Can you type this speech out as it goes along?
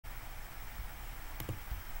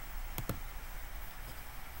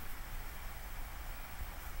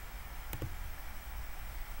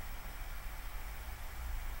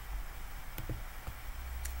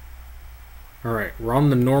Alright, we're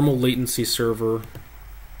on the normal latency server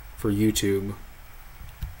for YouTube.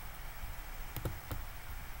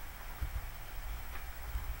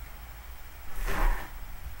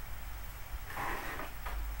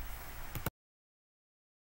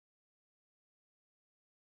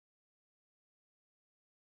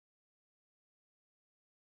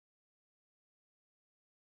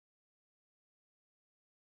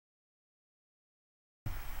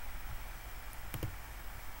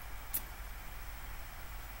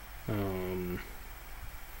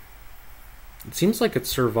 It seems like it's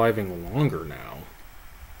surviving longer now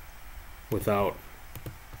without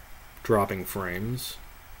dropping frames.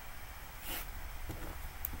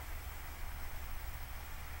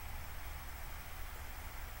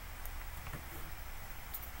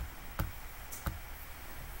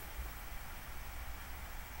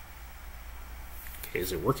 Okay,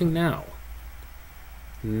 is it working now?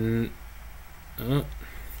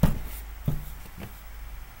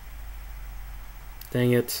 Dang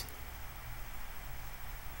it.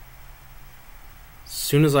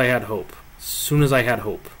 Soon as I had hope,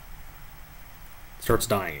 it starts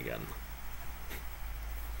dying again.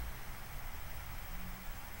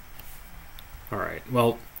 Alright,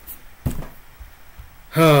 well...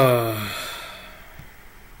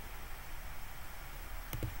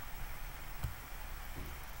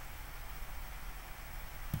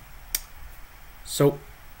 So...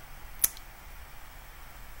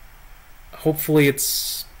 hopefully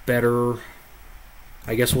it's better.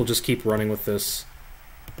 I guess we'll just keep running with this.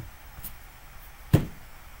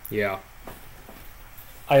 Yeah.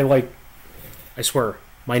 I swear,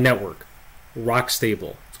 my network, rock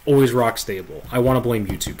stable. It's always rock stable. I want to blame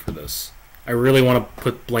YouTube for this. I really want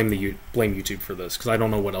to blame YouTube for this, because I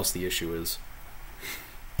don't know what else the issue is.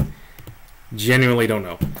 Genuinely don't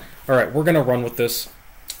know. Alright, we're going to run with this.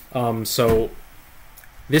 So,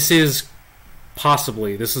 this is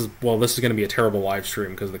possibly, this is going to be a terrible live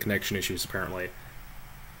stream because of the connection issues, apparently.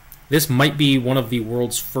 This might be one of the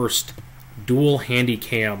world's first dual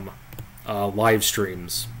Handycam live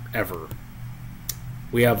streams ever.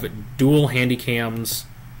 We have dual Handycams.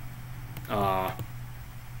 I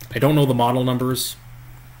don't know the model numbers.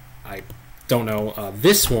 I don't know.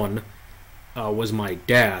 This one was my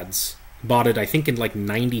dad's. Bought it, I think, in like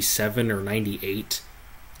 97 or 98.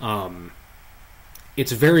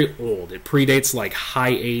 It's very old. It predates like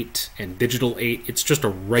High 8 and Digital 8. It's just a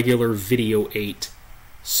regular Video 8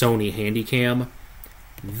 Sony Handycam.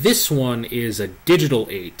 This one is a Digital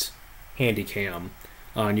 8 Handycam,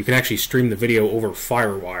 and you can actually stream the video over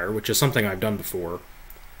Firewire, which is something I've done before.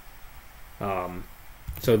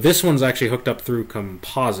 So this one's actually hooked up through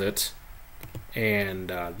Composite, and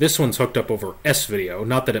this one's hooked up over S-Video.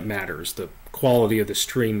 Not that it matters. The quality of the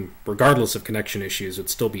stream, regardless of connection issues, would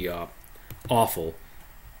still be awful.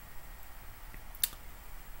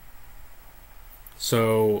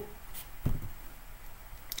 So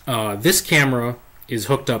this camera is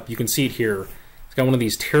hooked up. You can see it here. It's got one of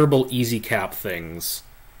these terrible easy cap things.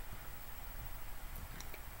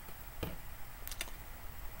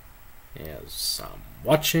 As I'm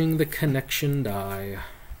watching the connection die.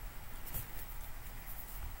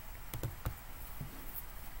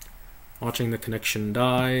 Watching the connection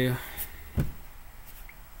die.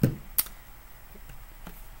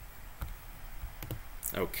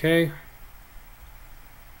 Okay.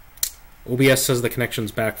 OBS says the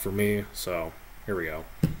connection's back for me, so here we go.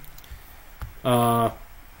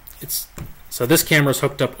 So this camera's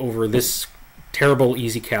hooked up over this terrible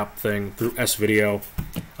easy cap thing through S-Video.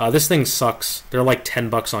 This thing sucks. They're like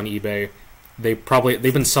 $10 on eBay.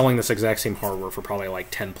 They've been selling this exact same hardware for probably like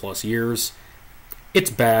 10 plus years.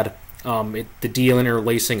 It's bad. The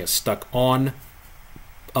deinterlacing is stuck on.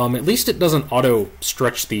 At least it doesn't auto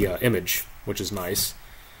stretch the image, which is nice.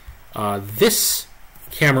 This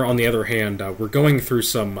camera, on the other hand, we're going through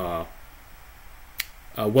some,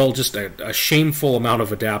 well, just a shameful amount of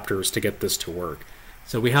adapters to get this to work.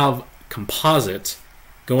 So we have Composite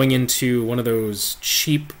going into one of those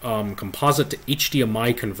cheap composite to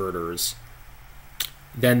HDMI converters.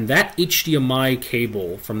 Then that HDMI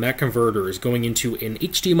cable from that converter is going into an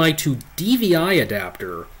HDMI to DVI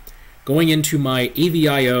adapter, going into my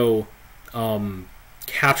AVIO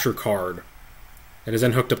capture card that is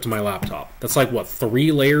then hooked up to my laptop. That's like, what,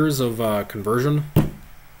 3 layers of conversion?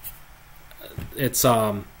 It's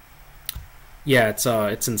yeah,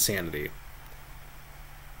 it's insanity.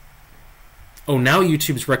 Oh, now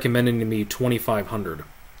YouTube's recommending to me 2500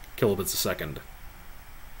 kilobits a second.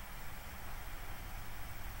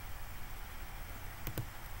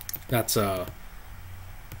 That's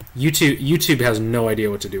YouTube has no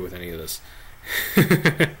idea what to do with any of this.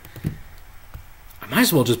 I might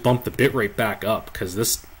as well just bump the bitrate back up, because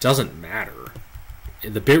this doesn't matter.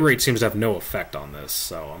 The bitrate seems to have no effect on this,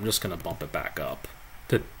 so I'm just going to bump it back up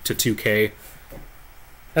to 2K.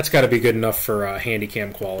 That's got to be good enough for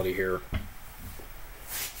Handycam quality here.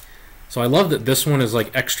 So I love that this one is like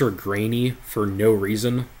extra grainy for no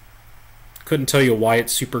reason. Couldn't tell you why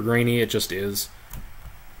it's super grainy, it just is.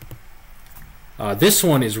 This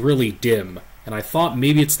one is really dim, and I thought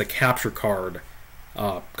maybe it's the capture card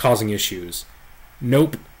causing issues.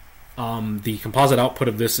 Nope. The composite output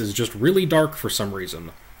of this is just really dark for some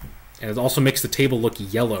reason. And it also makes the table look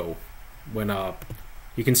yellow when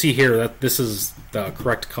you can see here that this is the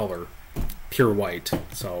correct color, pure white.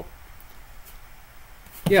 So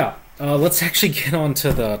yeah, let's actually get on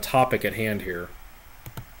to the topic at hand here.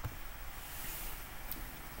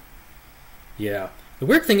 Yeah, the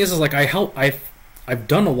weird thing is like I've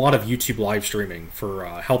done a lot of YouTube live streaming for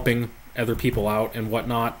helping other people out and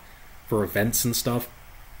whatnot for events and stuff.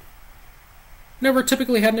 Never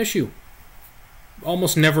typically had an issue.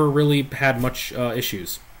 Almost never really had much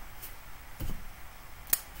issues.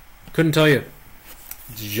 Couldn't tell you.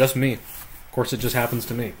 It's just me. Of course, it just happens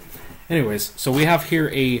to me. Anyways, so we have here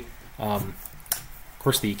a... of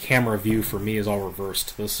course, the camera view for me is all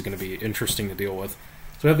reversed. This is going to be interesting to deal with.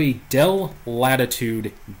 So we have a Dell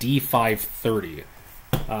Latitude D530.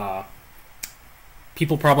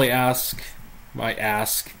 People probably might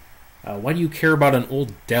ask, why do you care about an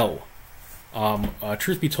old Dell?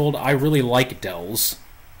 Truth be told, I really like Dells,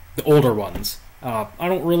 the older ones. I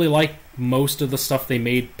don't really like most of the stuff they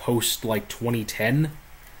made post like 2010.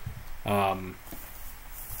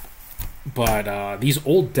 But these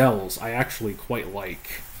old Dells I actually quite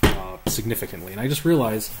like significantly, and I just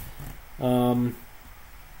realized.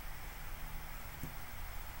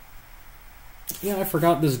 Yeah, I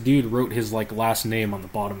forgot this dude wrote his like last name on the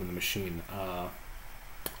bottom of the machine.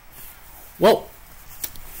 Well,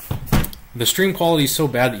 the stream quality is so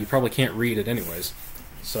bad that you probably can't read it anyways.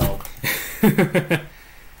 So,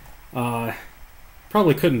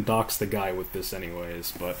 probably couldn't dox the guy with this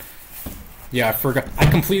anyways, but yeah, I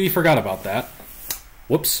completely forgot about that.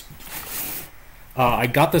 Whoops. I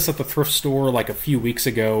got this at the thrift store like a few weeks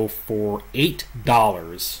ago for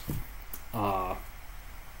 $8.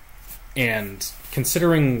 And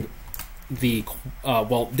considering the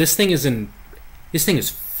well, this thing is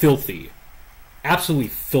filthy, absolutely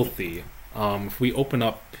filthy. If we open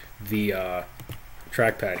up the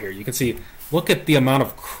trackpad here, you can see. Look at the amount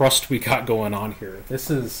of crust we got going on here.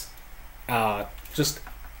 This is just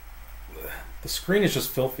the screen is just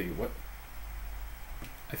filthy. What?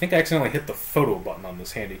 I think I accidentally hit the photo button on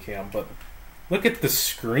this Handycam, but look at the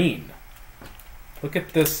screen. Look at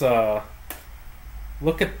this.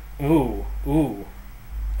 Look at ooh.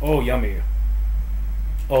 Oh, yummy.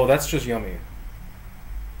 Oh, that's just yummy.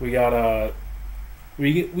 We got a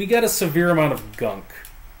we got a severe amount of gunk.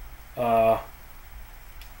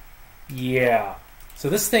 Yeah. So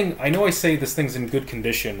this thing, I know I say this thing's in good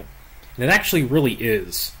condition, and it actually really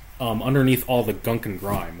is. Underneath all the gunk and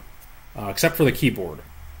grime, except for the keyboard.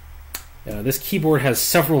 This keyboard has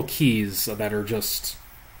several keys that are just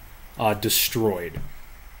destroyed.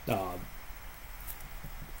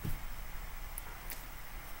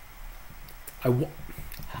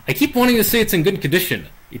 I keep wanting to say it's in good condition.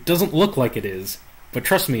 It doesn't look like it is, but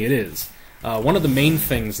trust me, it is. One of the main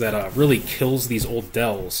things that really kills these old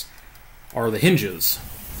Dells are the hinges.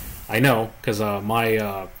 I know, because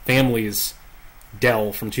my family's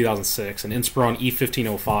Dell from 2006, an Inspiron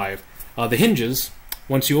E1505, the hinges,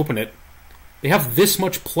 once you open it, they have this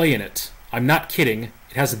much play in it. I'm not kidding.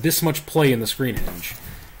 It has this much play in the screen hinge.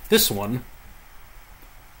 This one,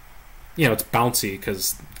 you know, it's bouncy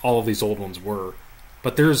because all of these old ones were,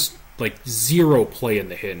 but there's like zero play in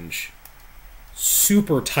the hinge.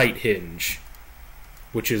 Super tight hinge,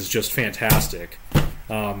 which is just fantastic.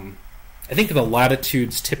 I think the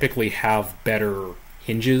Latitudes typically have better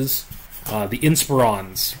hinges. The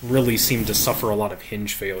Inspirons really seem to suffer a lot of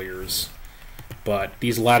hinge failures, but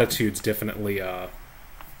these Latitudes definitely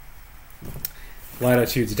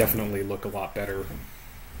look a lot better.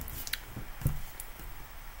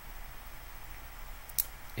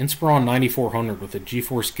 Inspiron 9400 with a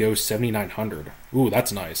GeForce Go 7900. Ooh,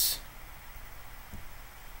 that's nice.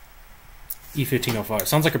 E1505.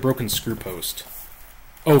 Sounds like a broken screw post.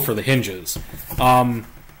 Oh, for the hinges.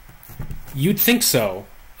 You'd think so,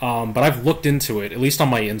 but I've looked into it, at least on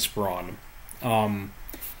my Inspiron.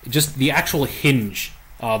 Just the actual hinge,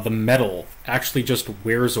 the metal, actually just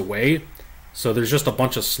wears away, so there's just a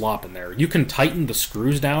bunch of slop in there. You can tighten the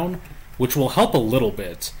screws down, which will help a little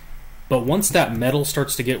bit, but once that metal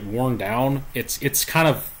starts to get worn down, it's kind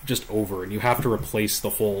of just over, and you have to replace the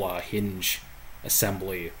whole hinge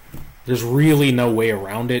assembly. There's really no way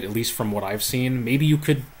around it, at least from what I've seen. Maybe you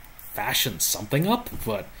could fashion something up,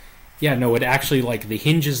 but yeah, no, it actually, like, the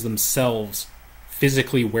hinges themselves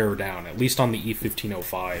physically wear down, at least on the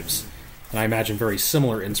E1505s. And I imagine very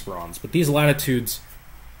similar Inspirons. But these Latitudes,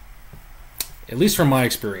 at least from my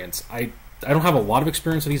experience, I don't have a lot of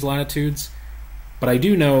experience with these Latitudes, but I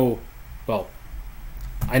do know, well,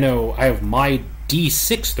 I have my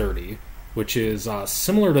D630, which is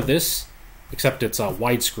similar to this, except it's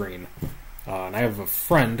widescreen. And I have a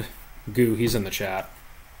friend, Goo, he's in the chat.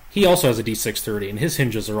 He also has a D630, and his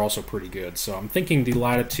hinges are also pretty good. So I'm thinking the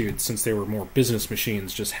Latitude, since they were more business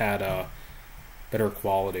machines, just had better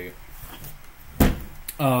quality.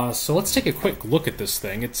 So let's take a quick look at this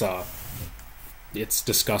thing. It's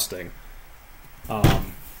disgusting.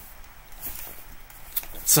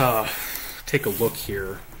 Let's take a look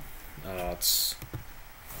here.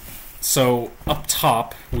 So up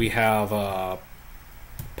top we have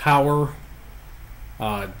power.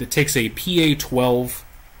 It takes a PA12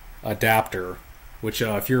 adapter, which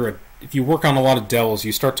if you work on a lot of Dells,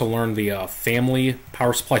 you start to learn the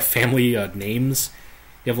power supply family names.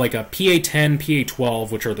 You have like a PA10,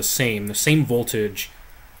 PA12, which are the same voltage.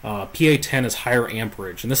 PA10 is higher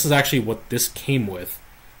amperage, and this is actually what this came with,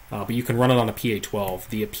 but you can run it on a PA12.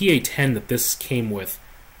 The PA10 that this came with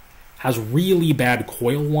has really bad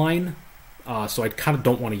coil line, so I kind of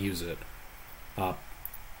don't want to use it. The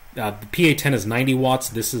PA10 is 90 watts.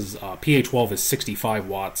 This is PA12 is 65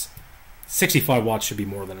 watts. 65 watts should be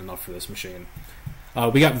more than enough for this machine.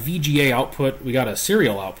 We got VGA output. We got a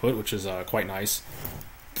serial output, which is quite nice.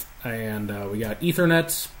 And we got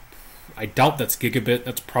Ethernet. I doubt that's gigabit.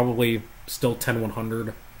 That's probably still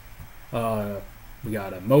 10100. We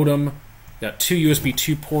got a modem. We got two USB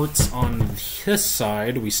 2 ports on this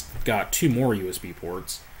side. We got two more USB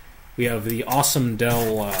ports. We have the awesome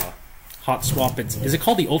Dell hot swap. Is it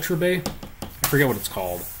called the Ultra Bay? I forget what it's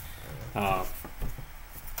called.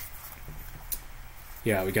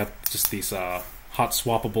 Yeah, we got just these hot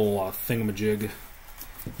swappable thingamajig.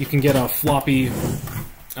 You can get a floppy.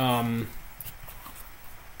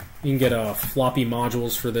 You can get floppy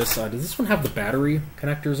modules for this. Does this one have the battery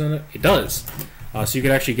connectors in it? It does. So you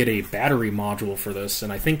could actually get a battery module for this,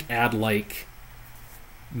 and I think add like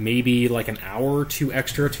maybe like an hour or two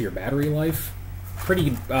extra to your battery life.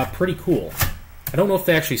 Pretty cool. I don't know if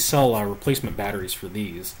they actually sell replacement batteries for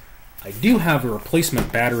these. I do have a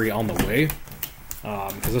replacement battery on the way,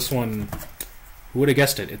 because this one, who would have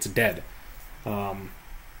guessed it? It's dead.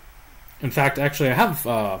 In fact, actually, I have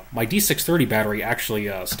my D630 battery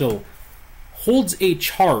actually still holds a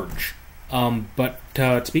charge, but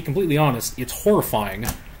to be completely honest, it's horrifying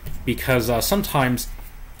because sometimes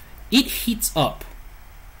it heats up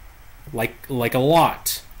like a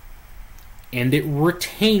lot, and it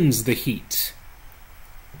retains the heat.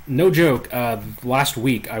 No joke. Last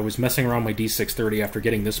week, I was messing around my D630 after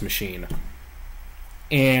getting this machine,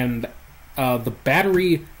 and the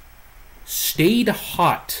battery stayed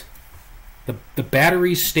hot. The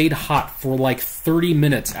battery stayed hot for like 30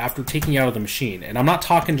 minutes after taking it out of the machine. And I'm not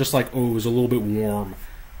talking just like, oh, it was a little bit warm,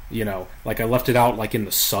 you know, like I left it out like in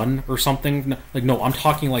the sun or something. Like, no, I'm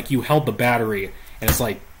talking like you held the battery and it's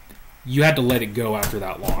like you had to let it go after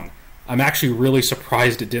that long. I'm actually really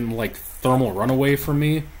surprised it didn't like thermal run away from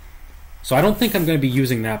me. So I don't think I'm going to be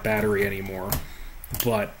using that battery anymore.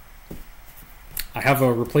 But I have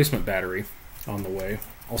a replacement battery on the way.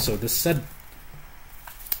 Also, this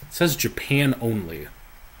says Japan only.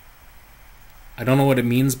 I don't know what it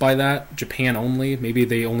means by that. Japan only. Maybe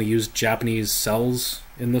they only use Japanese cells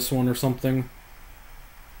in this one or something.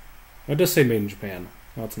 It does say made in Japan.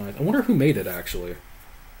 Oh, that's nice. I wonder who made it, actually.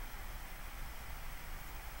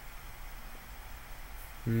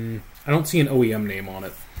 I don't see an OEM name on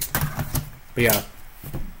it. But yeah.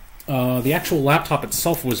 The actual laptop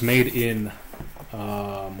itself was made in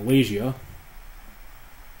Malaysia.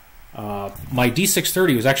 My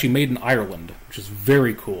D630 was actually made in Ireland, which is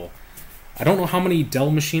very cool. I don't know how many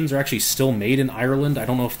Dell machines are actually still made in Ireland. I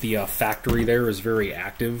don't know if the factory there is very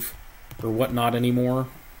active or whatnot anymore.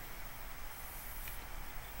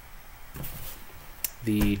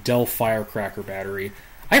 The Dell Firecracker battery.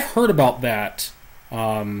 I've heard about that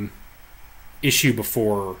issue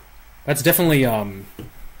before. That's definitely the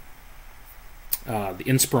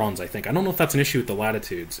Inspirons, I think. I don't know if that's an issue with the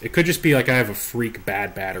Latitudes. It could just be like I have a freak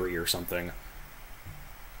bad battery or something.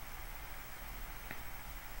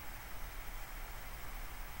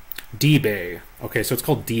 D-Bay. Okay, so it's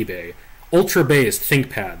called D-Bay. Ultra Bay is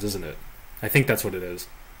ThinkPads, isn't it? I think that's what it is.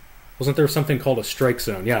 Wasn't there something called a Strike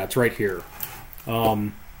Zone? Yeah, it's right here.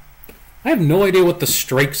 I have no idea what the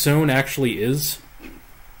Strike Zone actually is.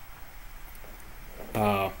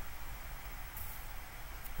 The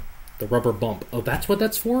rubber bump. Oh, that's what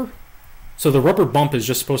that's for? So the rubber bump is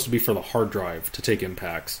just supposed to be for the hard drive to take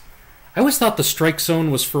impacts. I always thought the strike zone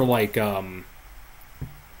was for like, I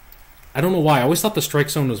don't know why. I always thought the strike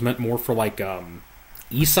zone was meant more for like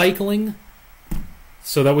e-cycling.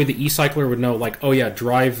 So that way the e-cycler would know, like, oh yeah,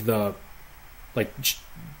 drive the, like,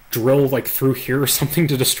 drill like through here or something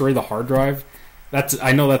to destroy the hard drive.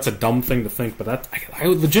 I know that's a dumb thing to think, but I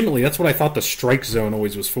legitimately, that's what I thought the strike zone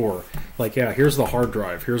always was for. Like, yeah, here's the hard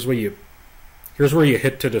drive. Here's where you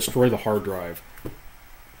hit to destroy the hard drive.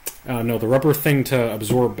 No, the rubber thing to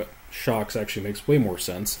absorb shocks actually makes way more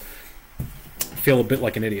sense. I feel a bit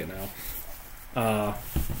like an idiot now.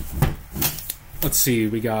 Let's see,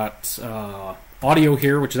 we got audio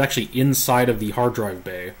here, which is actually inside of the hard drive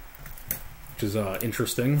bay, which is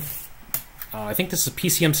interesting. I think this is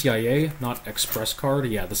PCMCIA, not Express card.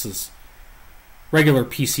 Yeah, this is regular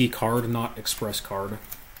PC card, not Express card.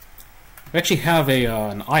 We actually have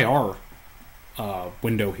an IR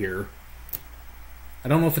window here. I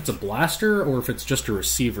don't know if it's a blaster or if it's just a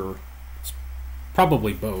receiver. It's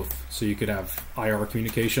probably both, so you could have IR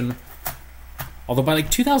communication. Although by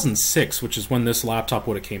like 2006, which is when this laptop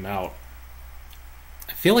would have came out,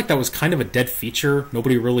 I feel like that was kind of a dead feature.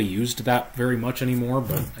 Nobody really used that very much anymore,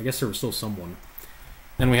 but I guess there was still someone.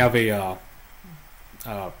 Then we have a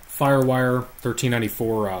Firewire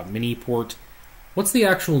 1394 mini port. What's the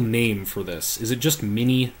actual name for this? Is it just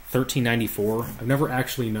Mini 1394? I've never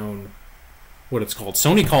actually known what it's called.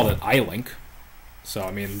 Sony called it iLink, so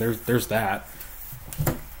I mean, there's that.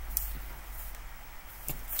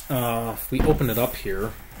 If we open it up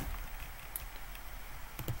here,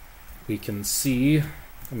 we can see,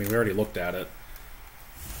 I mean, we already looked at it.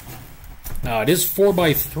 It is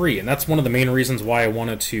 4x3, and that's one of the main reasons why I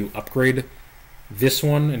wanted to upgrade this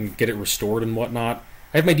one and get it restored and whatnot.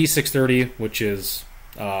 I have my D630, which is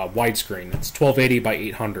widescreen. It's 1280 by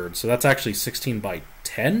 800, so that's actually 16 by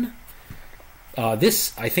 10.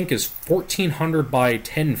 This, I think, is 1400 by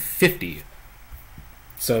 1050.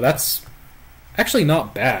 So that's actually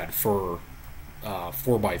not bad for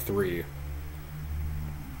 4x3.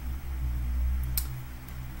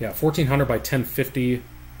 Yeah, 1400 by 1050.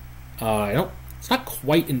 It's not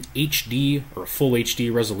quite an HD or a full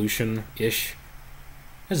HD resolution-ish.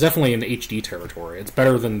 It's definitely in HD territory. It's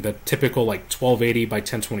better than the typical like 1280 by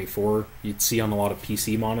 1024 you'd see on a lot of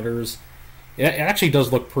PC monitors. It actually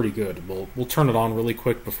does look pretty good. We'll turn it on really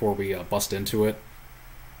quick before we bust into it.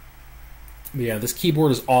 But yeah, this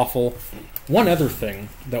keyboard is awful. One other thing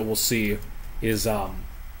that we'll see is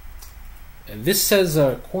this says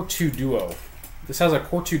Core 2 Duo. This has a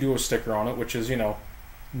Core 2 Duo sticker on it, which is,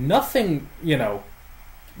 nothing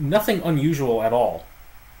unusual at all.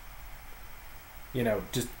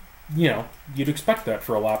 Just you'd expect that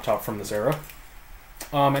for a laptop from this era.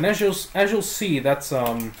 And as you'll see, that's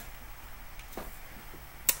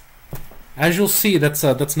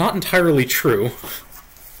not entirely true.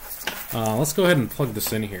 Let's go ahead and plug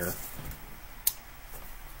this in here.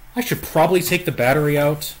 I should probably take the battery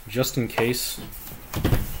out just in case.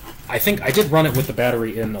 I think I did run it with the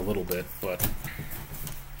battery in a little bit, but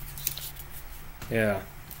yeah.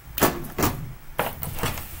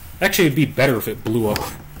 Actually, it'd be better if it blew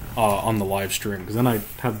up on the live stream, because then I'd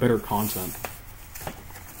have better content.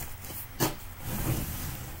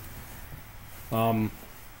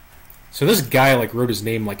 So this guy wrote his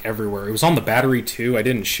name everywhere. It was on the battery too. I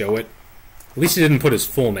didn't show it. At least he didn't put his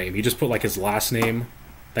full name. He just put his last name,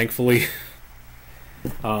 thankfully.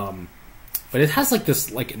 But it has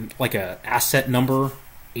this a asset number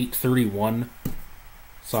 831.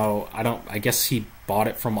 So I guess he bought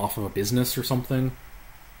it from off of a business or something.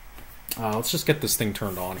 Let's just get this thing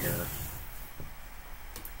turned on here.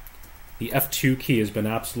 The F2 key has been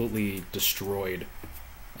absolutely destroyed.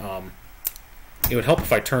 It would help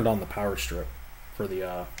if I turned on the power strip for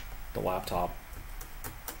the laptop.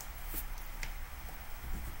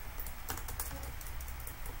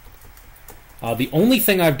 The only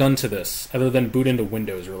thing I've done to this, other than boot into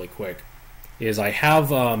Windows really quick, is I have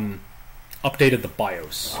updated the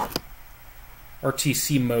BIOS.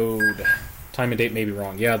 RTC mode. Time and date may be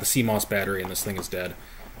wrong. Yeah, the CMOS battery in this thing is dead.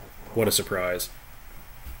 What a surprise.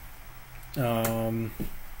 Yeah,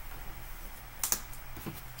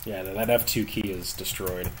 that F2 key is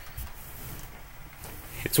destroyed.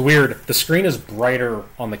 It's weird. The screen is brighter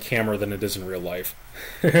on the camera than it is in real life.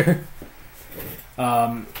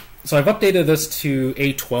 So I've updated this to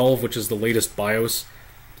A12, which is the latest BIOS.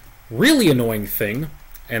 Really annoying thing,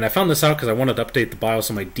 and I found this out because I wanted to update the BIOS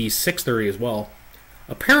on my D630 as well.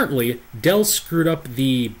 Apparently, Dell screwed up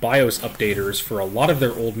the BIOS updaters for a lot of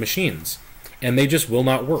their old machines, and they just will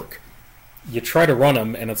not work. you try to run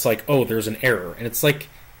them, and it's like, oh, there's an error, and it's like,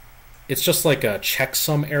 it's just like a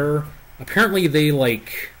checksum error. Apparently, they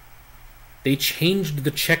changed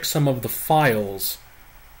the checksum of the files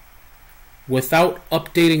without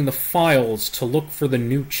updating the files to look for the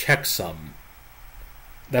new checksum.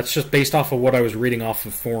 That's just based off of what I was reading off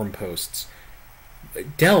of forum posts.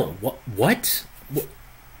 Dell, what?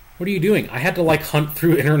 What are you doing? I had to like hunt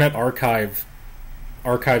through Internet archives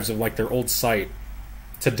of like their old site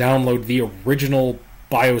to download the original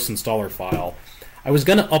BIOS installer file. I was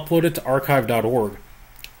gonna upload it to archive.org,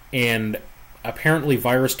 and apparently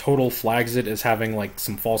VirusTotal flags it as having like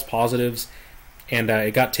some false positives, and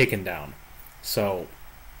it got taken down. So,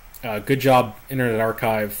 good job, Internet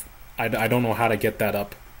Archive. I don't know how to get that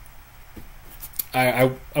up.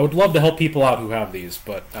 I would love to help people out who have these,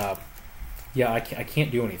 but yeah, I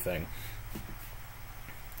can't do anything.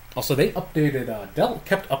 Also, they updated. Dell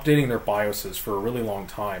kept updating their BIOSes for a really long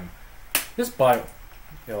time. This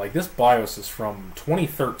BIOS is from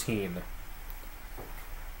 2013.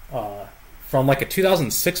 From like a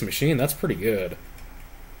 2006 machine. That's pretty good.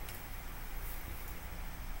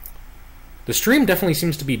 The stream definitely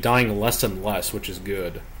seems to be dying less and less, which is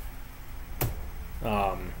good.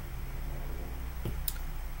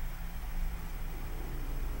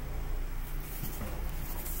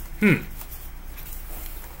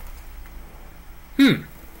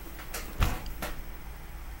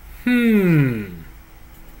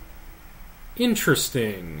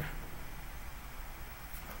 Interesting.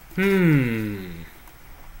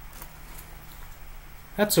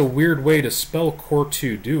 That's a weird way to spell Core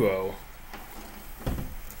 2 Duo.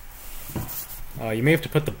 You may have to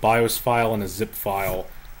put the BIOS file in a zip file.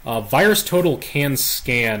 VirusTotal can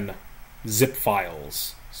scan zip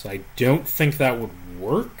files, so I don't think that would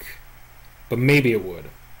work, but maybe it would.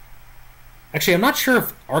 Actually, I'm not sure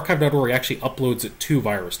if archive.org actually uploads it to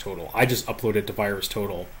VirusTotal. I just uploaded it to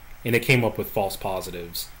VirusTotal, and it came up with false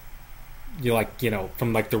positives.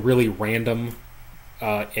 From like the really random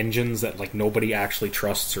engines that like nobody actually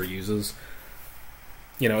trusts or uses.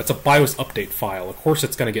 It's a BIOS update file. Of course,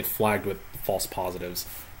 it's going to get flagged with false positives.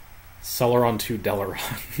 Celeron 2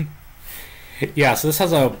 Deleron. Yeah, so this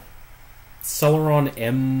has a Celeron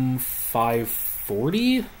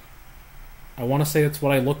M540. I want to say that's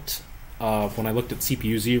what I looked when I looked at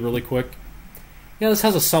CPU-Z really quick. Yeah, this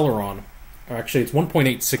has a Celeron. Or actually, it's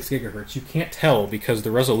 1.86 gigahertz. You can't tell because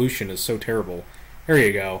the resolution is so terrible. There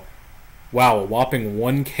you go. Wow, a whopping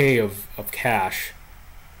 1K of cache.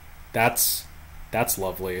 That's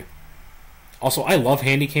lovely. Also, I love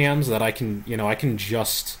Handycams that I can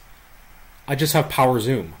I just have power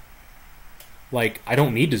zoom. Like, I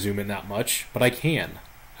don't need to zoom in that much, but I can.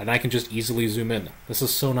 And I can just easily zoom in. This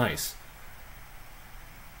is so nice.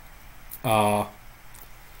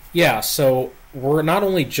 Yeah, so we're not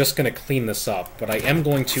only just going to clean this up, but I am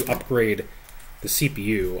going to upgrade the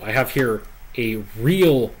CPU. I have here a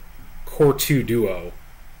real Core 2 Duo.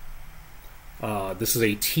 This is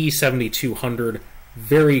a T7200,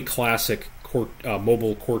 very classic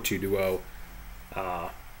mobile Core 2 Duo. I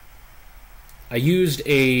used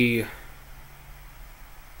a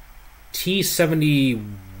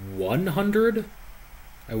T7100,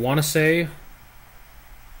 I want to say.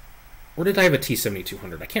 Or did I have a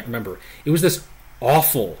T7200? I can't remember. It was this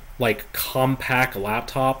awful, like, compact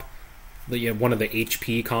laptop. One of the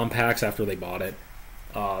HP compacts after they bought it.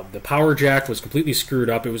 The power jack was completely screwed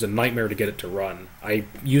up. It was a nightmare to get it to run. I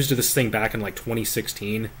used this thing back in like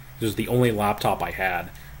 2016. It was the only laptop I had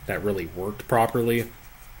that really worked properly.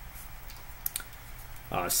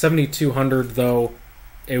 7200 though,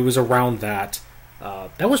 it was around that.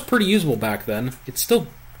 That was pretty usable back then. It's still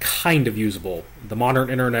kind of usable. The modern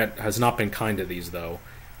internet has not been kind to these though.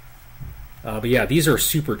 But yeah, these are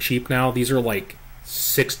super cheap now. These are like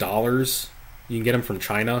 $6. You can get them from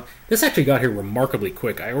China. This actually got here remarkably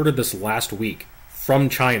quick. I ordered this last week from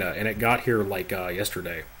China, and it got here like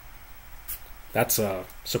yesterday. That's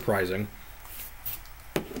surprising.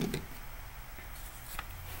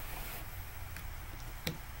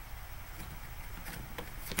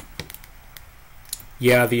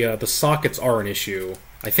 Yeah, the sockets are an issue.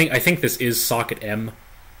 I think this is socket M.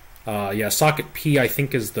 Yeah, socket P I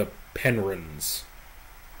think is the Penrons,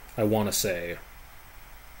 I want to say.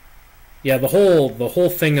 Yeah, the whole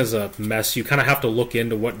thing is a mess. You kind of have to look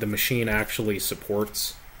into what the machine actually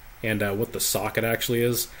supports and what the socket actually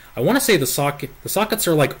is. I want to say the sockets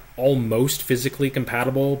are like almost physically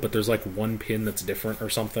compatible, but there's like one pin that's different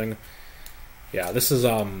or something. Yeah, this is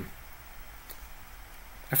I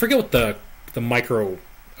forget what the micro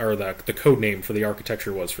or the code name for the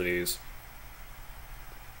architecture was for these.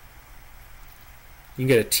 You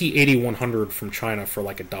can get a T8100 from China for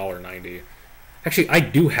like $1.90. Actually, I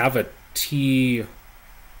do have a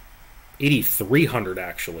T8300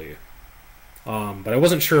 actually. But I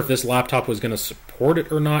wasn't sure if this laptop was going to support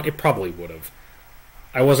it or not. It probably would have.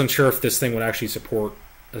 I wasn't sure if this thing would actually support,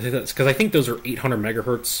 because I think those are 800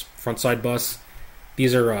 megahertz front side bus.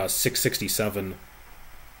 These are 667,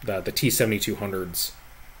 the T7200s.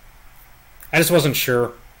 I just wasn't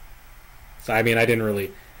sure. So, I mean, I didn't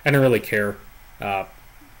really care. The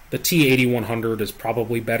T8100 is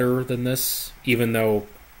probably better than this, even though,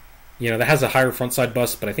 that has a higher front side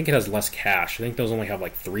bus, but I think it has less cache. I think those only have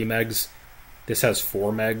like 3 megs. This has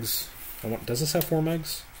 4 megs. Does this have 4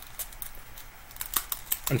 megs?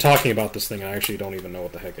 I'm talking about this thing, and I actually don't even know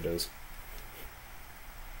what the heck it is.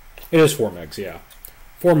 It is 4 megs, yeah.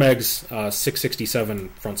 4 megs, 667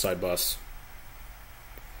 front side bus.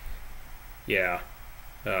 Yeah.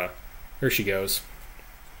 There she goes.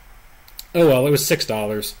 Oh well, it was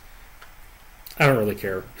 $6. I don't really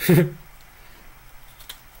care.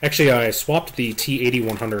 Actually, I swapped the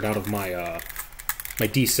T8100 out of my my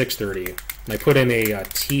D630. And I put in a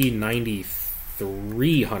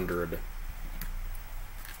T9300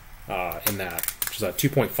 in that, which is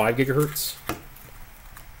 2.5 gigahertz.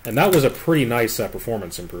 And that was a pretty nice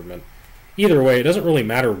performance improvement. Either way, it doesn't really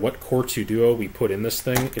matter what Core 2 Duo we put in this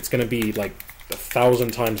thing. It's going to be like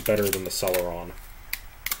 1,000 times better than the Celeron.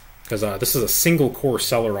 Because this is a single core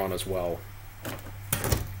Celeron as well.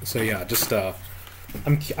 So yeah, just I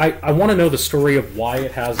want to know the story of why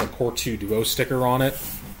it has a Core 2 Duo sticker on it.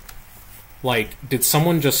 Like, did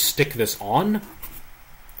someone just stick this on?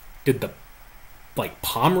 Did the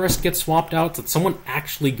palm rest get swapped out? Did someone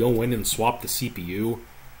actually go in and swap the CPU?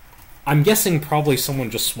 I'm guessing probably someone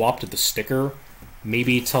just swapped the sticker,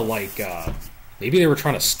 maybe to maybe they were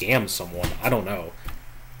trying to scam someone. I don't know,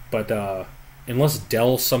 but unless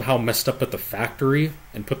Dell somehow messed up at the factory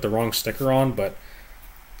and put the wrong sticker on, but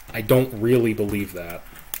I don't really believe that.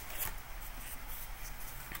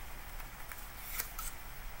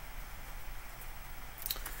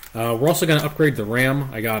 We're also going to upgrade the RAM.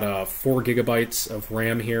 I got 4 gigabytes of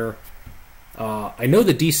RAM here. I know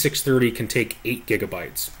the D630 can take 8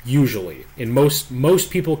 gigabytes, usually. And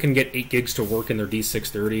most people can get 8 gigs to work in their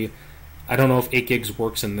D630. I don't know if 8 gigs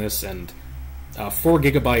works in this, and 4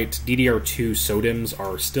 gigabyte DDR2 SODIMMs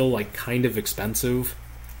are still kind of expensive.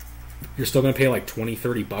 You're still going to pay like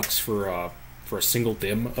 $20-30 for a single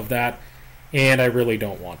DIMM of that, and I really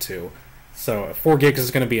don't want to. So 4 gigs is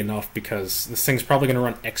going to be enough because this thing's probably going to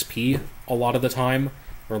run XP a lot of the time,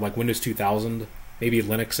 or like Windows 2000, maybe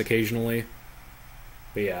Linux occasionally.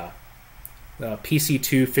 But yeah,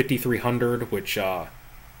 PC2 5300, which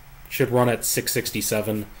should run at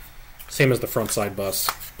 667, same as the front side bus.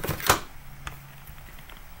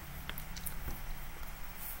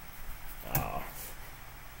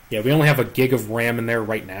 Yeah, we only have a gig of RAM in there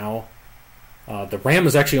right now. The RAM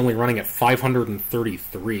is actually only running at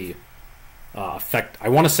 533. I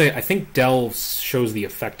think Dell shows the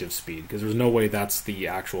effective speed, because there's no way that's the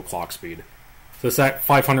actual clock speed. So it's at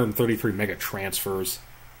 533 mega transfers.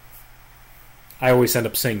 I always end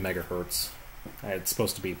up saying megahertz. It's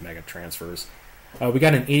supposed to be mega transfers. We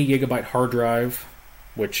got an 80 gigabyte hard drive,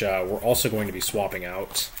 which we're also going to be swapping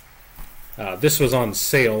out. This was on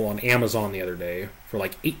sale on Amazon the other day for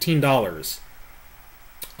like $18.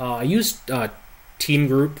 I used Team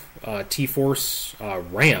Group T-Force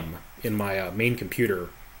RAM in my main computer.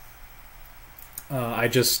 I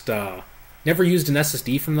just never used an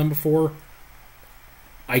SSD from them before.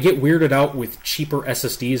 I get weirded out with cheaper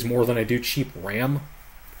SSDs more than I do cheap RAM.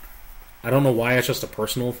 I don't know why, it's just a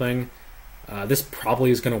personal thing. This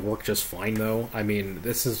probably is going to work just fine though. I mean,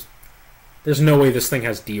 there's no way this thing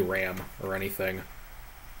has DRAM or anything.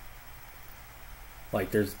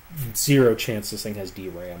 Like, there's zero chance this thing has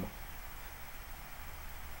DRAM.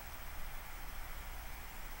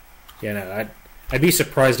 Yeah, no, I'd be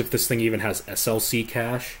surprised if this thing even has SLC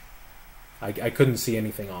cache. I couldn't see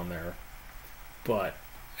anything on there. But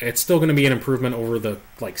it's still going to be an improvement over the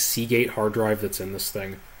Seagate hard drive that's in this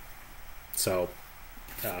thing. So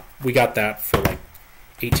we got that for like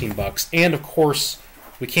 $18. And of course,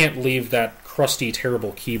 we can't leave that crusty,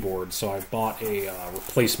 terrible keyboard, so I bought a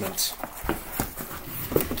replacement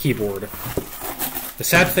keyboard. The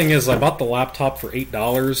sad thing is, I bought the laptop for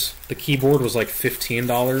 $8. The keyboard was like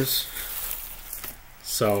 $15.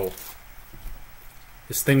 So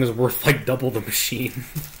this thing is worth like double the machine.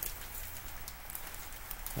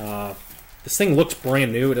 This thing looks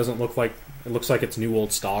brand new. It doesn't look like, it looks like it's new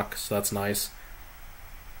old stock, so that's nice.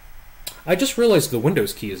 I just realized the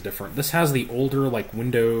Windows key is different. This has the older, like,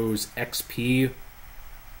 Windows XP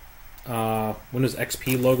Windows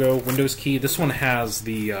XP logo, Windows key. This one has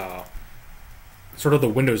the sort of the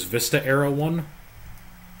Windows Vista era one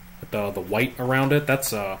with the white around it.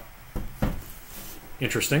 That's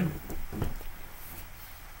interesting.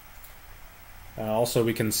 Also,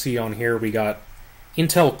 we can see on here we got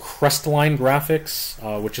Intel Crestline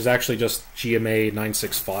graphics, which is actually just GMA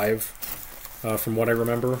 965, from what I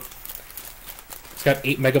remember. It's got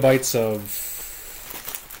 8 megabytes of...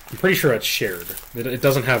 I'm pretty sure it's shared. It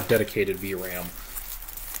doesn't have dedicated VRAM.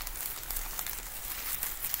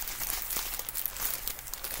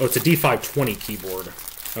 Oh, it's a D520 keyboard.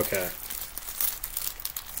 Okay.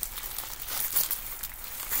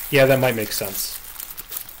 Yeah, that might make sense.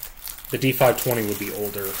 The D520 would be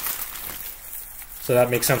older. So that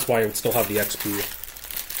makes sense why it would still have the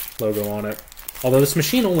XP logo on it. Although this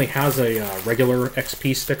machine only has a regular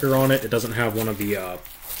XP sticker on it. It doesn't have one of the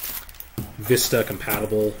Vista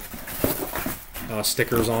compatible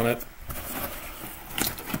stickers on it.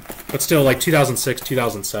 But still, like 2006,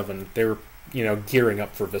 2007, they were, you know, gearing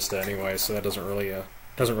up for Vista anyway, so that doesn't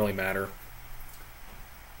really matter.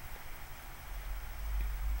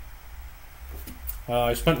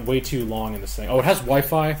 I spent way too long in this thing. Oh, it has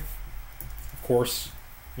Wi-Fi, of course.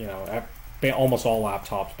 You know, almost all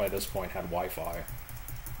laptops by this point had Wi-Fi.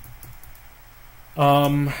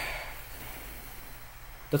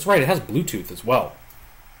 That's right, it has Bluetooth as well.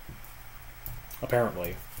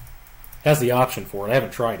 Apparently. It has the option for it. I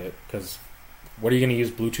haven't tried it, because what are you going to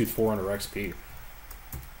use Bluetooth for under XP?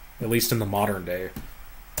 At least in the modern day.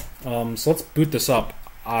 So let's boot this up.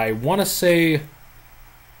 I want to say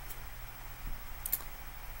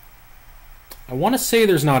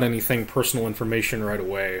there's not anything personal information right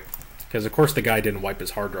away, because of course the guy didn't wipe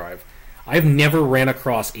his hard drive. I've never ran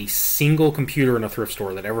across a single computer in a thrift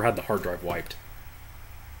store that ever had the hard drive wiped.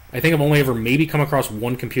 I think I've only ever maybe come across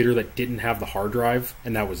one computer that didn't have the hard drive,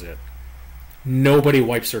 and that was it. Nobody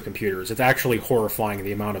wipes their computers. It's actually horrifying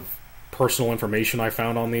the amount of personal information I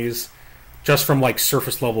found on these, just from like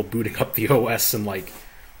surface level booting up the OS and like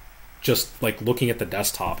just like looking at the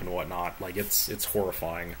desktop and whatnot. Like it's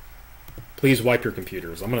horrifying. Please wipe your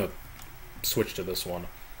computers. I'm gonna switch to this one.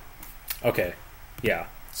 Okay, yeah.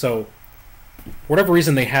 So for whatever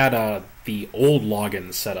reason they had the old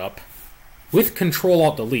login set up with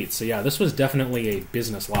Control-Alt-Delete. So yeah, this was definitely a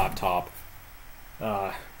business laptop.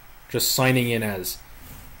 Just signing in as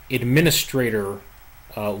administrator,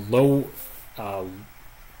 lowercase.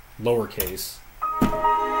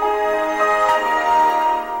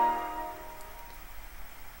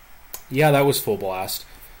 Yeah, that was full blast.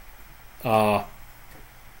 No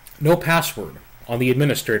password on the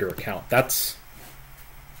administrator account. That's...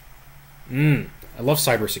 I love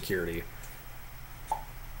cybersecurity.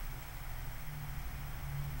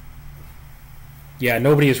 Yeah,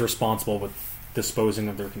 nobody is responsible with disposing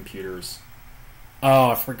of their computers.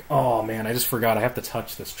 Oh man, I just forgot. I have to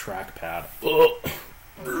touch this trackpad. Ugh.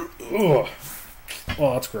 Ugh.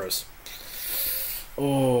 Oh, that's gross.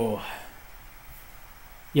 Oh.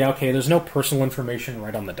 Yeah, okay, there's no personal information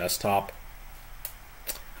right on the desktop.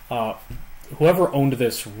 Whoever owned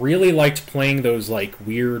this really liked playing those, like,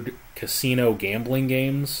 weird casino gambling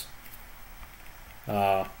games.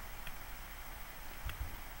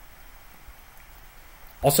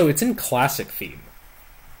 Also, it's in classic theme,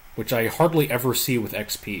 which I hardly ever see with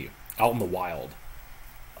XP out in the wild.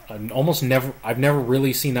 I've never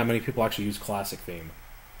really seen that many people actually use classic theme,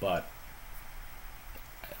 but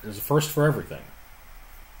there's a first for everything.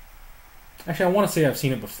 Actually, I want to say I've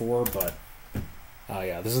seen it before, but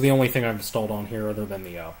yeah, this is the only thing I've installed on here other than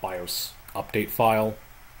the BIOS update file.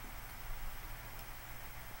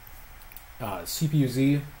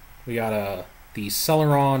 CPU-Z, we got the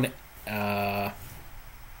Celeron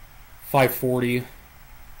 540.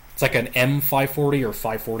 It's like an M540 or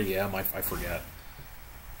 540M, I forget.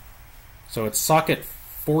 So it's socket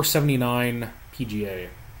 479 PGA.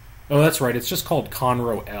 Oh, that's right, it's just called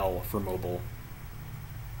Conroe L for mobile.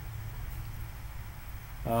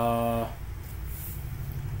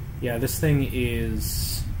 Yeah, this thing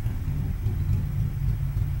is...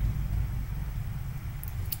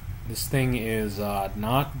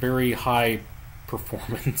 not very high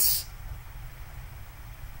performance.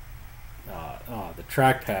 The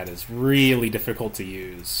trackpad is really difficult to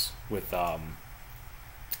use with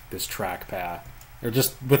this trackpad, or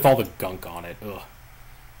just with all the gunk on it. Ugh.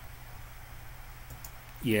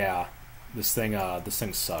 Yeah, this thing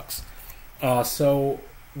sucks. So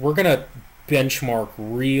we're gonna benchmark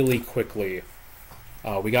really quickly.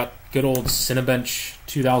 We got good old Cinebench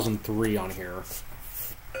 2003 on here.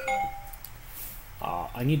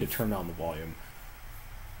 I need to turn down the volume.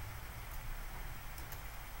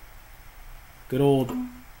 Good old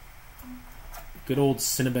Good old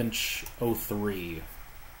Cinebench 03.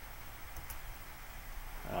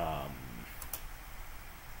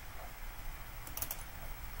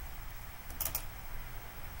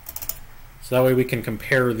 So that way we can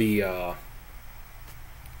compare the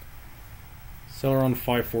Celeron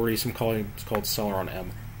 540, it's called Celeron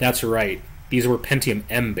M. That's right, these were Pentium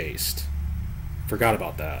M based. Forgot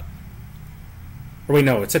about that. Or wait,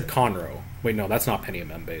 no, it said Conroe. Wait, no, that's not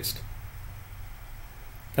Pentium M based.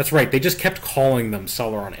 That's right, they just kept calling them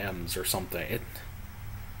Celeron M's or something.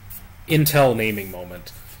 Intel naming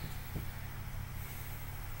moment.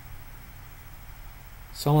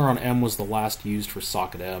 Celeron M was the last used for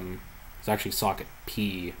socket M. It's actually socket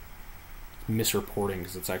P. Misreporting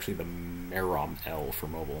because it's actually the Merom L for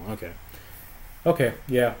mobile. Okay. Okay,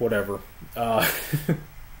 yeah, whatever.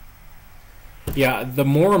 Yeah, the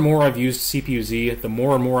more and more I've used CPU-Z, the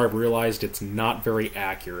more and more I've realized it's not very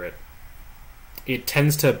accurate. It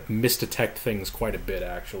tends to misdetect things quite a bit,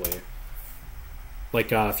 actually.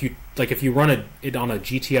 If you run it on a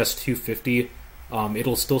GTS 250,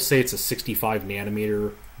 it'll still say it's a 65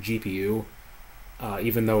 nanometer GPU,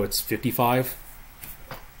 even though it's 55.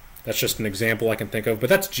 That's just an example I can think of, but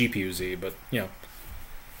that's GPU-Z. But you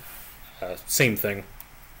know, same thing,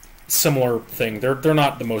 similar thing. They're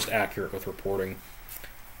not the most accurate with reporting.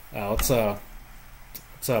 Let's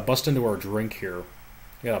bust into our drink here.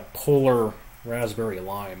 We got a Polar Raspberry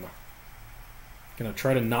Lime. Gonna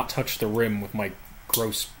try to not touch the rim with my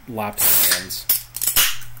gross lapped hands.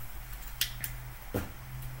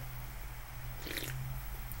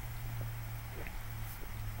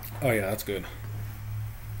 Oh yeah, that's good.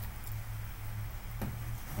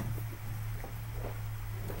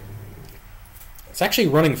 It's actually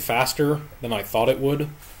running faster than I thought it would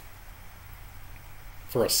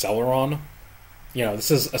for a Celeron. You know,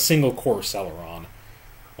 this is a single core Celeron,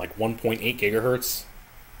 like 1.8 gigahertz.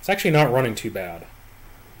 It's actually not running too bad.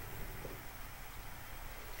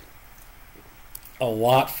 A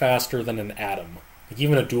lot faster than an Atom. Like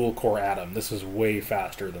even a dual core Atom, this is way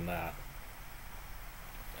faster than that.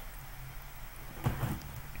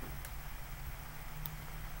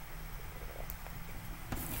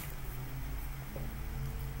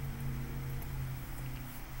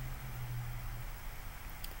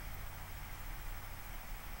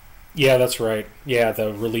 Yeah, that's right. Yeah,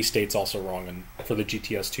 the release date's also wrong for the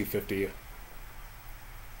GTS 250.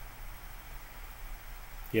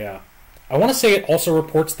 Yeah. I want to say it also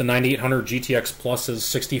reports the 9800 GTX Plus as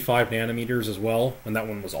 65 nanometers as well, and that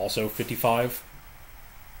one was also 55.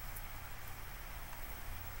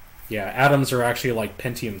 Yeah, Atoms are actually like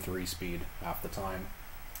Pentium 3 speed half the time.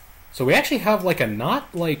 So we actually have like a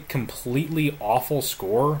not like completely awful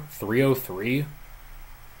score, 303.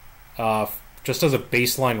 Just as a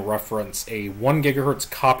baseline reference, a 1 gigahertz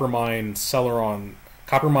Coppermine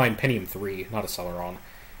Pentium 3, not a Celeron,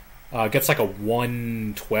 gets like a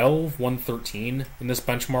 112, 113 in this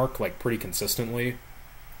benchmark, like pretty consistently.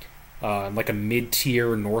 And like a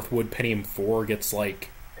mid-tier Northwood Pentium 4 gets like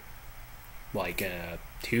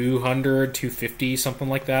 200, 250, something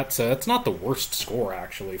like that. So that's not the worst score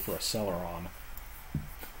actually for a Celeron.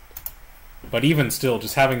 But even still,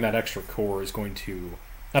 just having that extra core is going to,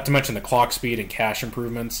 not to mention the clock speed and cache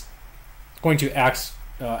improvements, it's going to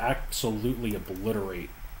absolutely obliterate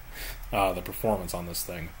the performance on this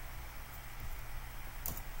thing.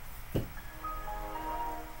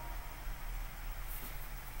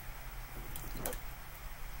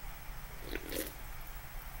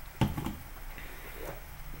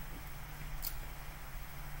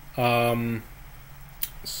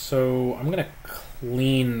 So I'm gonna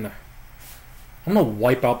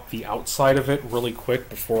wipe out the outside of it really quick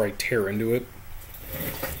before I tear into it,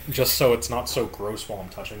 just so it's not so gross while I'm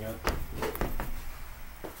touching it.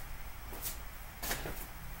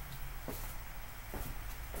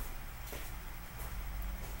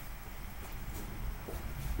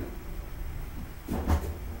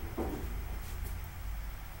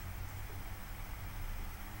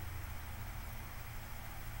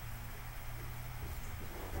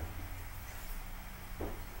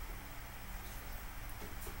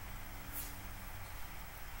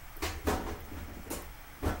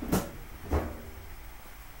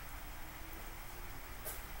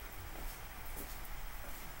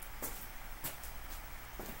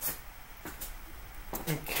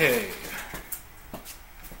 Okay.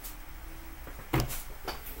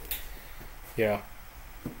 Yeah.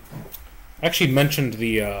 I actually mentioned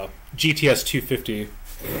the GTS 250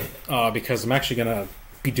 because I'm actually going to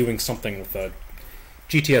be doing something with the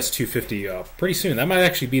GTS 250 pretty soon. That might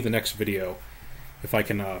actually be the next video if I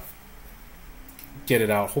can get it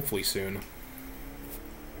out hopefully soon.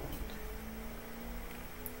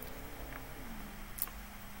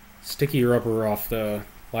 Sticky rubber off the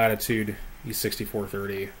Latitude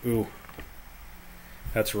E6430. Ooh,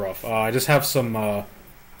 that's rough. I just have some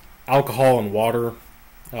alcohol and water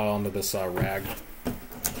onto this rag.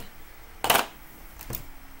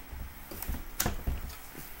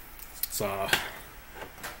 Let's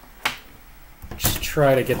just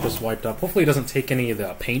try to get this wiped up. Hopefully it doesn't take any of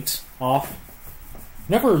the paint off.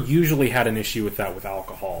 Never usually had an issue with that with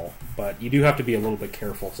alcohol, but you do have to be a little bit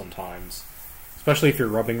careful sometimes, especially if you're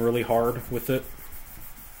rubbing really hard with it.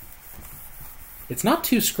 It's not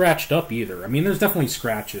too scratched up either. I mean, there's definitely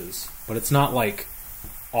scratches, but it's not, like,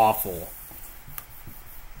 awful.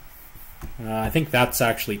 I think that's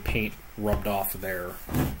actually paint rubbed off there.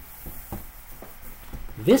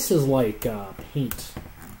 This is like paint.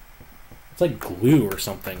 It's like glue or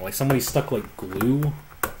something. Like somebody stuck, like, glue.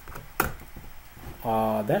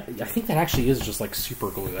 I think that actually is just, like, super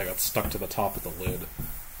glue that got stuck to the top of the lid.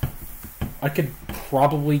 I could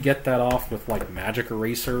probably get that off with, like, magic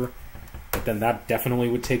eraser, but then that definitely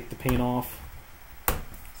would take the paint off.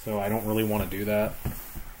 So I don't really want to do that.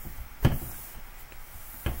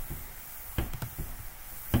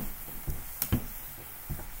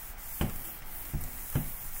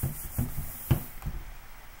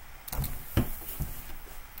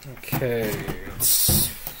 Okay, let's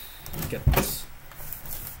get this.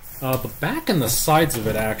 The back and the sides of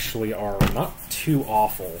it actually are not too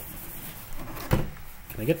awful.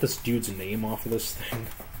 Can I get this dude's name off of this thing?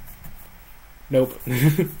 Nope.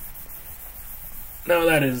 No,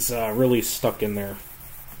 that is really stuck in there.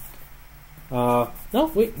 No,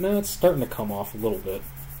 wait, no, it's starting to come off a little bit.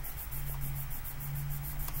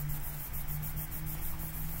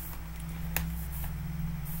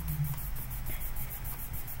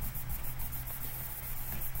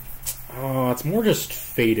 It's more just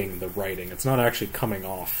fading the writing. It's not actually coming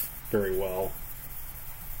off very well.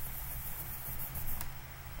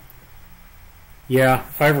 Yeah,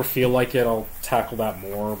 if I ever feel like it, I'll tackle that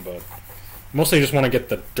more, but mostly I just want to get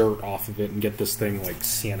the dirt off of it and get this thing, like,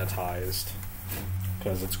 sanitized,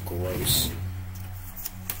 because it's gross.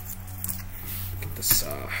 Get this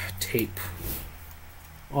tape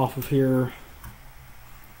off of here.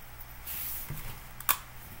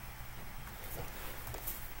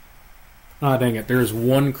 Ah, dang it. There's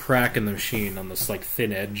one crack in the machine on this, like,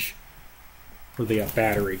 thin edge where the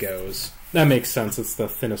battery goes. That makes sense. It's the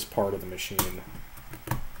thinnest part of the machine.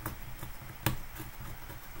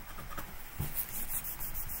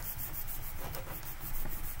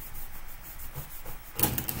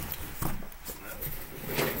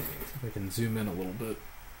 I can zoom in a little bit.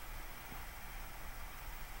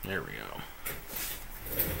 There we go.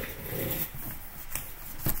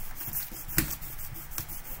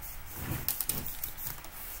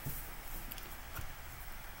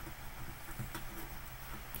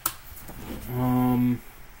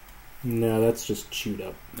 No, that's just chewed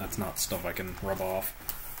up. That's not stuff I can rub off.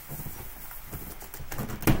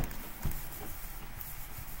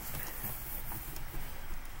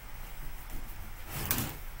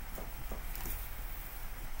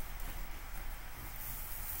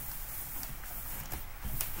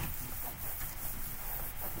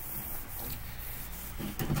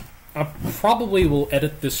 I probably will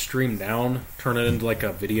edit this stream down, turn it into like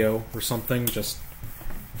a video or something, just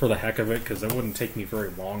for the heck of it, because it wouldn't take me very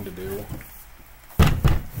long to do.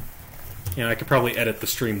 You know, I could probably edit the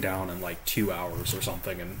stream down in like 2 hours or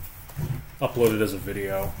something and upload it as a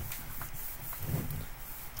video.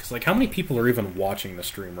 Because, like, how many people are even watching the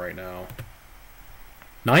stream right now?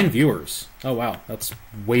 9 viewers. Oh, wow. That's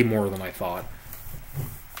way more than I thought.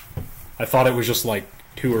 I thought it was just like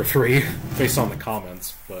 2 or 3 based on the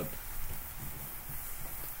comments, but...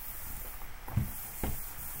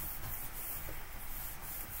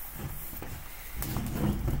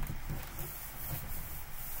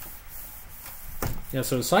 Yeah,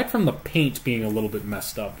 so aside from the paint being a little bit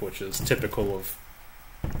messed up, which is typical of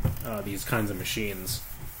these kinds of machines,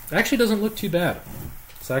 it actually doesn't look too bad.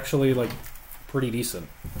 It's actually, like, pretty decent.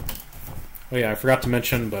 Oh yeah, I forgot to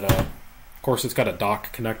mention, but of course it's got a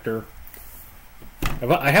dock connector.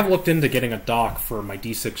 I have looked into getting a dock for my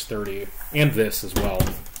D630, and this as well,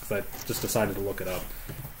 because I just decided to look it up.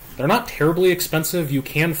 They're not terribly expensive. You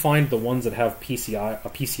can find the ones that have a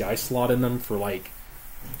PCI slot in them for, like,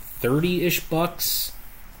 30-ish bucks,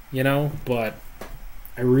 you know, but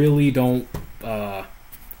I really don't, I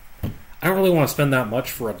don't really want to spend that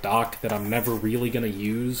much for a dock that I'm never really going to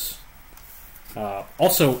use.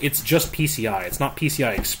 Also, it's just PCI. It's not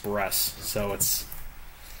PCI Express, so it's,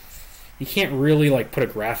 you can't really, like, put a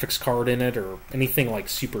graphics card in it or anything, like,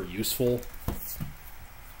 super useful.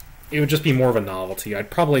 It would just be more of a novelty.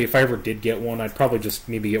 I'd probably, if I ever did get one, I'd probably just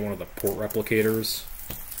maybe get one of the port replicators.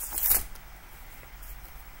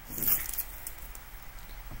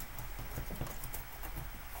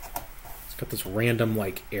 this random,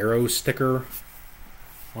 like, arrow sticker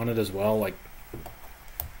on it as well. Like,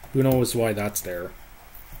 who knows why that's there.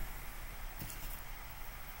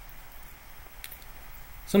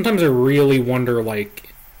 Sometimes I really wonder,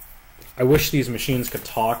 like, I wish these machines could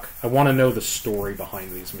talk. I want to know the story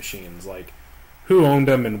behind these machines. Like, who owned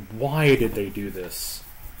them and why did they do this?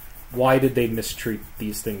 Why did they mistreat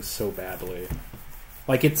these things so badly?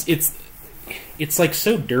 Like, it's like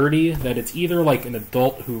so dirty that it's either like an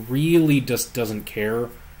adult who really just doesn't care,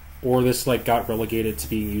 or this like got relegated to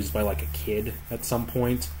being used by like a kid at some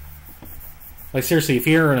point. Like, seriously, if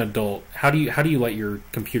you're an adult, how do you let your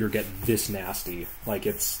computer get this nasty? Like,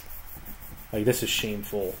 it's like, this is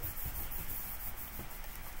shameful.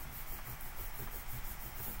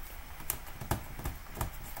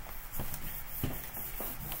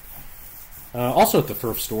 Also at the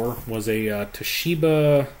thrift store was a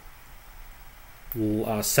Toshiba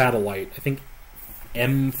satellite, I think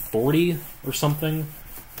M40 or something.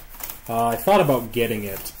 I thought about getting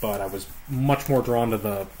it, but I was much more drawn to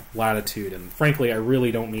the Latitude, and frankly, I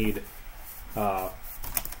really don't need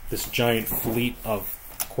this giant fleet of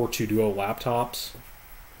Core 2 Duo laptops.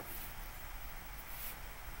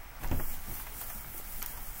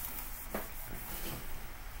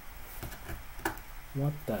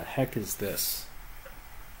 What the heck is this?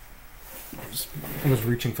 I was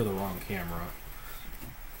reaching for the wrong camera.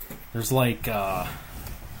 There's like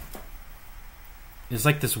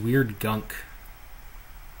this weird gunk.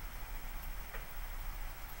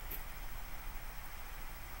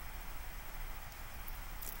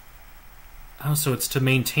 Oh, so it's to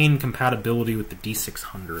maintain compatibility with the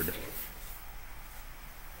D600.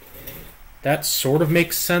 That sort of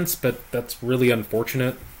makes sense, but that's really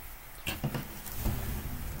unfortunate.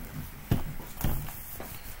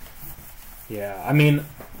 Yeah, I mean,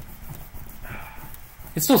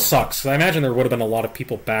 it still sucks. I imagine there would have been a lot of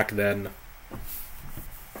people back then.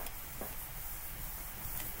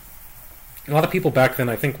 A lot of people back then,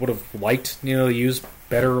 I think, would have liked, to use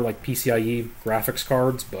better, like, PCIe graphics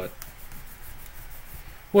cards, but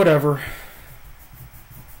whatever.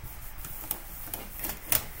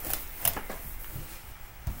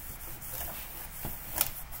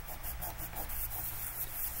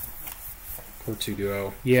 Core 2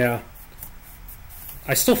 Duo. Yeah.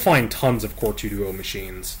 I still find tons of Core 2 Duo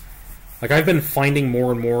machines. Like, I've been finding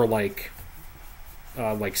more and more, like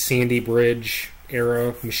Sandy Bridge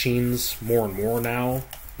era machines more and more now,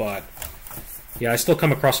 but yeah, I still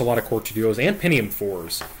come across a lot of Core 2 Duos and Pentium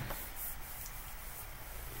 4s.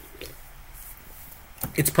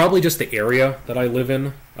 It's probably just the area that I live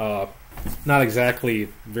in. Not exactly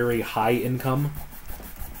very high income,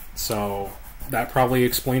 so that probably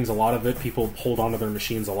explains a lot of it. People hold on to their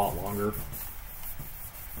machines a lot longer.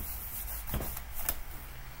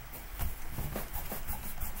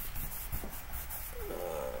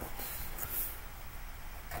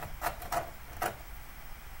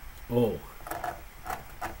 Oh.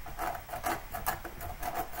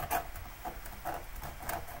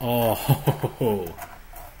 Oh.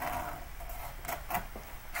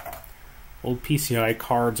 Old PCI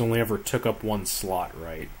cards only ever took up one slot,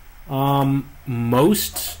 right?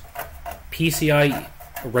 Most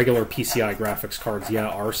regular PCI graphics cards, yeah,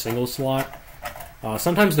 are single slot.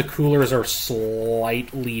 Sometimes the coolers are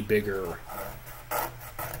slightly bigger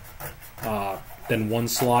than one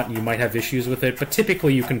slot, and you might have issues with it, but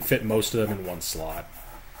typically you can fit most of them in one slot.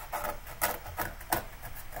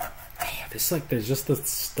 There's just the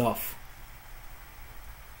stuff.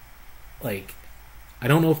 Like, I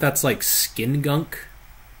don't know if that's like skin gunk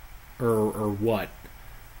or what.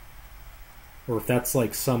 Or if that's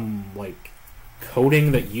like some like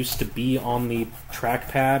coating that used to be on the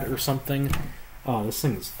trackpad or something. Oh, this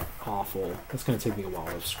thing is awful. It's going to take me a while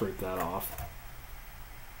to scrape that off.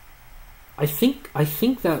 I think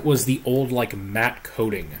that was the old like matte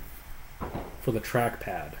coating for the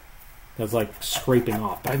trackpad. That's like scraping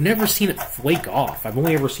off. But I've never seen it flake off. I've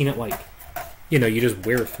only ever seen it like, you just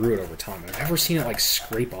wear through it over time. I've never seen it like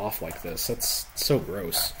scrape off like this. That's so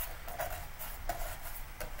gross.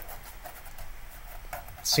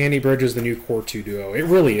 Sandy Bridge is the new Core 2 Duo. It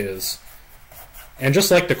really is. And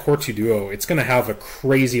just like the Core 2 Duo, it's going to have a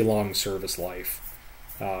crazy long service life.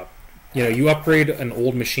 You upgrade an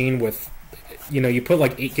old machine with, you put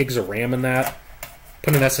like 8 gigs of RAM in that,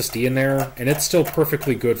 put an SSD in there, and it's still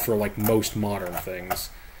perfectly good for like most modern things.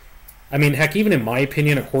 I mean, heck, even in my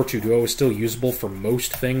opinion, a Core 2 Duo is still usable for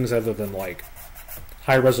most things other than like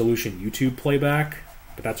high-resolution YouTube playback,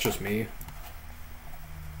 but that's just me.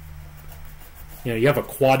 You have a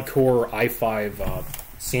quad-core i5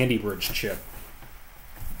 Sandy Bridge chip,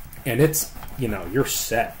 and it's, you're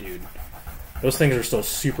set, dude. Those things are still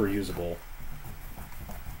super usable.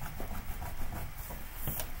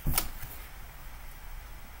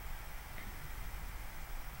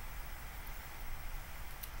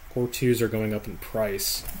 Core 2s are going up in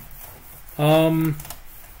price. It's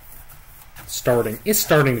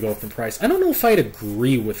starting to go up in price. I don't know if I'd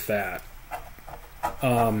agree with that.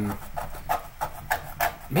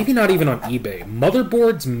 Maybe not even on eBay.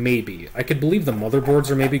 Motherboards, maybe. I could believe the motherboards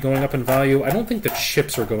are maybe going up in value. I don't think the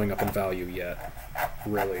chips are going up in value yet,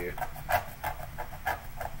 really.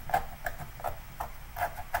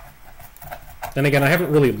 Then again, I haven't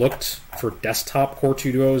really looked for desktop Core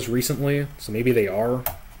 2 Duos recently, so maybe they are,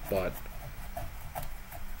 but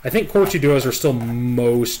I think Core 2 Duos are still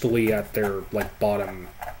mostly at their like bottom,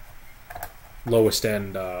 lowest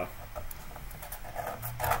end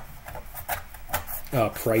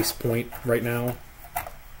price point right now.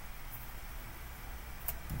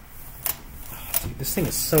 Dude, this thing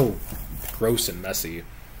is so gross and messy. I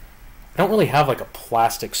don't really have like a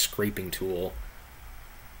plastic scraping tool.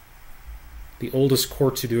 The oldest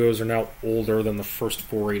Core 2 Duos are now older than the first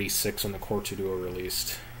 486 when the Core 2 Duo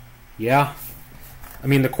released. Yeah. I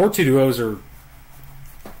mean, the Core 2 Duos are...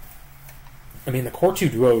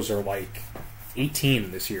 like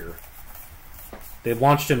 18 this year. They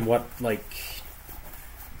launched in what, like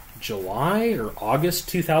July or August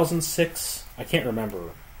 2006? I can't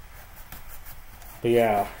remember. But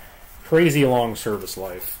yeah, crazy long service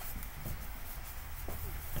life.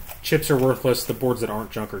 Chips are worthless. The boards that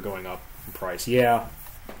aren't junk are going up in price. Yeah.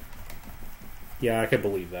 Yeah, I could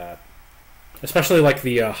believe that. Especially like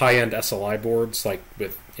the high-end SLI boards, like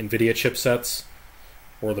with NVIDIA chipsets,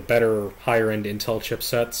 or the better higher-end Intel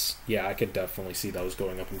chipsets. Yeah, I could definitely see those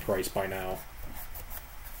going up in price by now.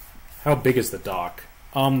 How big is the dock?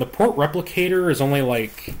 The port replicator is only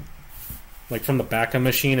like from the back of the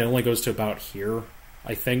machine, it only goes to about here,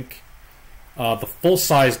 I think. The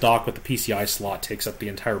full-size dock with the PCI slot takes up the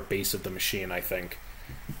entire base of the machine, I think.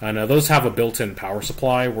 And those have a built-in power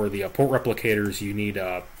supply, where the port replicators, you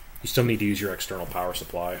still need to use your external power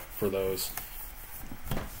supply for those.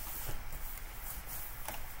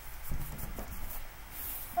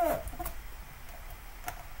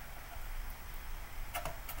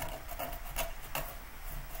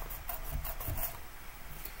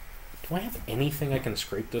 Do I have anything I can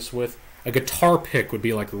scrape this with? A guitar pick would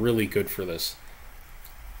be like really good for this,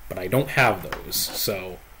 but I don't have those,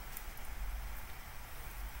 so...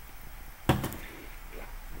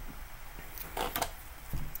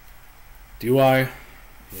 Do I?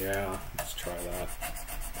 Yeah, let's try that.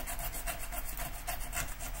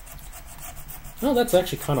 Oh, that's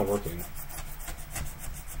actually kind of working.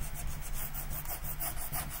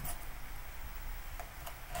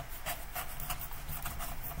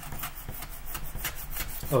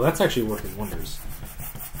 Oh, that's actually working wonders.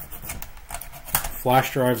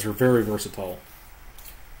 Flash drives are very versatile.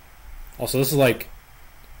 Also, this is like...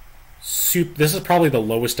 This is probably the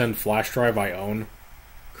lowest end flash drive I own.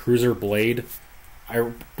 Cruiser Blade.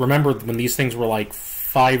 I remember when these things were like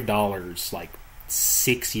 $5 like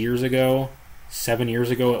 6 years ago, 7 years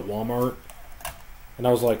ago at Walmart. And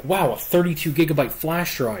I was like, wow, a 32 gigabyte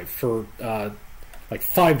flash drive for like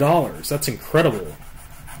 $5. That's incredible.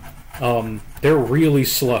 They're really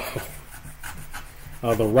slow.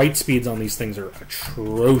 The write speeds on these things are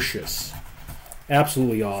atrocious.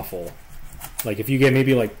 Absolutely awful. Like, if you get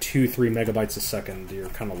maybe like 2-3 megabytes a second, you're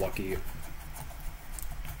kind of lucky.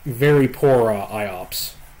 Very poor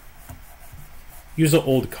IOPS. Use an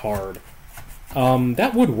old card.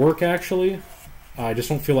 That would work, actually. I just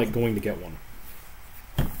don't feel like going to get one.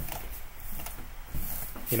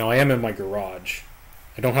 You know, I am in my garage.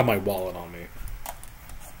 I don't have my wallet on me.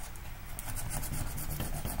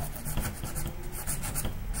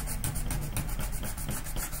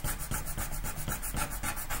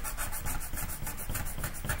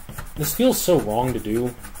 This feels so wrong to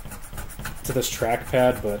do to this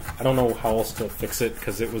trackpad, but I don't know how else to fix it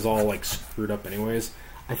because it was all like screwed up anyways.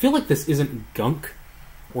 I feel like this isn't gunk,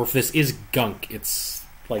 or if this is gunk, it's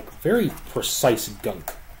like very precise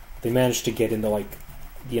gunk. They managed to get into like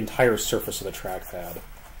the entire surface of the trackpad.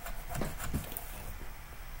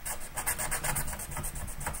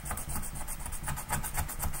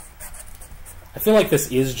 I feel like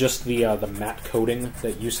this is just the matte coating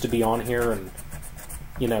that used to be on here and,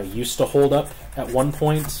 you know, used to hold up at one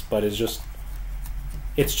point, but it's just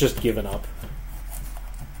given up.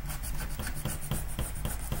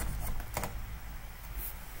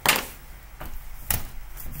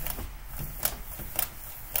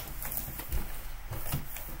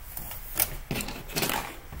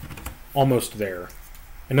 Almost there.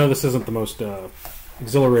 I know this isn't the most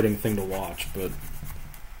exhilarating thing to watch, but...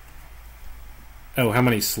 Oh, how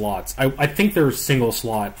many slots? I think there's single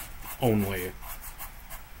slot only.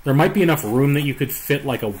 There might be enough room that you could fit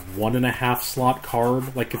like a 1.5 slot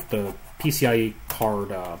card, like if the PCIe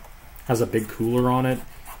card has a big cooler on it.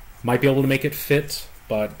 Might be able to make it fit,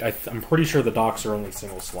 but I'm pretty sure the docks are only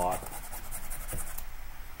single slot.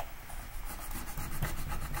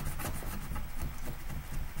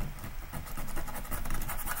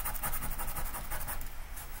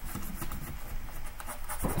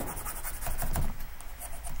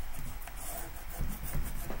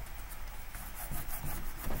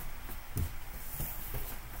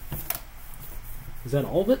 Is that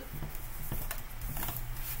all of it?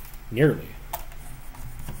 Nearly.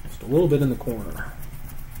 Just a little bit in the corner.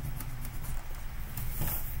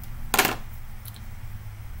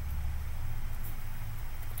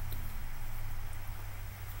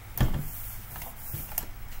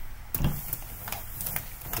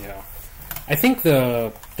 Yeah. I think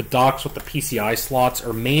the docks with the PCI slots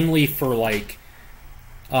are mainly for like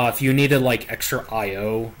if you needed like extra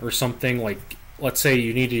I/O or something, like let's say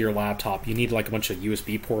you needed your laptop, you need like a bunch of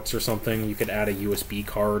USB ports or something, you could add a USB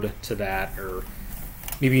card to that, or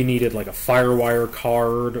maybe you needed like a FireWire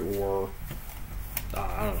card, or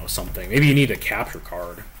I don't know, something. Maybe you need a capture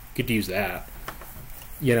card. You could use that.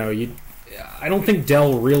 You know, I don't think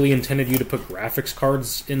Dell really intended you to put graphics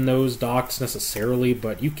cards in those docks necessarily,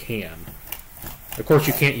 but you can. Of course,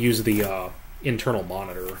 you can't use the internal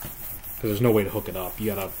monitor, because there's no way to hook it up.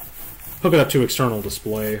 You gotta hook it up to external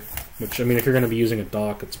display, which, I mean, if you're going to be using a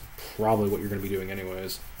dock, it's probably what you're going to be doing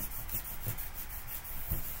anyways.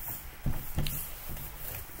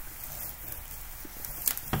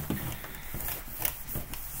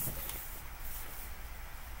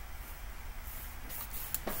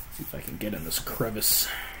 See if I can get in this crevice.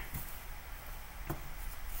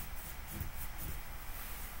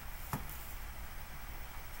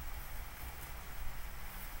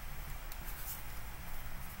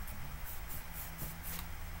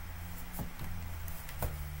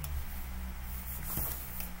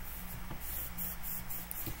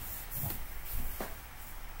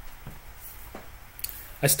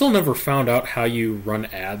 I still never found out how you run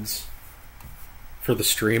ads for the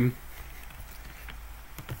stream.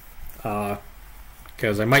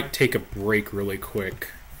 Because I might take a break really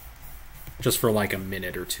quick. Just for like a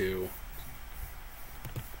minute or two.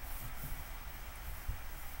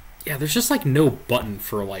 Yeah, there's just like no button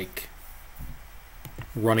for like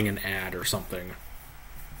running an ad or something.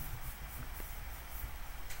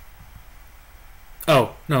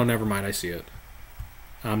 Oh, no, never mind, I see it.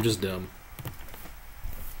 I'm just dumb.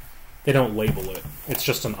 They don't label it. It's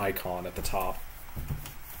just an icon at the top.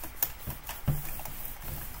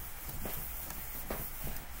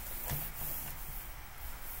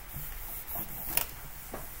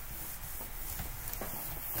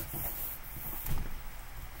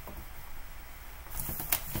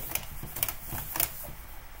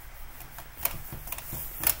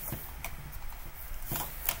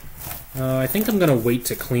 I think I'm going to wait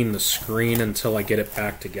to clean the screen until I get it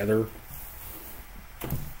back together.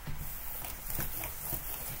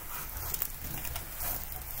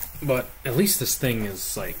 But at least this thing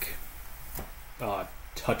is, like,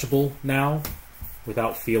 touchable now,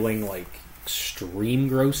 without feeling, like, extreme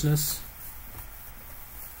grossness.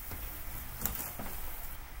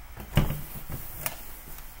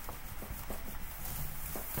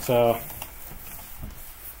 So,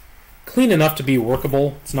 clean enough to be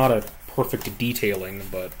workable. It's not a perfect detailing,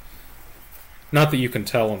 but not that you can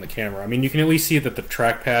tell on the camera. I mean, you can at least see that the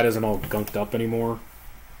trackpad isn't all gunked up anymore.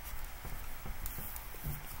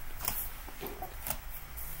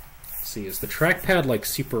 See, is the trackpad like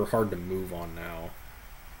super hard to move on now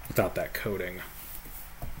without that coating?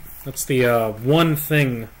 That's the one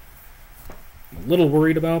thing I'm a little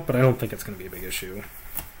worried about, but I don't think it's going to be a big issue.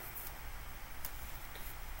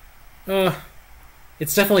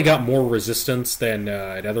 It's definitely got more resistance than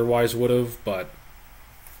it otherwise would have, but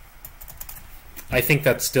I think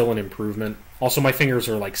that's still an improvement. Also, my fingers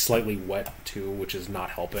are like slightly wet too, which is not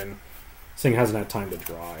helping. This thing hasn't had time to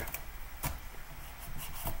dry.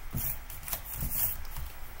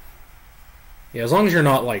 Yeah, as long as you're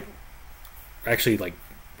not, like, actually, like,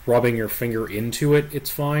 rubbing your finger into it, it's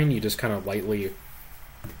fine. You just kind of lightly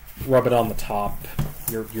rub it on the top.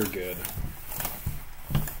 You're good.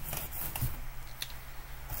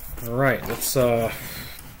 Alright, let's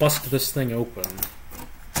bust this thing open.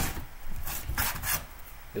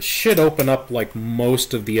 This should open up like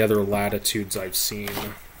most of the other Latitudes I've seen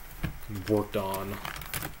and worked on.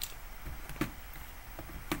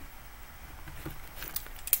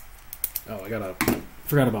 Oh,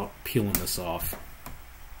 forgot about peeling this off.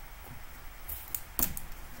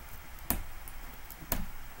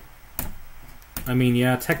 I mean,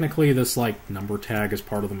 yeah, technically this, like, number tag is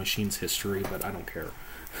part of the machine's history, but I don't care.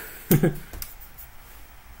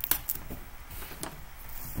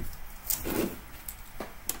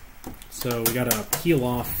 So we gotta peel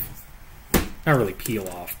off, not really peel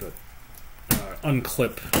off, but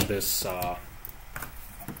unclip this.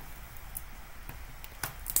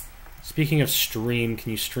 Speaking of stream,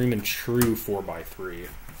 can you stream in true 4x3?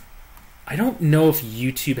 I don't know if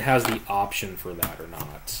YouTube has the option for that or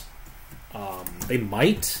not. They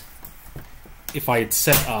might, if I had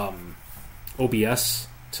set OBS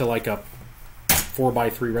to like a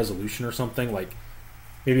 4x3 resolution or something. Like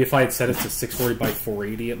maybe if I had set it to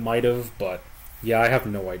 640x480, it might have. But yeah, I have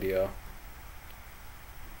no idea.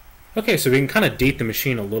 Okay, so we can kind of date the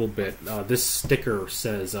machine a little bit. This sticker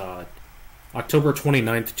says October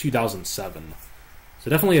 29th, 2007. So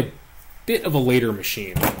definitely a bit of a later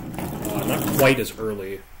machine. Not quite as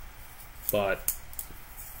early, but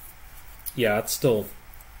yeah, it's still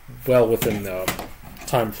well within the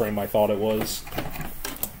time frame I thought it was.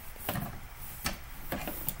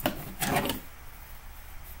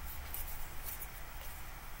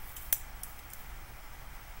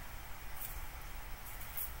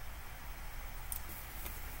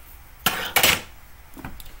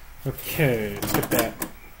 Okay, let's get that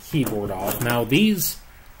keyboard off. Now these,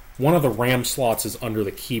 one of the RAM slots is under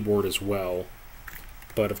the keyboard as well.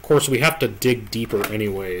 But of course we have to dig deeper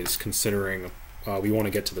anyways, considering we want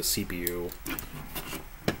to get to the CPU.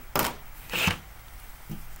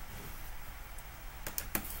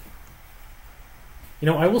 You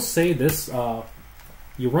know, I will say this,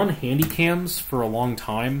 you run Handycams for a long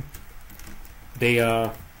time, they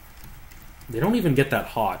don't even get that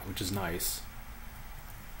hot, which is nice.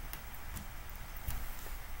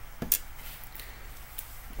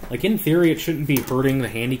 Like, in theory, it shouldn't be hurting the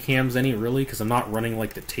Handycams any, really, because I'm not running,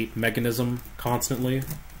 like, the tape mechanism constantly.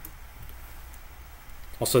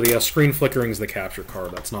 Also, the screen flickering is the capture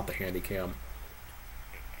card. That's not the Handycam.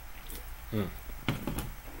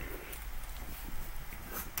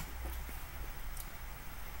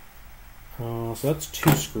 So that's 2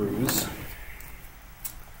 screws.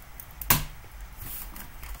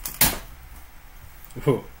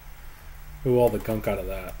 Ooh, all the gunk out of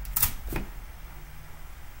that.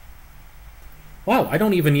 Wow, I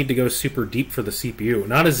don't even need to go super deep for the CPU.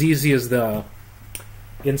 Not as easy as the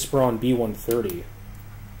Inspiron B130.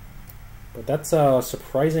 But that's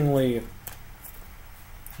surprisingly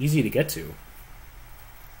easy to get to.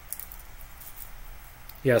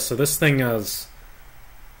 Yeah, so this thing is...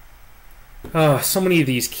 so many of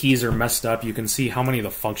these keys are messed up. You can see how many of the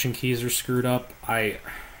function keys are screwed up.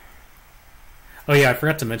 Oh yeah, I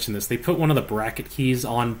forgot to mention this. They put one of the bracket keys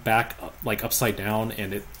on back, like upside down,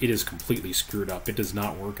 and it is completely screwed up. It does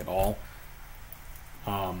not work at all.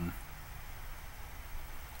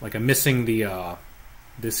 Like I'm missing the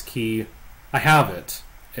this key. I have it.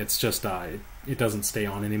 It's just it doesn't stay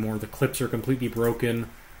on anymore. The clips are completely broken.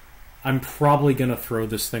 I'm probably gonna throw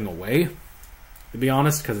this thing away, to be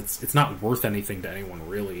honest, because it's not worth anything to anyone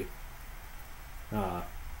really.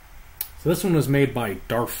 So this one was made by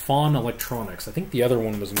Darfon Electronics. I think the other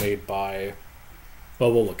one was made by...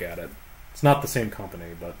 Well, we'll look at it. It's not the same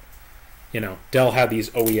company, but, you know, Dell had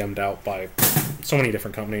these OEM'd out by so many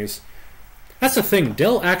different companies. That's the thing.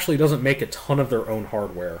 Dell actually doesn't make a ton of their own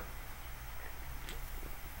hardware.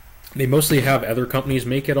 They mostly have other companies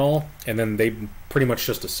make it all, and then they pretty much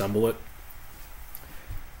just assemble it.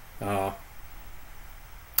 I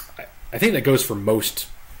think that goes for most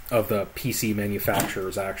of the PC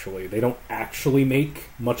manufacturers, actually. They don't actually make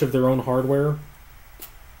much of their own hardware.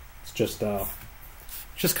 It's just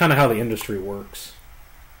kind of how the industry works.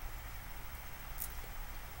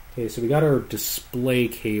 Okay, so we got our display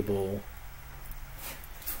cable.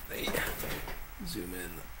 Zoom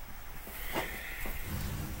in.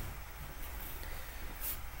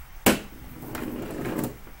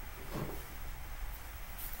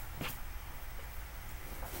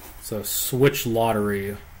 So switch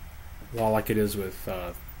lottery, like it is with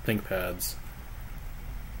ThinkPads.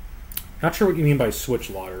 Not sure what you mean by switch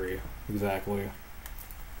lottery exactly.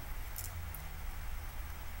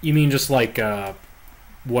 You mean just like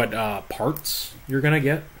what parts you're gonna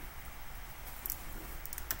get?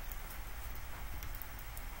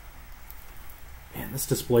 Man, this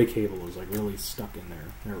display cable is like really stuck in there.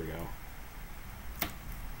 There we go.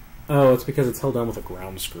 Oh, it's because it's held down with a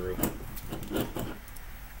ground screw.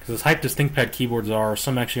 Because as hyped as ThinkPad keyboards are,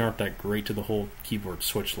 some actually aren't that great to the whole keyboard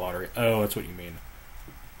switch lottery. Oh, that's what you mean.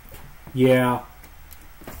 Yeah.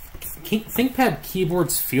 ThinkPad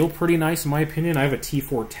keyboards feel pretty nice in my opinion. I have a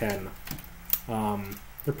T410.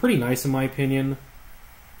 They're pretty nice in my opinion.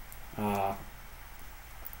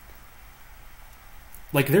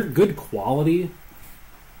 Like, they're good quality.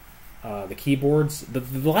 The keyboards. The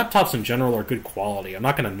laptops in general are good quality. I'm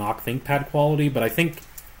not going to knock ThinkPad quality, but I think...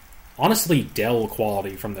 Honestly, Dell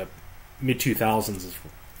quality from the mid-2000s is,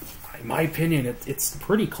 in my opinion, it's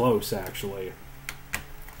pretty close, actually.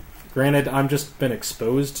 Granted, I've just been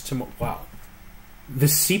exposed to... Wow. The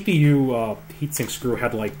CPU heatsink screw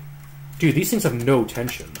had, like... Dude, these things have no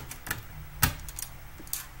tension.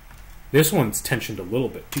 This one's tensioned a little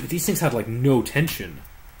bit. Dude, these things had, like, no tension.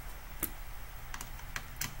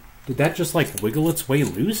 Did that just, like, wiggle its way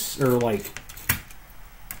loose? Or, like...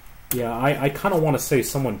 Yeah, I kind of want to say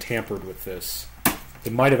someone tampered with this. They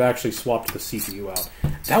might have actually swapped the CPU out.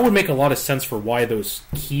 That would make a lot of sense for why those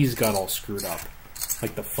keys got all screwed up.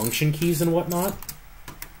 Like the function keys and whatnot.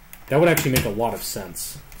 That would actually make a lot of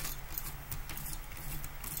sense.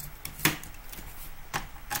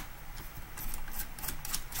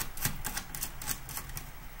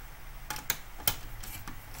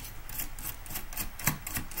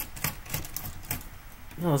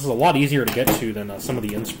 No, this is a lot easier to get to than some of the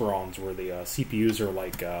Inspirons where the CPUs are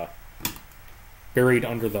like buried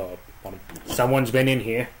under the... Someone's been in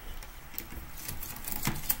here.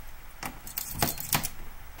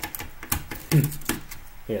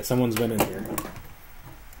 Yeah, someone's been in here. Are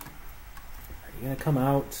you gonna come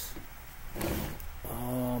out?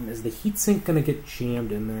 Is the heatsink gonna get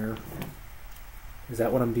jammed in there? Is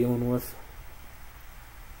that what I'm dealing with?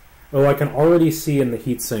 Oh, I can already see in the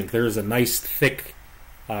heatsink there's a nice thick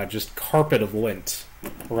just carpet of lint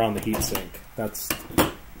around the heatsink. That's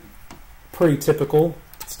pretty typical.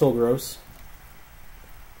 It's still gross.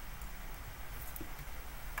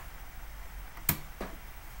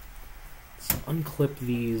 So unclip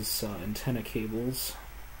these antenna cables.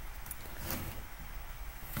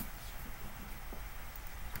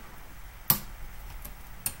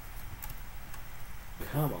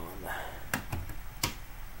 Come on.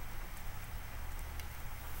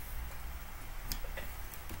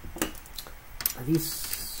 Are these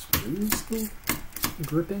screws still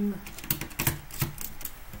gripping?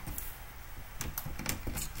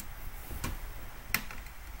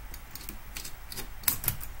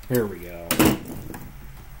 There we go.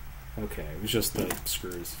 Okay, it was just the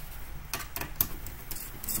screws.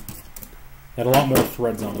 Had a lot more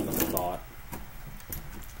threads on it than I thought.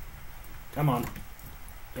 Come on.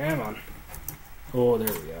 Come on. Oh,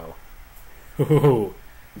 there we go.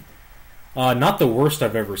 Not the worst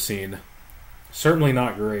I've ever seen. Certainly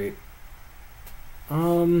not great.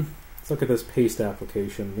 Let's look at this paste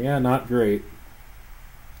application. Yeah, not great.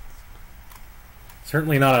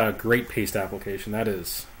 Certainly not a great paste application. That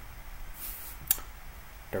is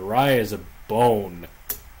dry as a bone.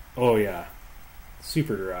 Oh yeah,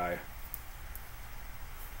 super dry.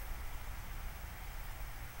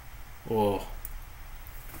 Oh.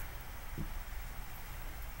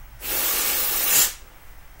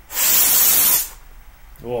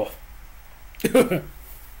 Oh.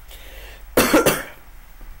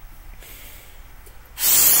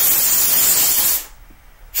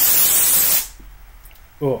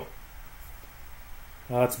 Oh.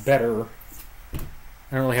 That's better.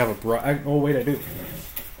 I don't really have a brush. Oh, wait, I do.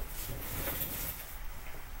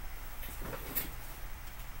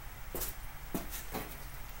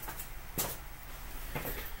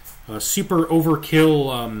 Super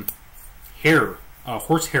overkill hair,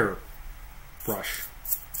 horsehair brush.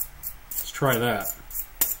 Let's try that.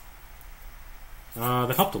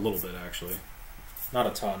 That helped a little bit, actually. Not a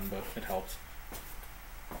ton, but it helped.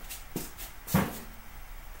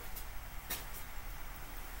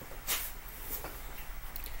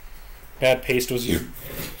 Bad paste was used.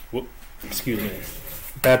 Whoop, excuse me.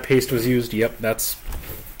 Bad paste was used. Yep, it's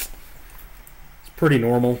pretty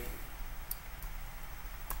normal.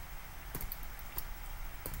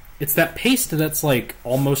 It's that paste that's like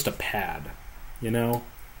almost a pad, you know?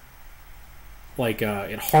 Like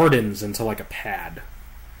it hardens into like a pad.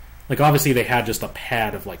 Like obviously they had just a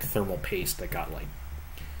pad of like thermal paste that got like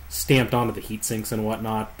stamped onto the heat sinks and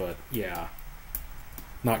whatnot, but yeah,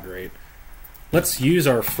 not great. Let's use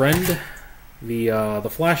our friend, the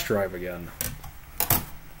flash drive again.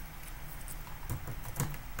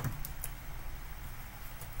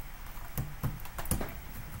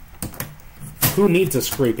 Who needs a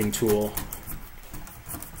scraping tool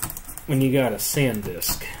when you got a sand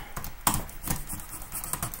disk?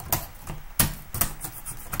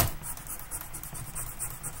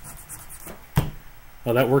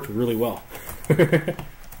 Oh, that worked really well.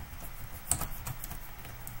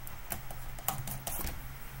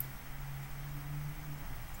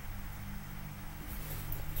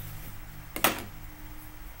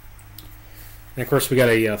 And of course, we got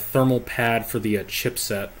a thermal pad for the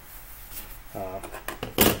chipset.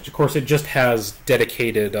 Which of course, it just has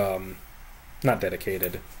dedicated, not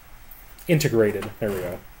dedicated, integrated. There we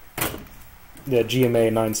go. The GMA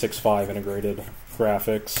 965 integrated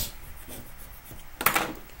graphics.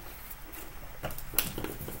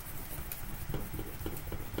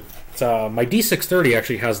 But my D630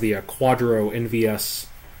 actually has the Quadro NVS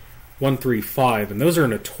 135, and those are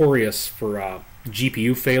notorious for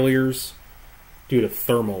GPU failures due to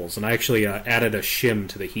thermals. And I actually added a shim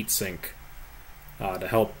to the heatsink to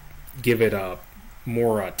help give it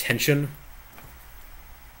more tension.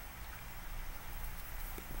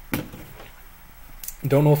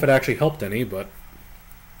 Don't know if it actually helped any, but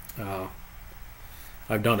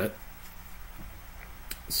I've done it.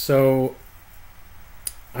 So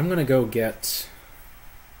I'm gonna go get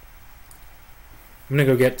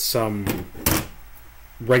some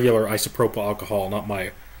regular isopropyl alcohol, not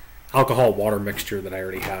my alcohol water mixture that I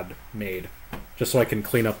already had made, just so I can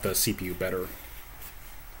clean up the CPU better.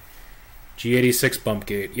 G86 bump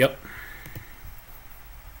gate, yep.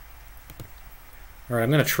 Alright,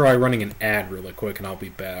 I'm going to try running an ad really quick and I'll be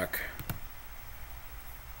back.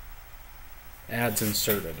 Ads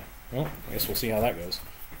inserted. Well, I guess we'll see how that goes.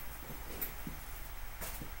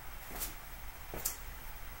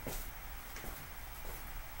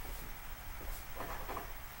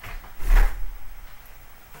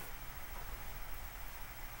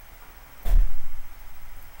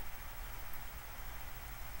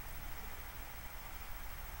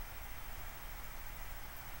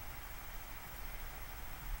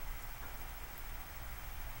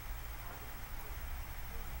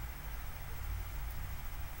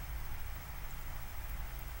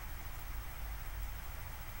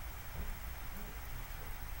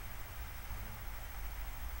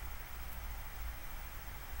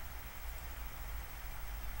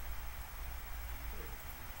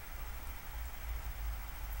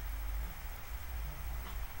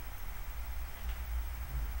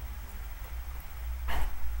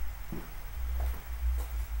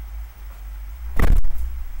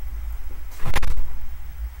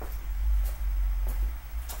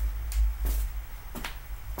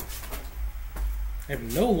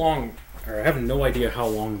 I have no idea how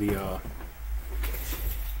long the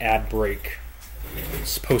ad break is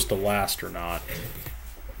supposed to last or not.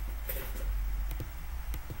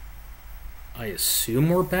 I assume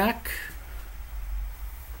we're back.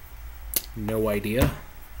 No idea.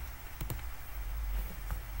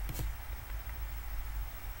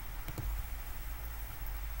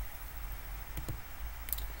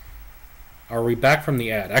 Are we back from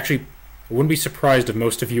the ad? Actually, I wouldn't be surprised if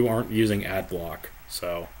most of you aren't using ad block.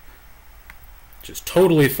 So, just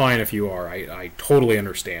totally fine if you are. I totally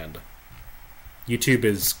understand. YouTube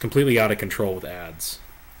is completely out of control with ads.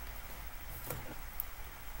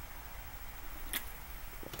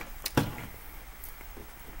 So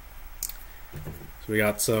we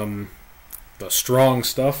got the strong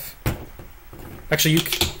stuff. Actually,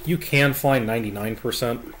 you can find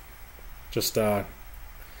 99%. Just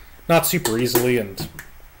not super easily, and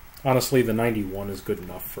honestly, the 91 is good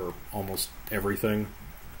enough for almost everything.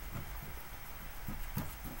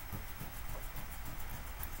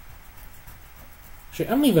 Actually, I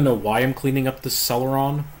don't even know why I'm cleaning up this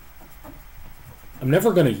Celeron. I'm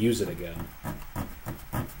never going to use it again.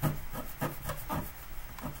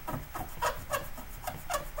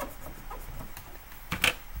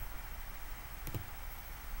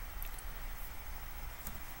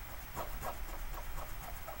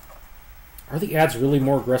 Are the ads really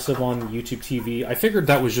more aggressive on YouTube TV? I figured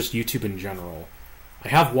that was just YouTube in general. I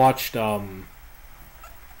have watched, I've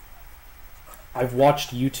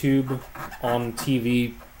watched YouTube on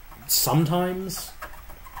TV sometimes,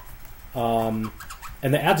 and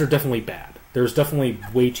the ads are definitely bad. There's definitely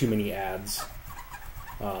way too many ads,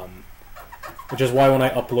 which is why when I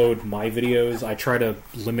upload my videos, I try to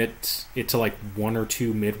limit it to like 1 or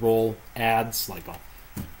 2 mid-roll ads, like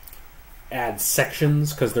ad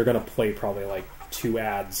sections, because they're going to play probably like 2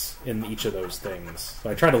 ads in each of those things. So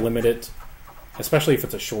I try to limit it, especially if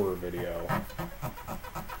it's a shorter video.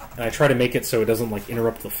 And I try to make it so it doesn't like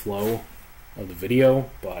interrupt the flow of the video,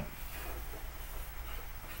 but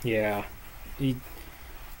yeah,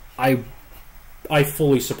 I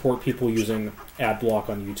fully support people using ad block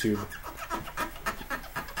on YouTube.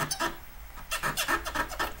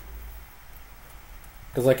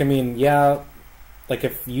 Because like, I mean, yeah, like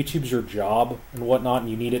if YouTube's your job and whatnot and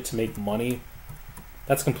you need it to make money,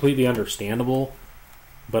 that's completely understandable.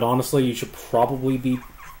 But honestly, you should probably be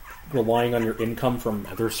relying on your income from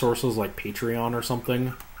other sources like Patreon or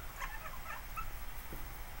something.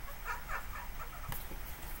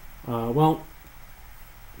 Well,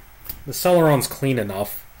 the Celeron's clean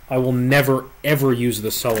enough. I will never ever use the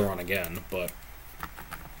Celeron again, but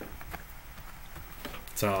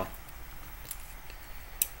it's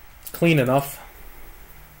clean enough.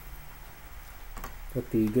 With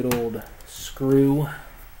the good old screw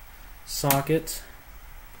socket.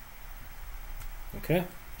 Okay.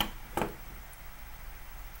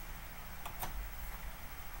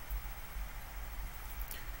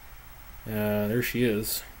 there she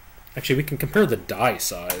is. Actually, we can compare the die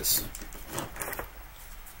size.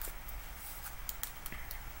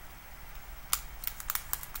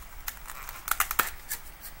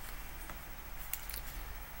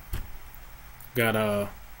 Got of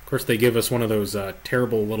course they give us one of those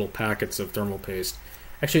terrible little packets of thermal paste.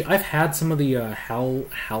 Actually, I've had some of the Halnsey,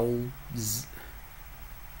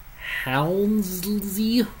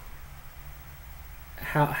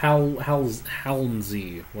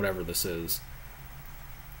 whatever this is,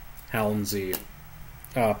 Halnsey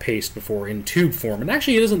paste before in tube form, and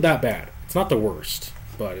actually it isn't that bad. It's not the worst,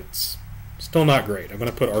 but it's still not great. I'm going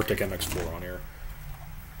to put Arctic MX4 on here.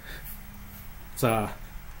 It's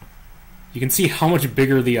you can see how much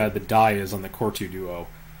bigger the die is on the Core 2 Duo.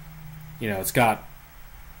 You know, it's got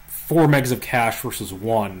 4 megs of cache versus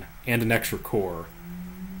 1, and an extra core.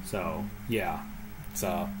 So yeah, it's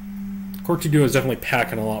Core 2 Duo is definitely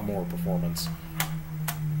packing a lot more performance.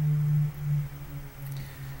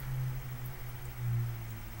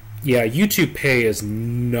 Yeah, YouTube Pay is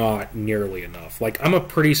not nearly enough. Like, I'm a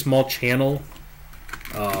pretty small channel.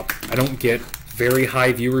 I don't get very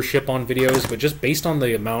high viewership on videos, but just based on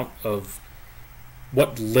the amount of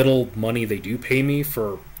what little money they do pay me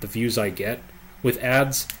for the views I get with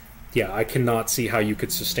ads, yeah, I cannot see how you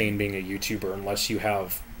could sustain being a YouTuber unless you're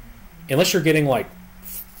getting like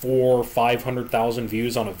 400,000 or 500,000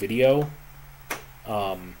 views on a video,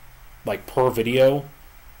 like per video,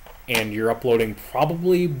 and you're uploading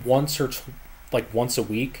probably once a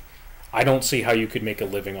week. I don't see how you could make a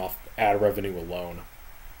living off ad revenue alone.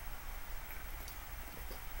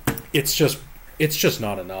 It's just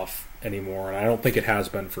not enough anymore, and I don't think it has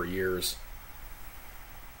been for years.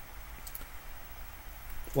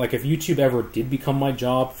 Like, if YouTube ever did become my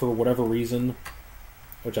job for whatever reason,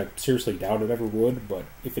 which I seriously doubt it ever would, but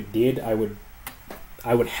if it did, I would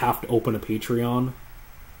have to open a Patreon.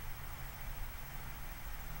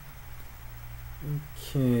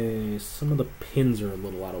 Okay, some of the pins are a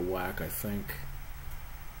little out of whack, I think.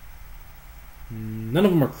 None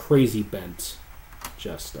of them are crazy bent.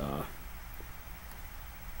 Just out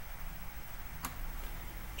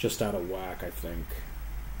of whack, I think.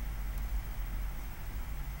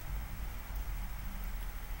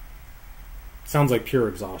 Sounds like pure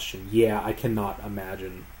exhaustion. Yeah, I cannot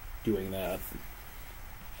imagine doing that.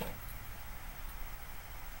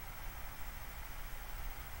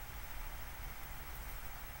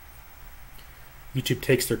 YouTube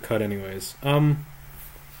takes their cut anyways. Well,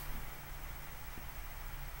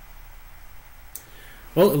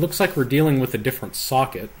 it looks like we're dealing with a different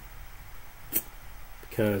socket.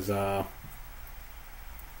 Because,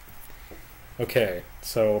 okay,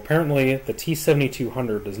 so apparently the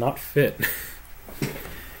T7200 does not fit.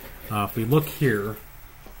 If we look here,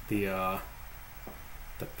 the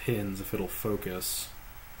pins, if it'll focus.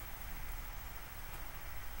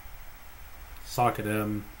 Socket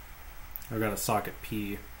M. I've got a socket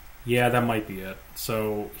P. Yeah, that might be it.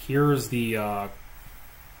 So here's the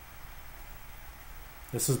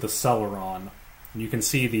this is the Celeron. And you can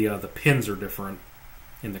see the pins are different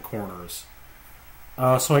in the corners.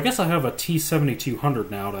 So I guess I have a T7200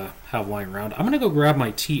 now to have lying around. I'm gonna go grab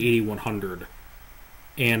my T8100,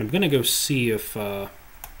 and I'm gonna go see if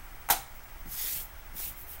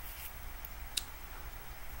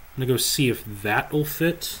that will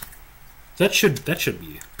fit. That should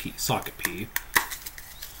be P, socket P.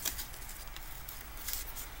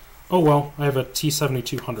 Oh well, I have a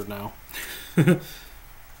T7200 now.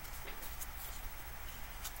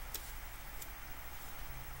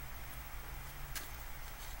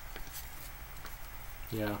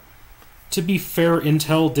 Yeah. To be fair,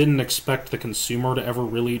 Intel didn't expect the consumer to ever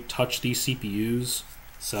really touch these CPUs,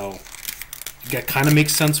 so it kind of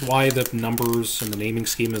makes sense why the numbers and the naming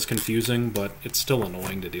scheme is confusing, but it's still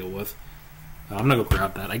annoying to deal with. I'm gonna go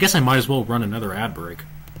grab that. I guess I might as well run another ad break,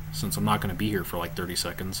 since I'm not gonna be here for like 30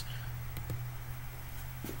 seconds.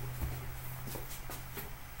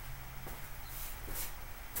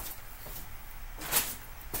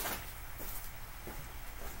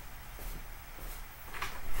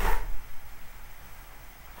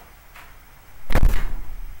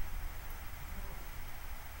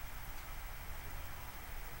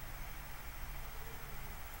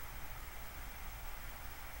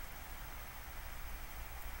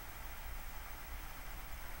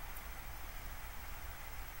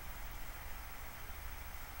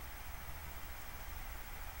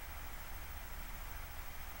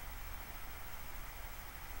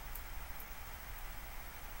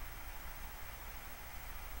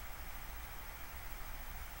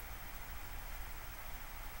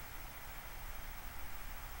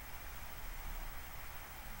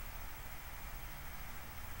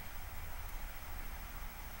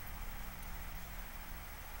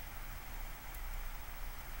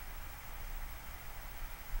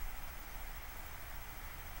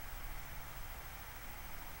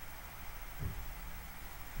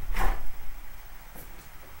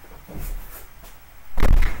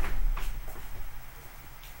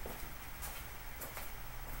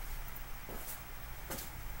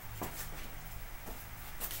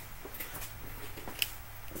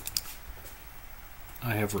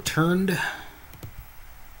 I have returned.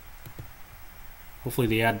 Hopefully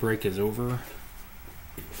the ad break is over.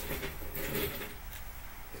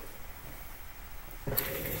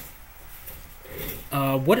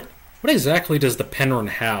 What exactly does the Penryn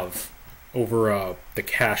have over the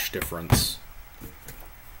cache difference?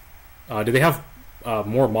 Do they have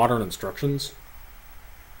more modern instructions?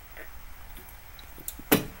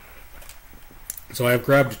 So I have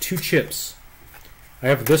grabbed two chips. I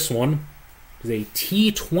have this one. It's a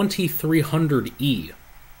T2300E.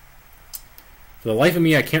 For the life of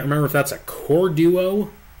me, I can't remember if that's a Core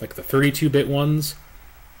Duo, like the 32-bit ones,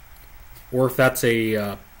 or if that's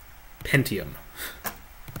a Pentium.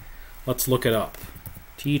 Let's look it up.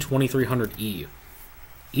 T2300E.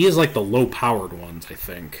 E is like the low-powered ones, I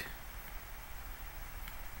think.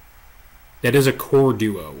 That is a Core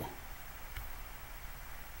Duo.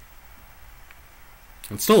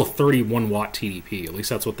 It's still a 31-watt TDP. At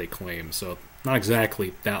least that's what they claim. So not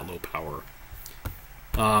exactly that low power.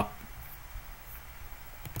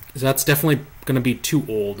 That's definitely going to be too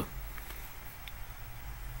old.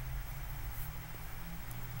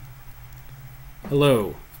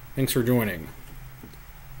 Hello. Thanks for joining.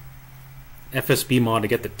 FSB mod to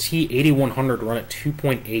get the T8100 run at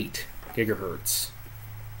 2.8 gigahertz.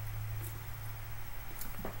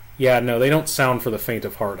 Yeah, no, they don't sound for the faint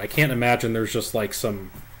of heart. I can't imagine there's just like a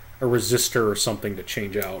resistor or something to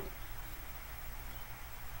change out.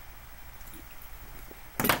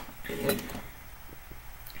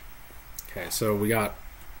 Okay, so we got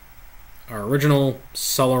our original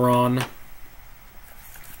Celeron.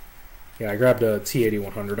 Yeah, I grabbed a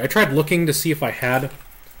T8100. I tried looking to see if I had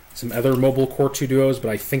some other mobile Core 2 Duos,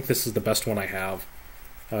 but I think this is the best one I have.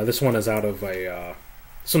 This one is out of this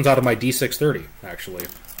one's out of my D630, actually.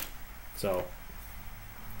 So,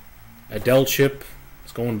 a Dell chip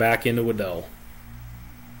is going back into a Dell.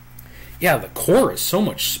 Yeah, the core is so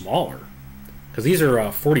much smaller. Because these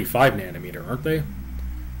are 45 nanometer, aren't they?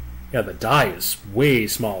 Yeah, the die is way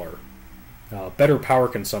smaller. Better power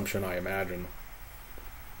consumption, I imagine.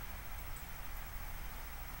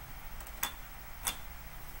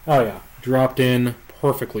 Oh yeah, dropped in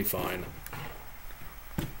perfectly fine.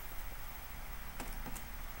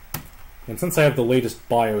 And since I have the latest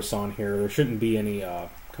BIOS on here, there shouldn't be any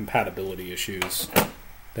compatibility issues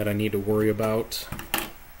that I need to worry about.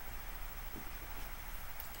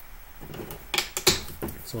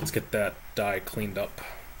 So let's get that die cleaned up.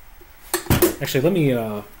 Actually, let me...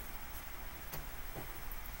 can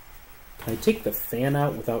I take the fan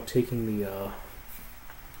out without taking the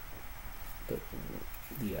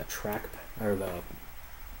track... or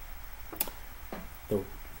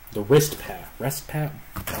the wrist pad? Rest pad?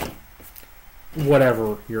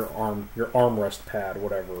 Whatever, your armrest pad,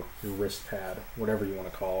 whatever, your wrist pad, whatever you want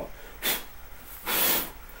to call it.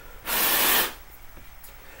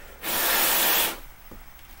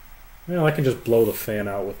 Well, I can just blow the fan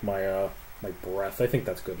out with my my breath. I think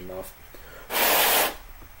that's good enough.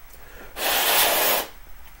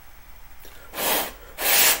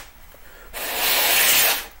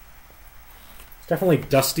 It's definitely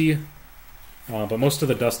dusty, but most of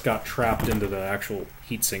the dust got trapped into the actual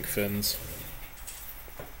heatsink fins.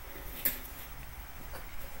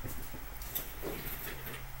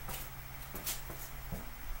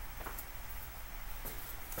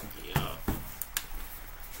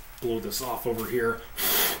 Blow this off over here.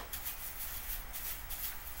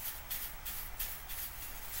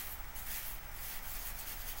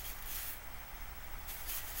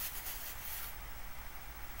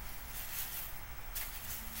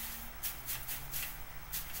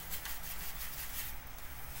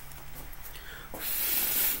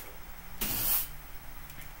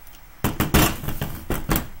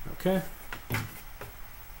 Okay.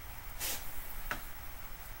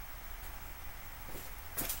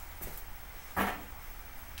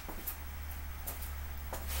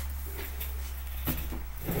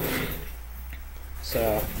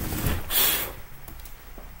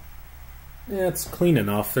 Yeah, it's clean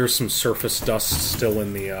enough. There's some surface dust still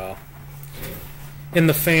in the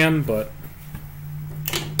fan, but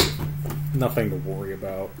nothing to worry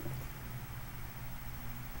about.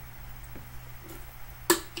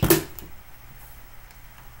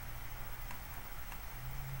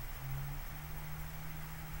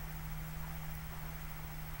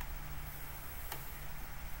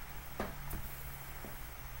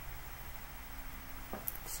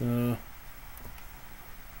 So,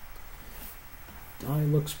 die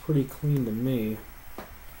looks pretty clean to me.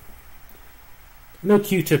 No,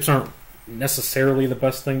 Q-tips aren't necessarily the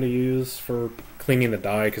best thing to use for cleaning the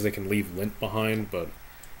die because they can leave lint behind, but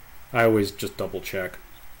I always just double check.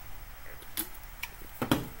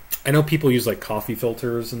 I know people use like coffee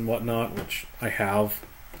filters and whatnot, which I have.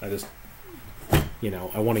 I just,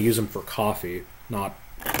 I want to use them for coffee, not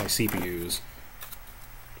my CPUs.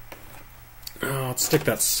 Let's stick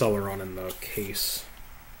that Celeron in the case.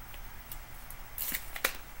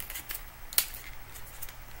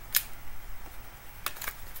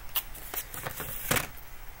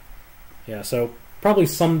 Yeah, so probably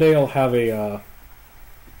someday I'll have a,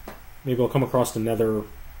 maybe I'll come across another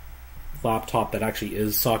laptop that actually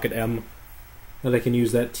is socket M that I can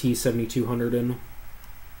use that T7200 in.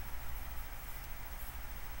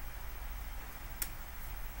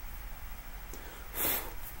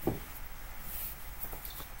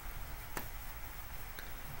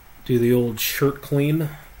 Do the old shirt clean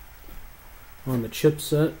on the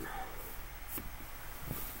chipset.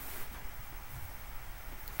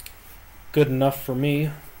 Good enough for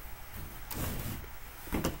me.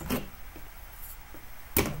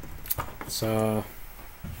 It's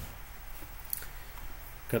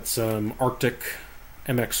got some Arctic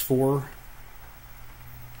MX4,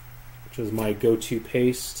 which is my go-to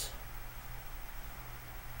paste.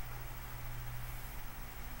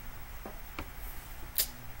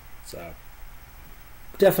 So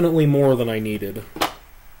definitely more than I needed.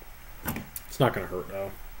 It's not going to hurt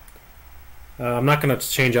though. I'm not going to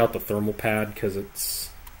change out the thermal pad because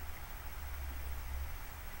it's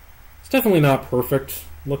definitely not perfect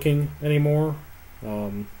looking anymore.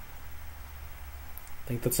 I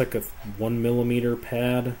think that's like a 1mm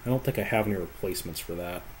pad. I don't think I have any replacements for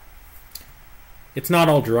that. It's not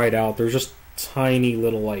all dried out. There's just tiny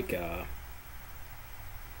little like I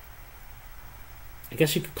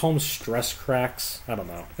guess you could call them stress cracks. I don't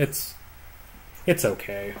know. It's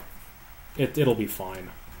okay. It'll be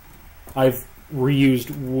fine. I've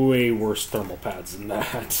reused way worse thermal pads than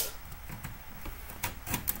that.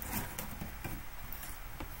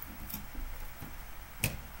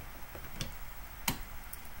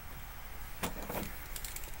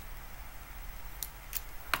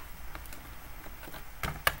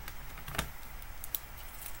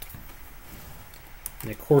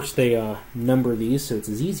 And of course they number these so it's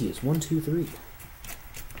as easy as 1, 2, 3.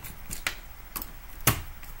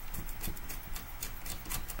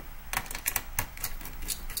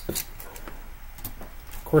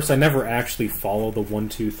 Of course, I never actually follow the 1,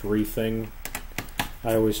 2, 3 thing.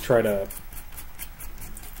 I always try to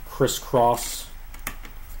crisscross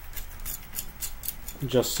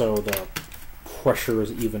just so the pressure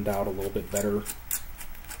is evened out a little bit better.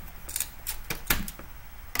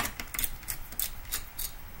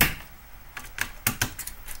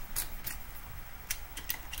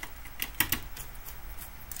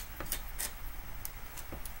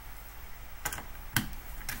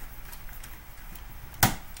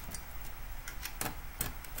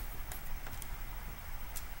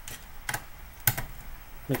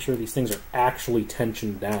 Make sure these things are actually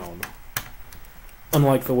tensioned down,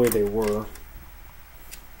 unlike the way they were.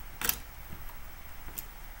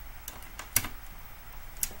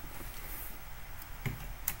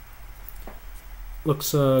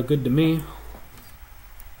 Looks good to me.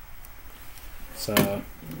 So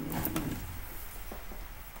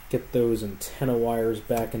get those antenna wires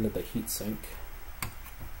back into the heatsink.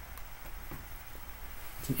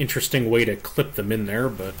 It's an interesting way to clip them in there,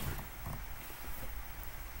 but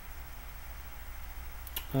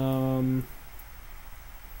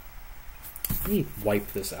let me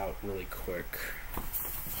wipe this out really quick.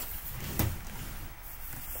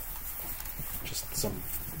 Just some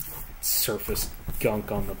surface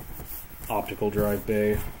gunk on the optical drive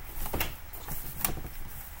bay.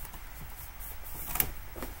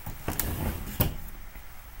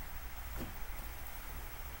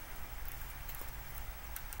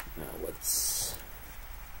 Now let's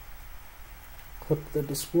clip the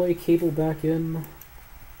display cable back in.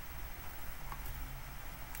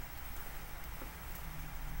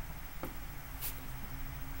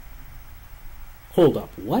 Hold up,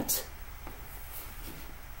 what?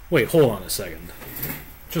 Wait, hold on a second.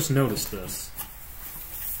 Just noticed this.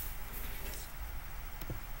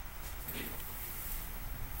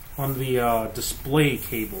 On the display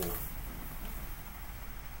cable,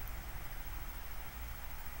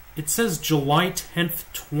 it says July 10th,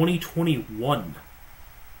 2021.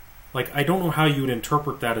 Like, I don't know how you would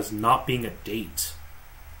interpret that as not being a date.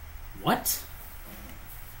 What?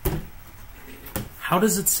 How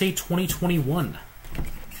does it say 2021?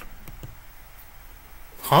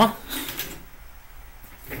 Huh?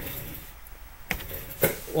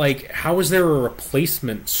 Like, how is there a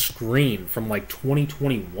replacement screen from, like,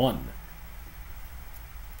 2021?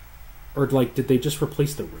 Or, like, did they just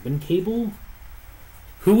replace the ribbon cable?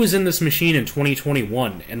 Who was in this machine in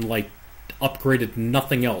 2021 and, like, upgraded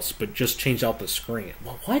nothing else, but just changed out the screen.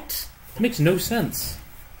 Well, what? That makes no sense.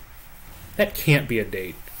 That can't be a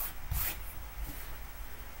date.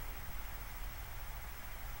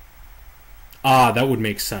 Ah, that would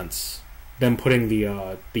make sense. Them putting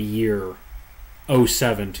the year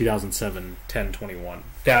 07, 2007, 10/21.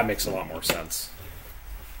 That makes a lot more sense.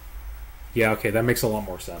 Yeah, okay, that makes a lot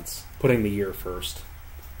more sense. Putting the year first.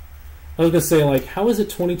 I was gonna say, like, how is it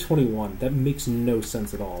 2021? That makes no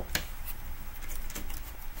sense at all.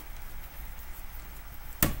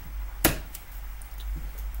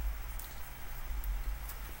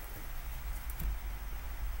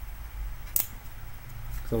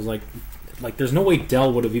 So I was like, there's no way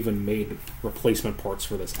Dell would have even made replacement parts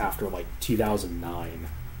for this after, like, 2009.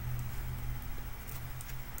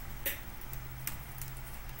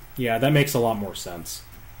 Yeah, that makes a lot more sense.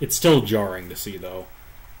 It's still jarring to see, though.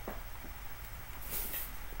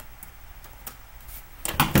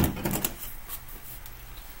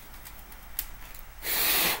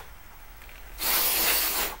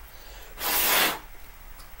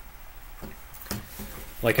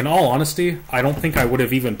 Like, in all honesty, I don't think I would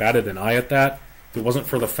have even batted an eye at that if it wasn't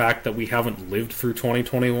for the fact that we haven't lived through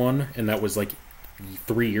 2021, and that was, like,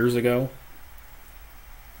 3 years ago.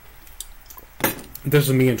 If this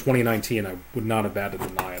was me in 2019, I would not have batted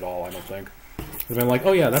an eye at all, I don't think. I've been like,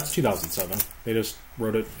 oh yeah, that's 2007. They just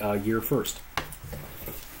wrote it a year first.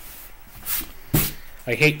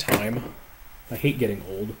 I hate time. I hate getting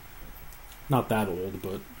old. Not that old,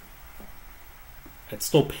 but it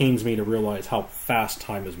still pains me to realize how fast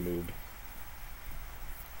time has moved.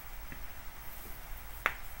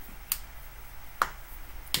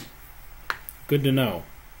 Good to know.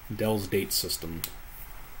 Dell's date system.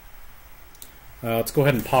 Let's go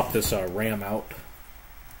ahead and pop this RAM out.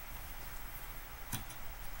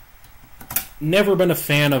 Never been a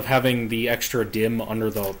fan of having the extra DIMM under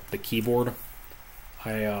the keyboard.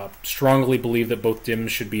 I strongly believe that both DIMMs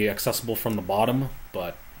should be accessible from the bottom,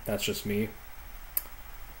 but that's just me.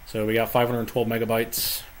 So we got 512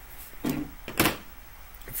 megabytes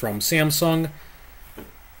from Samsung.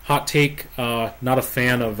 Hot take, not a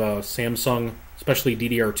fan of Samsung, especially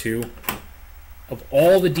DDR2. Of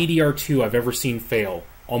all the DDR2 I've ever seen fail,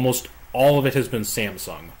 almost all of it has been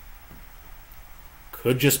Samsung.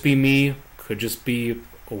 Could just be me, could just be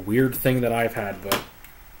a weird thing that I've had, but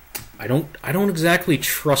I don't exactly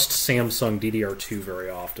trust Samsung DDR2 very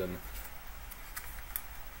often.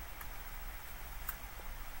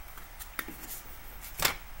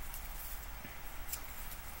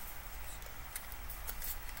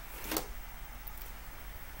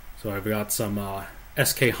 So I've got some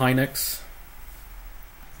SK Hynix.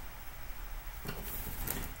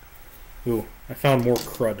 Ooh, I found more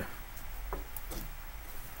crud.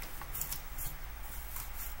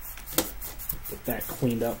 Get that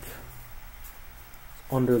cleaned up.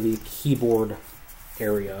 Under the keyboard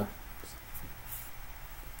area.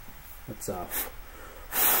 That's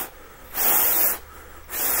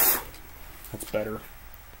better.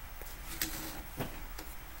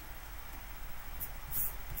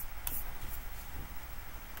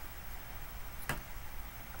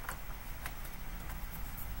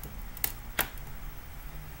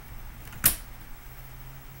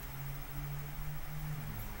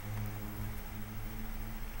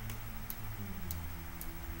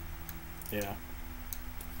 Yeah.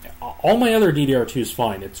 All my other DDR2 is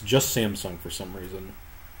fine. It's just Samsung for some reason.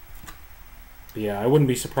 But yeah, I wouldn't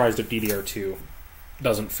be surprised if DDR2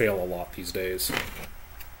 doesn't fail a lot these days.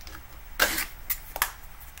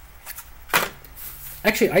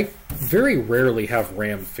 Actually, I very rarely have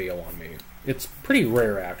RAM fail on me. It's pretty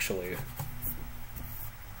rare, actually.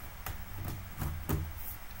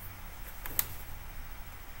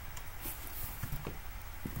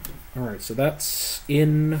 Alright, so that's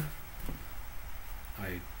in.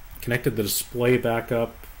 I connected the display back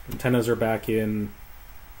up. Antennas are back in.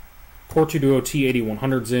 Core 2 Duo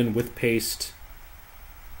T8100's in with paste.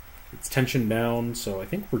 It's tension down, so I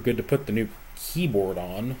think we're good to put the new keyboard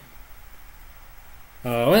on.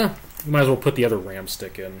 Well, we might as well put the other RAM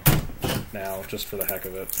stick in now, just for the heck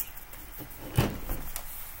of it.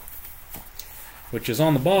 Which is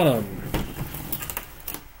on the bottom.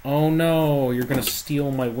 Oh no, you're going to steal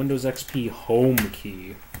my Windows XP home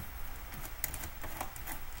key.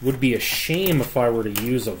 Would be a shame if I were to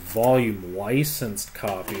use a volume licensed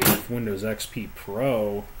copy of Windows XP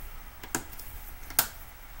Pro.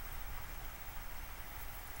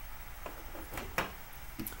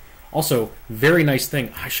 Also, very nice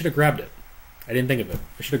thing. I should have grabbed it. I didn't think of it.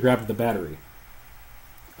 I should have grabbed the battery.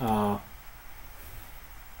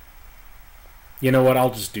 You know what? I'll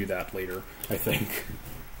just do that later, I think.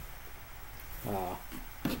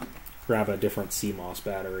 grab a different CMOS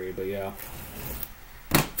battery, but yeah.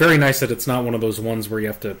 Very nice that it's not one of those ones where you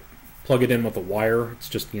have to plug it in with a wire. It's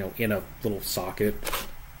just, you know, in a little socket.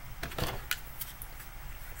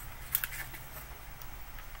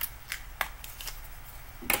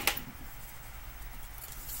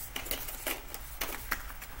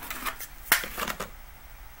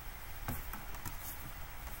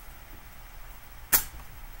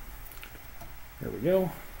 There we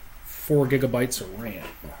go. 4 gigabytes of RAM.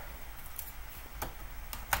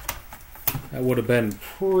 That would have been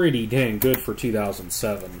pretty dang good for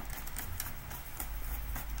 2007.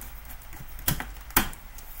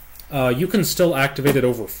 You can still activate it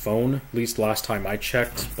over phone, at least last time I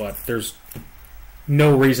checked, but there's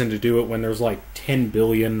no reason to do it when there's like 10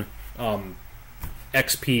 billion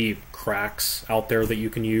XP cracks out there that you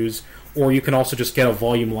can use. Or you can also just get a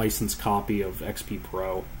volume license copy of XP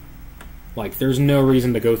Pro. Like, there's no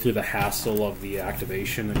reason to go through the hassle of the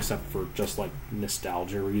activation except for just, like,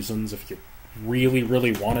 nostalgia reasons if you really,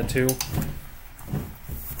 really wanted to.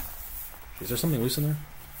 Is there something loose in there?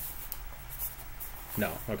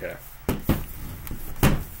 No, okay. I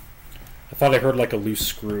thought I heard, like, a loose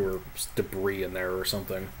screw or debris in there or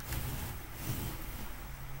something.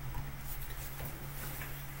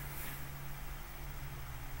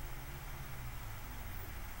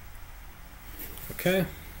 Okay.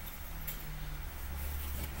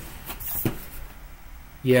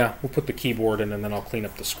 Yeah, we'll put the keyboard in and then I'll clean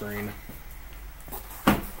up the screen.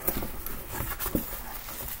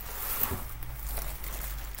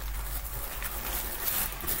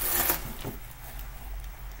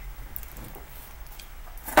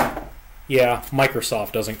 Yeah,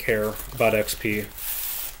 Microsoft doesn't care about XP.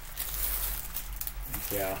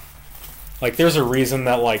 Yeah. Like, there's a reason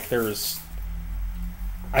that, like, you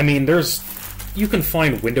can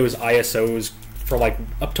find Windows ISOs for, like,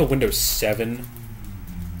 up to Windows 7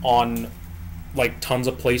 on, like, tons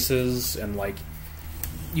of places, and, like,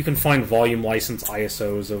 you can find volume license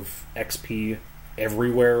ISOs of XP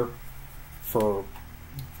everywhere for,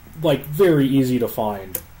 like, very easy to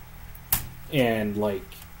find. And, like,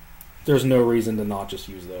 there's no reason to not just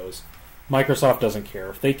use those. Microsoft doesn't care.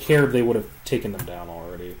 If they cared, they would have taken them down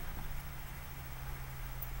already.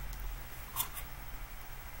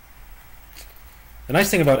 The nice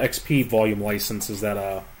thing about XP volume license is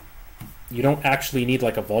that you don't actually need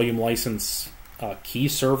like a volume license key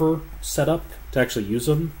server set up to actually use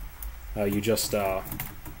them. You just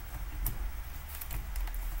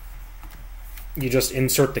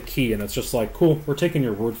insert the key, and it's just like, cool, we're taking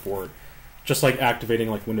your word for it. Just like activating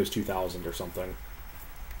like Windows 2000 or something.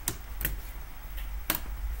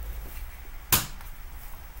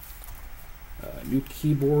 New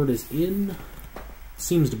keyboard is in.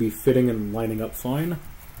 Seems to be fitting and lining up fine.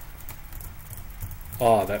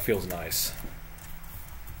 Ah, that feels nice.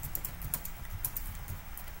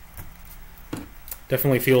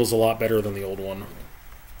 Definitely feels a lot better than the old one.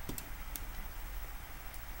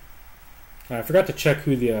 I forgot to check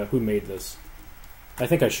who made this. I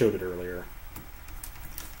think I showed it earlier.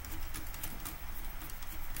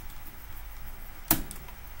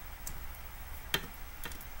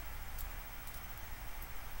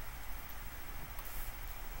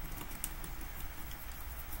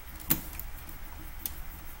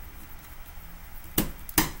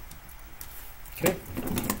 Okay.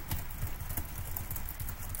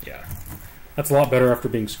 Yeah. That's a lot better after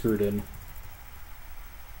being screwed in.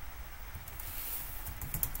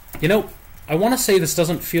 You know, I want to say this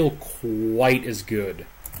doesn't feel quite as good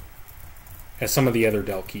as some of the other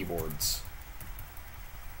Dell keyboards.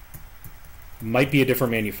 Might be a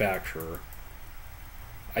different manufacturer.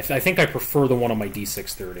 I think I prefer the one on my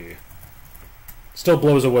D630. Still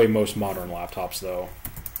blows away most modern laptops, though.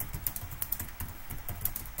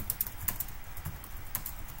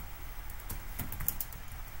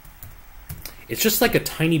 It's just like a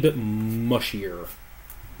tiny bit mushier.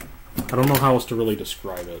 I don't know how else to really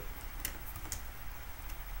describe it.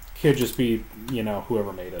 Could just be, you know,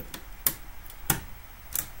 whoever made it.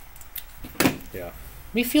 Yeah.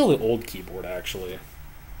 Let me feel the old keyboard, actually.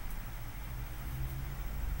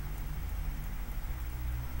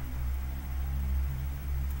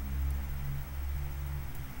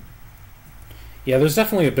 Yeah, there's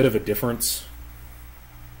definitely a bit of a difference.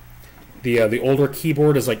 The older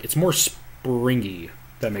keyboard is like, it's more springy,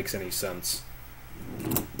 if that makes any sense.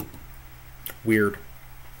 Weird.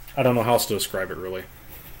 I don't know how else to describe it, really.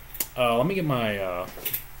 Let me get my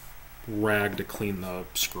rag to clean the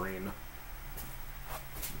screen.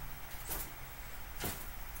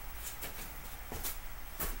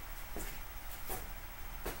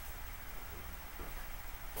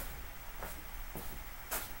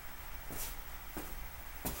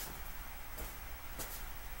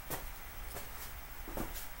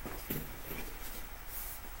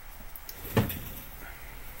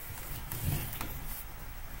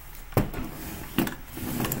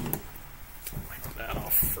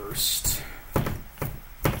 first.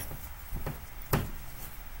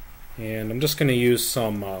 And I'm just going to use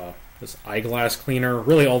some this eyeglass cleaner.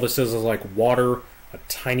 Really all this is like water, a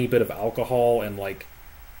tiny bit of alcohol, and like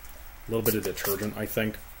a little bit of detergent, I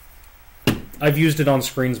think. I've used it on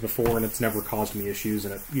screens before and it's never caused me issues,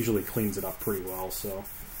 and it usually cleans it up pretty well, so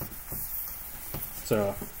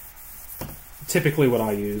typically what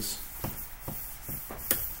I use.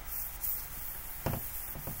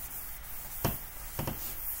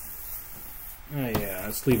 Oh yeah,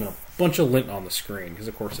 it's leaving a bunch of lint on the screen, because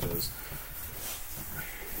of course it is.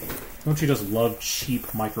 Don't you just love cheap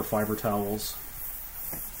microfiber towels?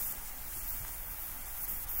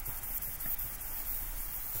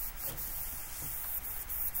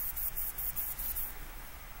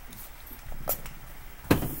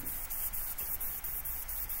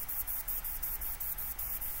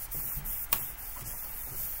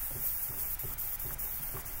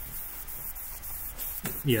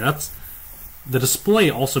 Yeah, that's the display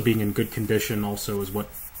also being in good condition also is what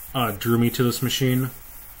drew me to this machine.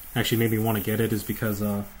 Actually made me want to get it, is because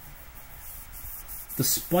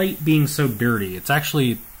despite being so dirty, it's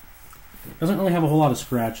actually doesn't really have a whole lot of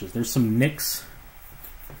scratches. There's some nicks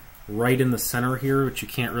right in the center here, which you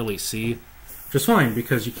can't really see. Which is fine,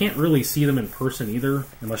 because you can't really see them in person either,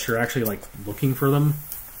 unless you're actually like looking for them.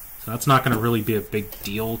 So that's not going to really be a big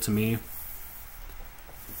deal to me.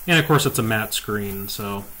 And of course it's a matte screen,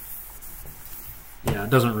 so yeah, it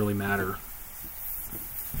doesn't really matter.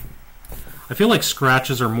 I feel like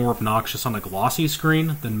scratches are more obnoxious on a glossy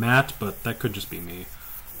screen than matte, but that could just be me.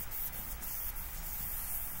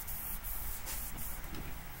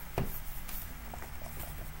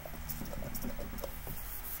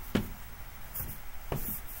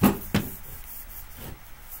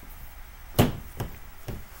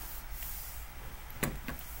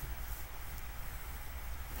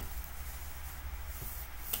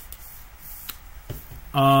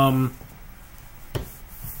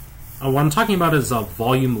 What I'm talking about is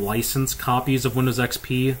volume license copies of Windows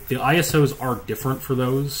XP. The ISOs are different for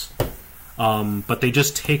those, but they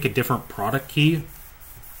just take a different product key.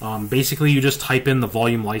 Basically, you just type in the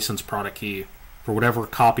volume license product key for whatever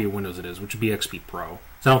copy of Windows it is, which would be XP Pro.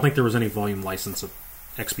 So I don't think there was any volume license of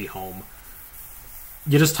XP Home.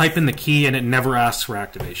 You just type in the key and it never asks for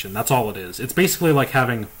activation. That's all it is. It's basically like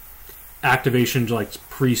having activation like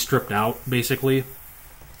pre-stripped out, basically.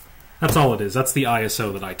 That's all it is. That's the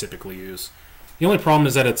ISO that I typically use. The only problem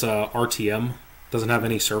is that it's RTM. Doesn't have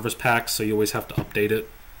any service packs, so you always have to update it.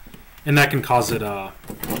 And that can cause it and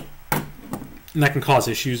that can cause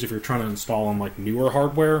issues if you're trying to install on like newer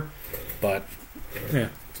hardware. But yeah,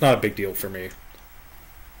 it's not a big deal for me.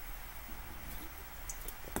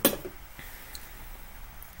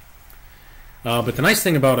 But the nice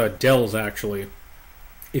thing about Dell is actually,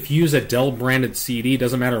 if you use a Dell branded CD,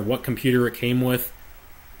 doesn't matter what computer it came with,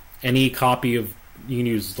 any copy of, you can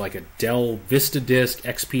use like a Dell Vista disk,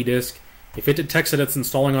 XP disk. If it detects that it's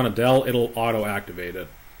installing on a Dell, it'll auto-activate it,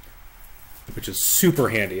 which is super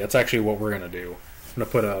handy. That's actually what we're going to do. I'm going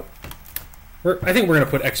to put I think we're going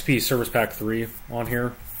to put XP Service Pack 3 on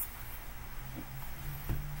here.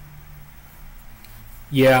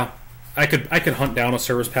 Yeah, I could hunt down a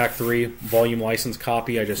Service Pack 3 volume license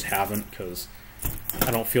copy. I just haven't, because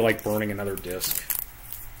I don't feel like burning another disk.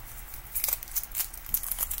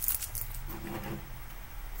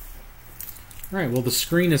 Alright, well the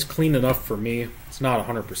screen is clean enough for me. It's not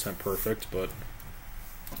 100% perfect, but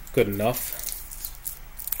good enough.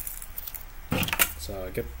 So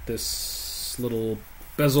I get this little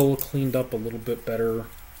bezel cleaned up a little bit better.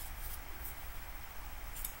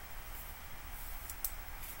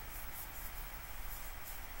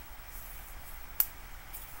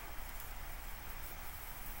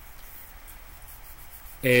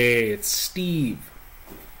 Hey, it's Steve.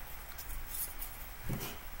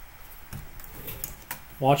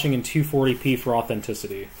 Watching in 240p for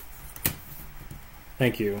authenticity.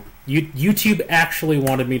 Thank you. YouTube actually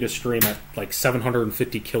wanted me to stream at like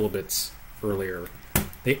 750 kilobits earlier.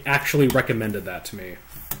 They actually recommended that to me.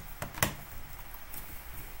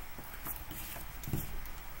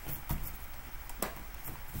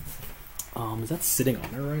 Is that sitting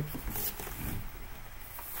on there right?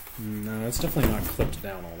 No, it's definitely not clipped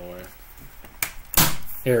down all the way.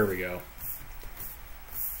 There we go.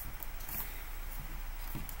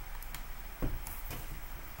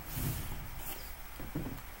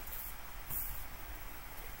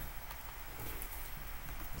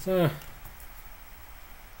 So,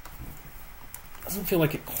 doesn't feel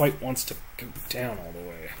like it quite wants to go down all the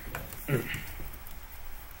way.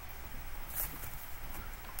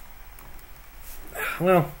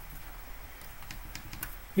 Well,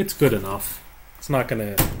 it's good enough. It's not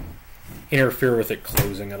going to interfere with it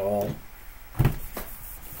closing at all.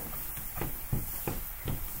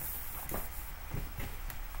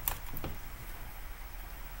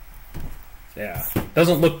 Yeah,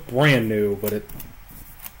 doesn't look brand new, but it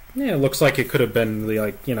looks like it could have been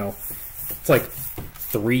like, you know, it's like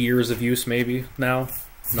 3 years of use maybe now,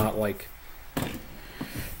 not like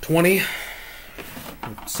 20,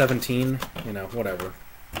 17, you know, whatever.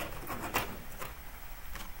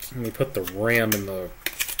 Let me put the RAM in the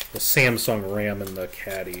Samsung RAM in the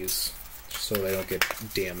caddies so they don't get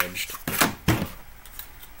damaged.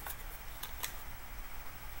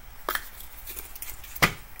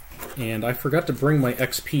 And I forgot to bring my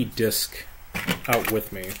XP disc out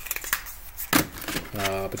with me.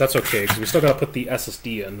 But that's okay, because we still got to put the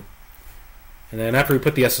SSD in. And then after we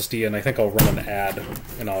put the SSD in, I think I'll run an ad,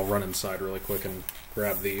 and I'll run inside really quick and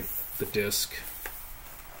grab the disc.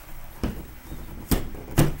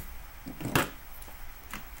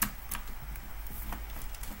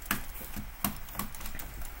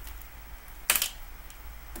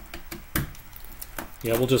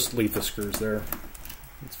 Yeah, we'll just leave the screws there.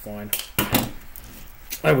 It's fine.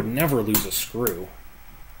 I would never lose a screw.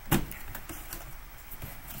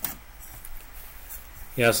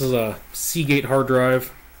 Yeah, this is a Seagate hard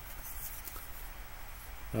drive.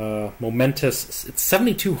 Momentous. It's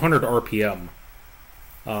 7,200 RPM.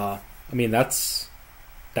 I mean, that's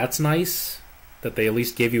nice that they at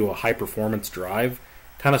least gave you a high performance drive.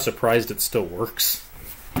 Kind of surprised it still works.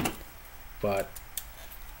 But,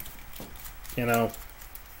 you know,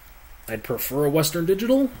 I'd prefer a Western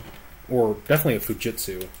Digital, or definitely a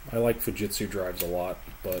Fujitsu. I like Fujitsu drives a lot,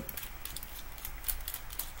 but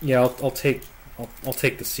yeah, I'll take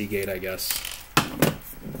the Seagate, I guess.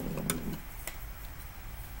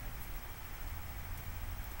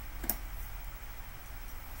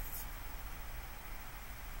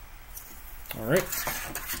 All right.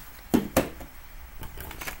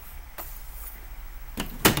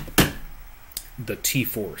 The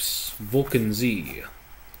T-Force Vulcan Z.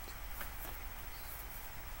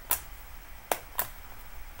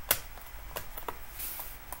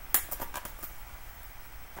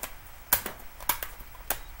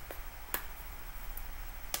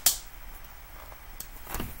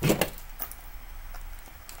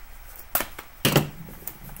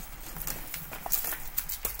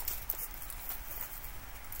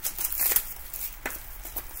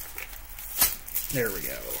 There we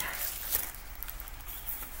go.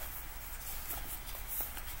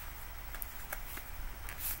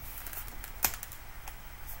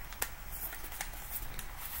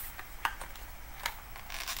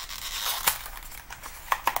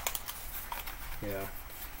 Yeah.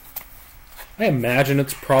 I imagine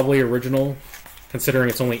it's probably original, considering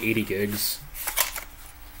it's only 80 gigs.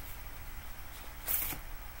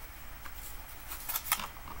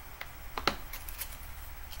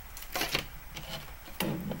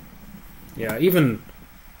 Yeah, even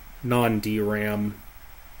non-DRAM,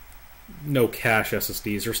 no cache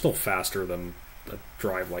SSDs are still faster than a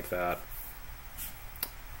drive like that.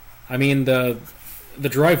 I mean, the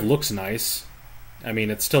drive looks nice. I mean,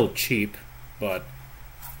 it's still cheap, but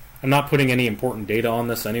I'm not putting any important data on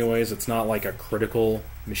this anyways. It's not like a critical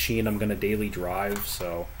machine I'm going to daily drive,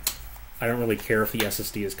 so I don't really care if the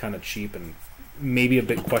SSD is kind of cheap and maybe a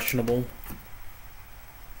bit questionable.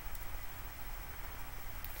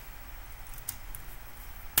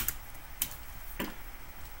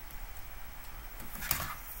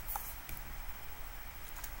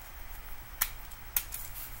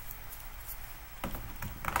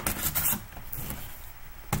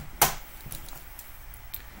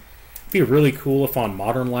 It'd be really cool if on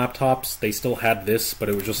modern laptops they still had this, but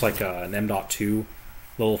it was just like an M.2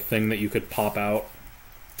 little thing that you could pop out.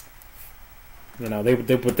 You know, they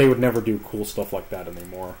would never do cool stuff like that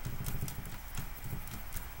anymore.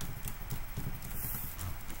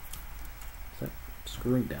 Is that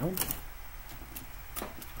screwing down? What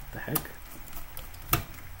the heck?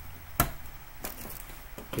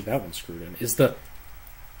 Okay, that one's screwed in. Is the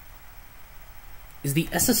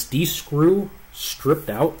SSD screw stripped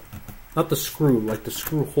out? Not the screw, like the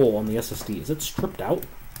screw hole on the SSD. Is it stripped out?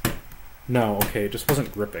 No, okay, it just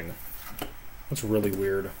wasn't gripping. That's really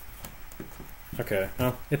weird. Okay,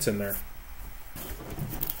 well, it's in there.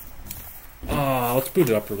 Let's boot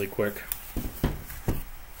it up really quick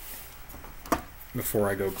before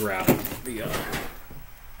I go grab the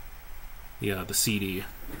CD.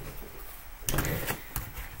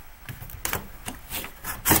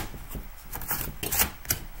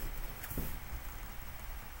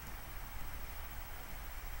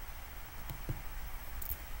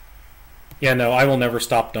 Yeah, no, I will never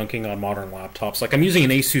stop dunking on modern laptops. Like, I'm using an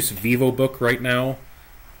Asus VivoBook right now.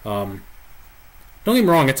 Don't get me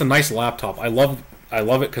wrong, it's a nice laptop. I love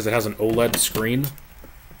it because it has an OLED screen.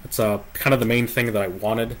 It's kind of the main thing that I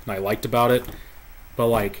wanted and I liked about it. But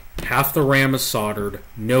like, half the RAM is soldered,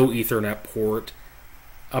 no Ethernet port,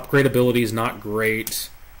 upgradability is not great.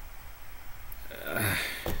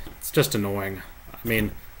 It's just annoying. I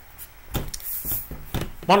mean,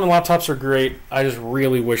 modern laptops are great. I just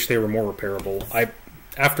really wish they were more repairable.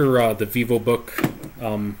 After the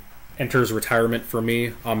VivoBook enters retirement for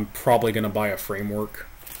me, I'm probably going to buy a framework.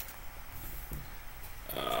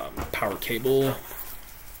 Power cable.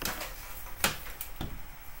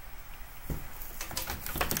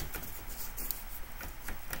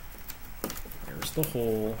 There's the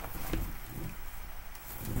hole.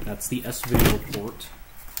 That's the S-Video port.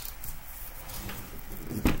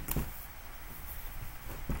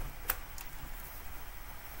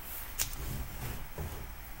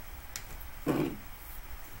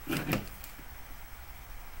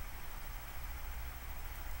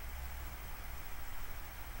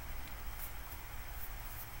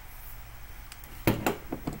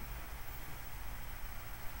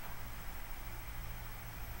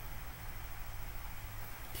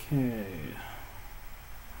 Okay.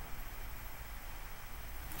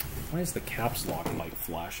 Why is the caps lock light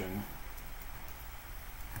flashing?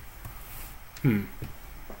 Okay,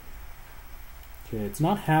 it's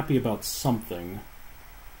not happy about something.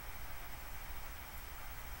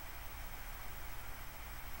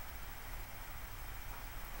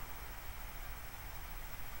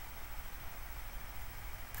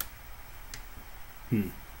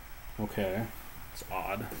 Okay. It's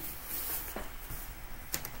odd.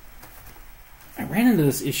 I ran into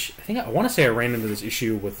this issue. I want to say I ran into this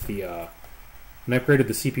issue with the when I upgraded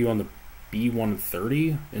the CPU on the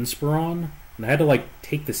B130 Inspiron, and I had to like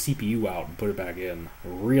take the CPU out and put it back in. I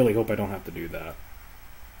really hope I don't have to do that.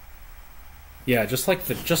 Yeah, just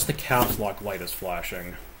the caps lock light is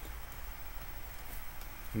flashing,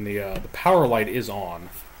 and the power light is on.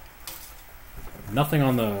 Nothing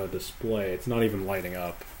on the display. It's not even lighting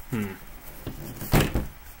up.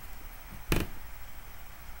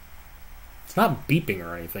 It's not beeping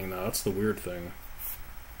or anything, though. That's the weird thing.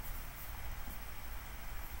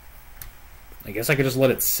 I guess I could just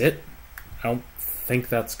let it sit. I don't think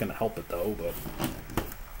that's going to help it, though, but...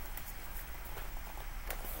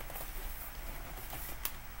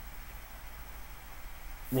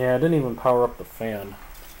 Yeah, I didn't even power up the fan.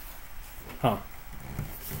 Huh.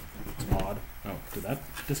 It's odd. Oh, did that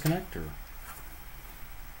disconnect, or...?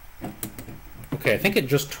 Okay, I think it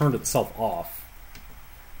just turned itself off.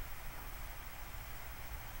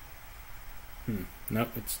 Nope,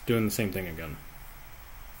 it's doing the same thing again.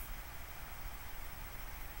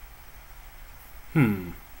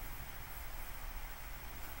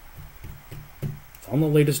 It's on the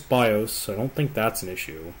latest BIOS, so I don't think that's an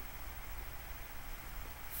issue.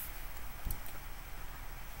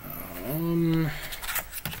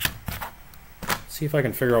 Let's see if I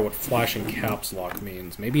can figure out what flashing caps lock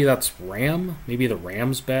means. Maybe that's RAM? Maybe the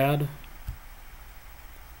RAM's bad?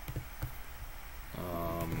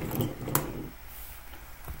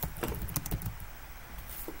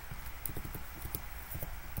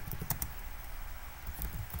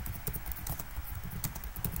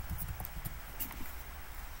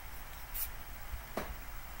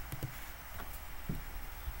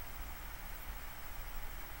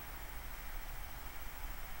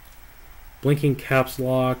 Blinking caps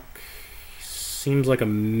lock seems like a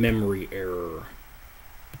memory error.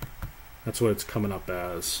 That's what it's coming up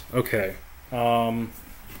as. Okay. That's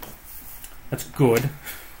good.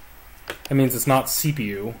 That means it's not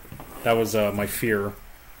CPU. That was my fear,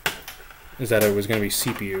 is that it was going to be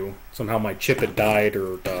CPU. Somehow my chip had died,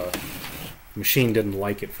 or the machine didn't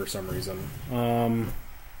like it for some reason.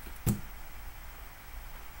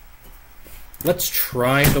 Let's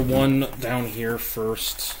try the one down here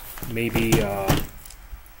first. Maybe it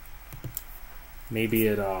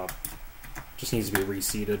just needs to be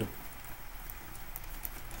reseated.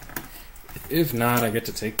 If not, I get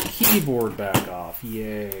to take the keyboard back off.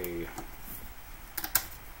 Yay.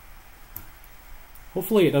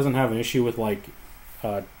 Hopefully it doesn't have an issue with, like,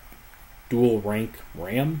 dual rank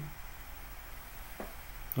RAM.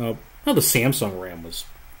 The Samsung RAM was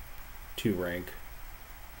 2 rank.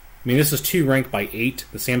 I mean, this is 2 rank by 8.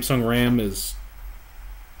 The Samsung RAM is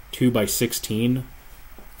 2 by 16.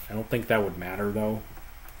 I don't think that would matter, though.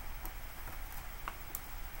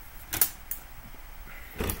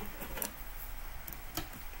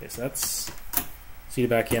 Okay, so that's... see it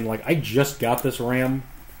back in. Like, I just got this RAM,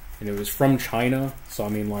 and it was from China, so I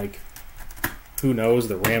mean, like, Who knows?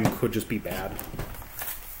 The RAM could just be bad.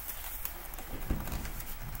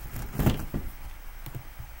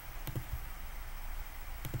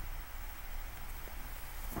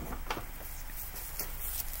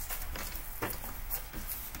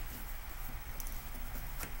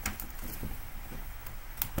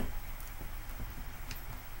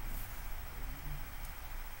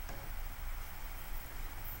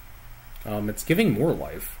 It's giving more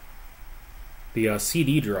life. The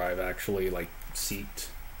CD drive actually, like, seeked.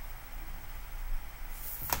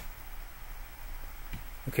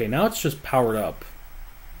 Okay, now it's just powered up.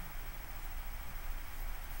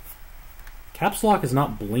 Caps lock is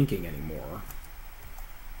not blinking anymore.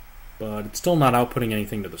 But it's still not outputting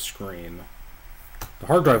anything to the screen. The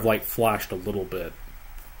hard drive light flashed a little bit,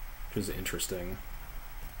 which is interesting.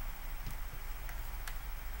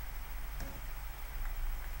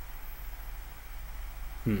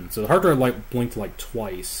 So the hard drive light blinked like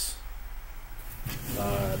twice.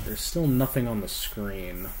 There's still nothing on the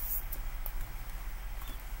screen.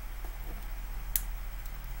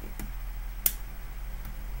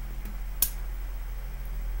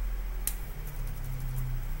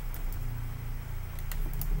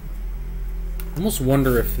 I almost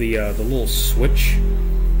wonder if the little switch. I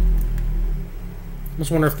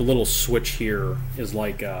almost wonder if the little switch here is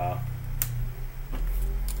like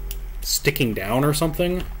sticking down or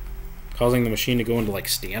something, causing the machine to go into like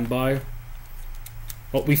standby.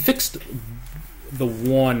 Well, we fixed the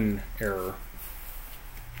one error.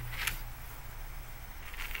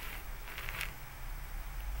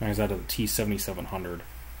 Now he's out of the T7700.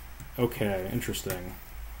 Okay, interesting.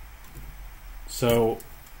 So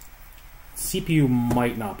CPU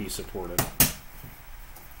might not be supported.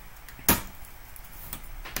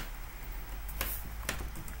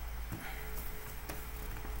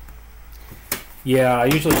 Yeah, I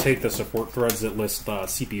usually take the support threads that list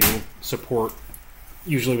CPU support,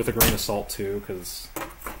 usually with a grain of salt too, because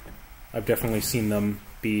I've definitely seen them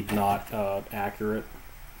be not accurate.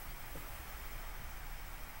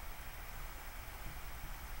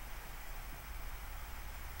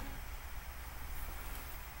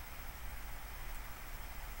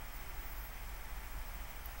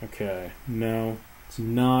 Okay, no, it's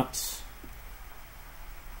not.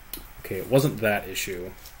 Okay, it wasn't that issue.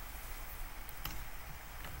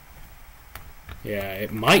 Yeah,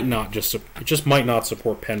 it might not just might not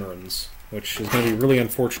support pen runs, which is going to be really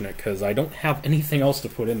unfortunate because I don't have anything else to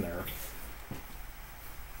put in there.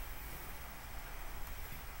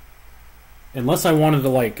 Unless I wanted to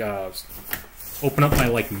like open up my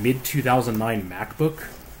like mid 2009 MacBook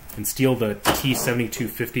and steal the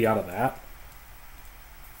T7250 out of that,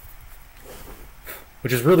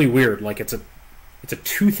 which is really weird. Like it's a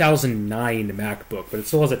 2009 MacBook, but it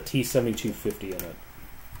still has a T7250 in it.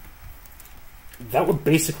 That would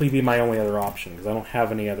basically be my only other option, because I don't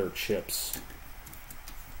have any other chips.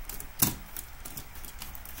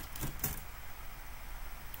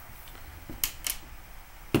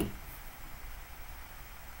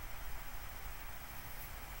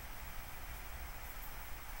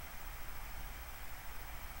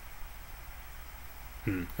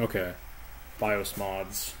 Okay. BIOS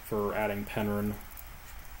mods for adding Penryn.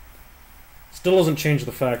 Still doesn't change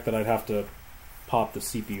the fact that I'd have to pop the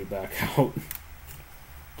CPU back out.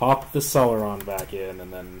 Pop the Celeron back in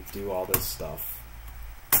and then do all this stuff.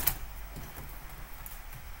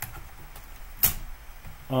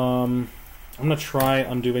 I'm gonna try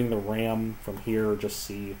undoing the RAM from here, just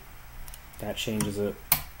see if that changes it.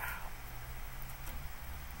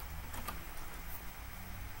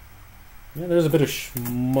 Yeah, there's a bit of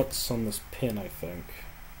schmutz on this pin, I think.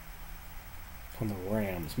 On the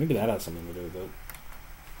RAMs. Maybe that has something to do with it.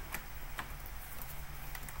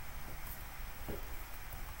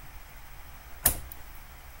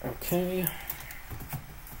 Okay.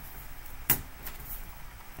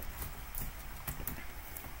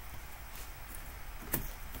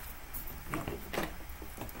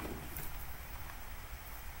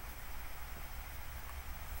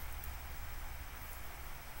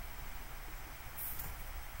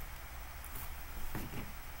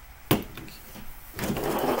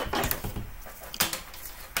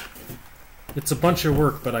 It's a bunch of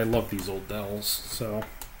work, but I love these old Dells, so...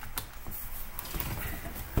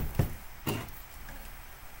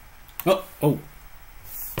 Oh!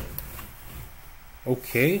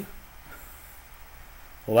 Okay.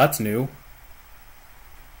 Well, that's new.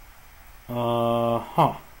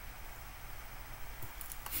 Huh.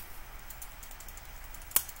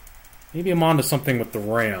 Maybe I'm onto something with the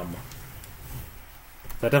RAM.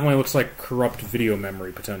 That definitely looks like corrupt video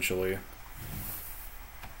memory, potentially.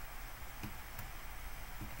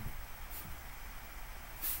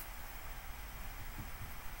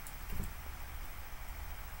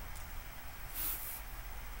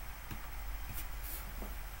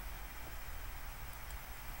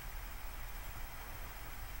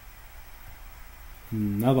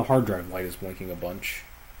 Now the hard drive light is blinking a bunch.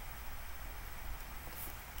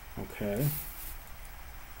 Okay.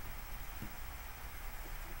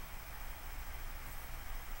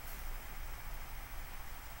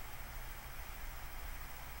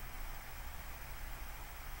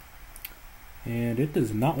 And it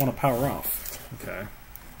does not want to power off. Okay.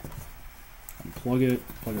 Unplug it,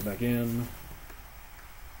 plug it back in.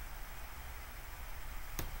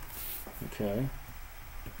 Okay.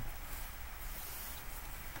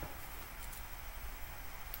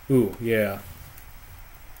 Ooh, yeah.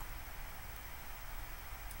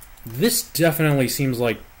 This definitely seems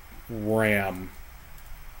like RAM.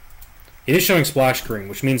 It is showing splash screen,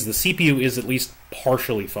 which means the CPU is at least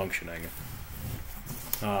partially functioning.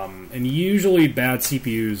 And usually bad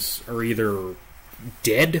CPUs are either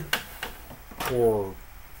dead or,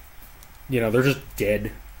 they're just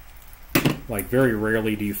dead. Like, very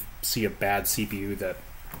rarely do you see a bad CPU that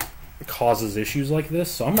causes issues like this.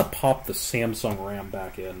 So I'm going to pop the Samsung RAM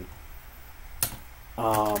back in.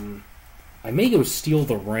 I may go steal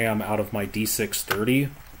the RAM out of my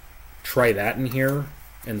D630, try that in here,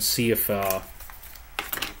 and see if that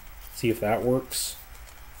works.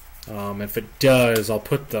 If it does, I'll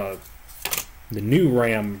put the new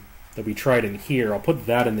RAM that we tried in here, I'll put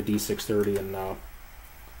that in the D630 and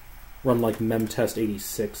run like memtest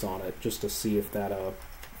 86 on it, just to see if that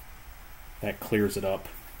clears it up.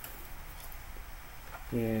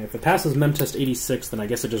 Yeah, if it passes memtest 86, then I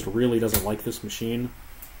guess it just really doesn't like this machine.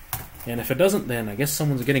 And if it doesn't, then I guess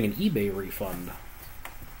someone's getting an eBay refund.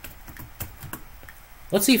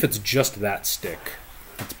 Let's see if it's just that stick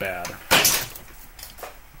that's bad.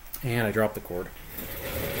 And I dropped the cord.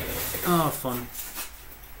 Oh, fun.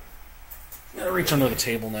 Gotta reach under the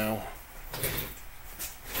table now.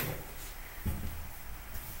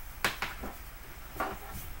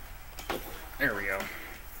 There we go.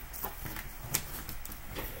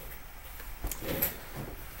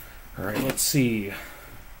 Alright, let's see.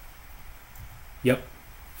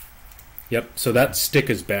 Yep, so that stick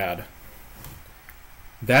is bad.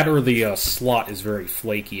 That or the slot is very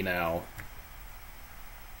flaky now.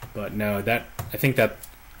 But no, I think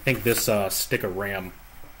this stick of RAM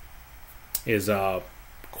is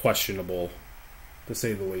questionable, to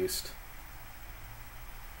say the least.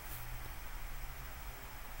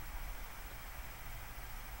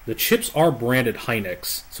 The chips are branded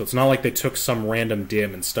Hynix, so it's not like they took some random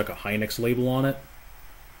DIMM and stuck a Hynix label on it.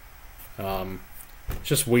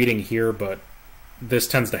 Just waiting here, but this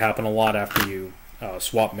tends to happen a lot after you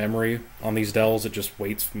swap memory on these Dells. It just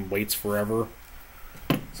waits forever.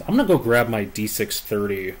 So I'm gonna go grab my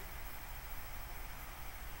D630.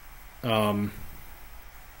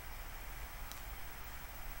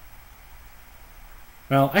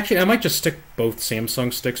 Well, actually, I might just stick both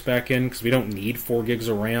Samsung sticks back in, because we don't need 4 gigs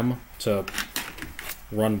of RAM to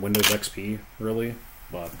run Windows XP, really.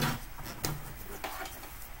 But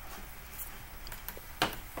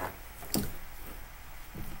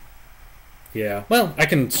yeah, well, I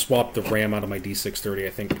can swap the RAM out of my D630, I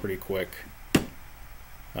think, pretty quick.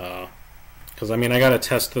 Because, I mean, I gotta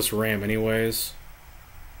test this RAM anyways,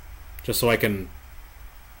 just so I can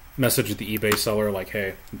message the eBay seller, like,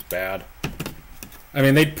 hey, it's bad. I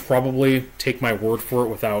mean, they'd probably take my word for it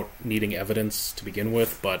without needing evidence to begin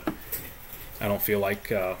with, but I don't feel like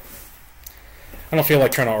trying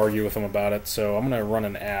to argue with them about it, so I'm gonna run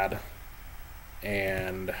an ad,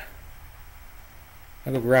 and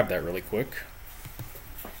I'll go grab that really quick.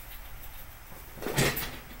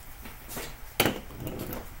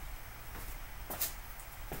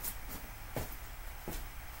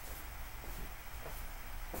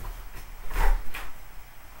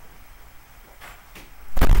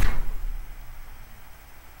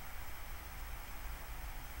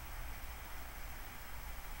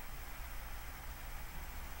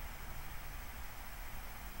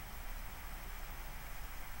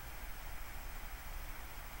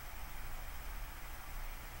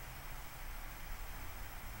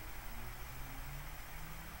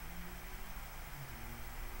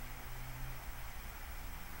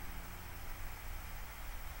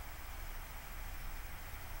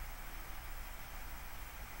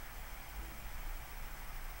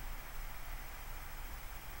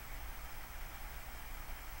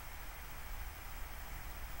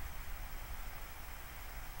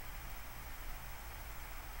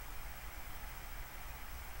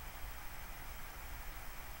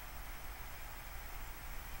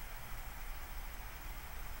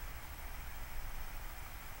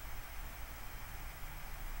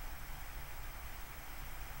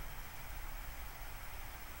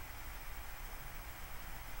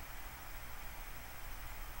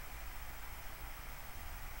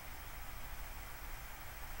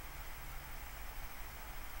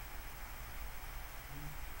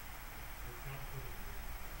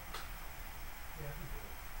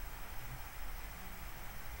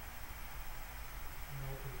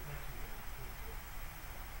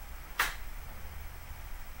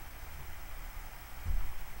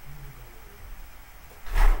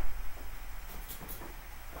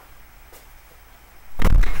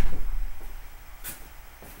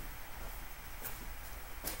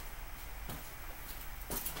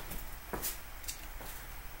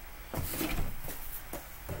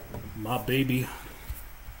 My baby.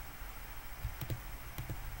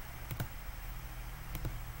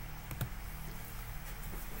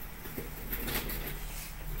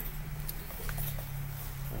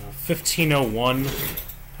 Uh, 1501.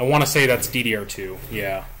 I want to say that's DDR2.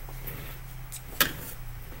 Yeah.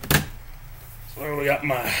 So we got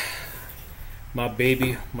my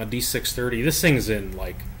baby, my D630. This thing's in,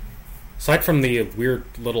 like, aside from the weird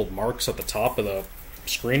little marks at the top of the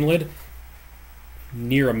screen lid,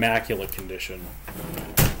 near immaculate condition.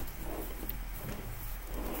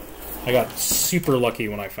 I got super lucky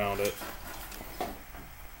when I found it.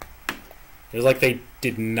 It was like they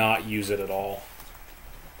did not use it at all.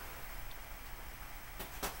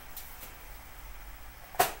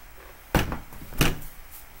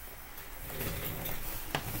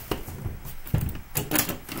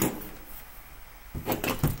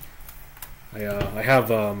 I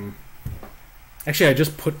have, actually I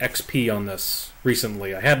just put XP on this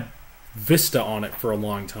recently. I had Vista on it for a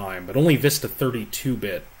long time, but only Vista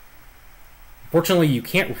 32-bit. Fortunately, you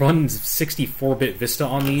can't run 64-bit Vista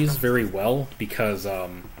on these very well because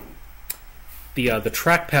the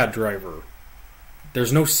trackpad driver,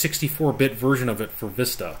 there's no 64-bit version of it for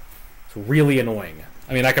Vista. It's really annoying.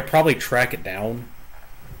 I mean, I could probably track it down.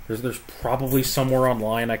 There's probably somewhere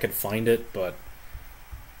online I could find it, but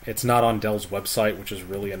it's not on Dell's website, which is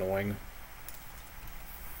really annoying.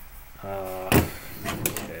 Okay.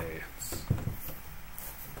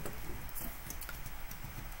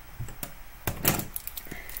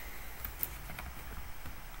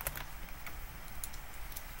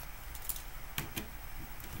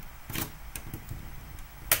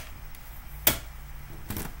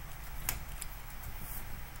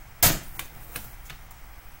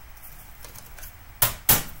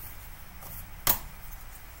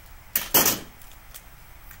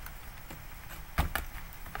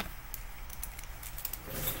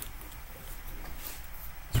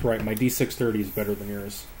 Right, my D630 is better than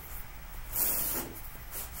yours.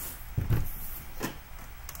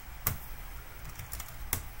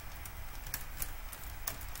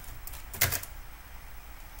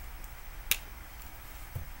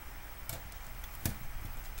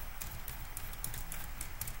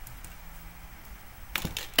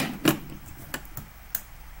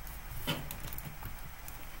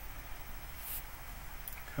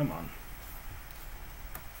 Come on.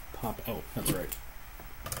 Pop. Oh, that's right.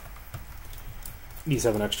 These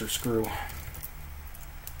have an extra screw.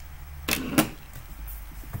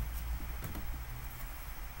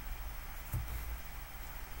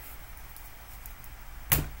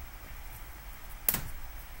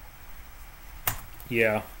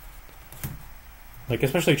 Yeah. Like,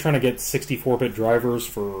 especially trying to get 64-bit drivers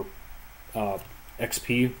for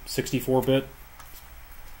XP 64-bit.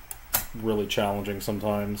 Really challenging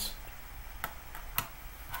sometimes.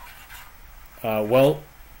 Well,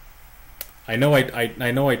 I know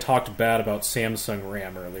I talked bad about Samsung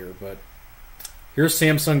RAM earlier, but here's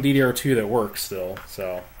Samsung DDR2 that works still,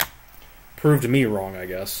 so proved me wrong, I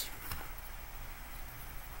guess.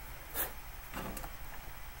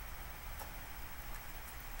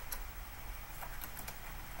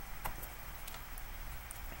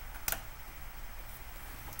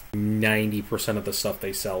 %90 of the stuff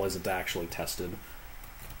they sell isn't actually tested.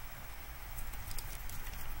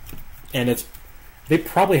 And they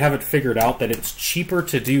probably have it figured out that it's cheaper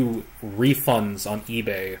to do refunds on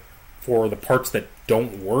eBay for the parts that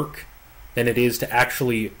don't work than it is to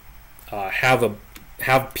actually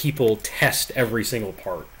have people test every single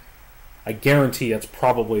part. I guarantee that's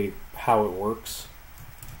probably how it works.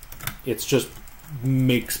 It just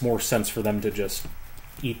makes more sense for them to just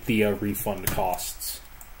eat the refund costs.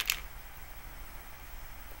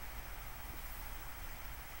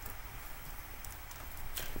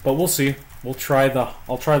 But we'll see. I'll try the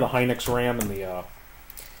Hynix RAM in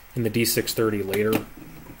the D630 later,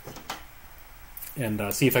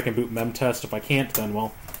 and see if I can boot memtest. If I can't, then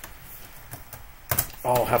well,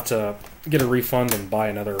 I'll have to get a refund and buy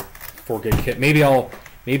another 4 gig kit. Maybe I'll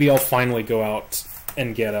finally go out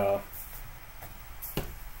and get 8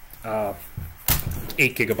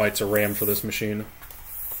 gigabytes of RAM for this machine.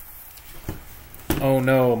 Oh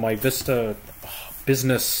no, my Vista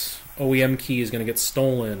business OEM key is going to get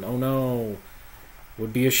stolen. Oh no.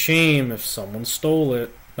 Would be a shame if someone stole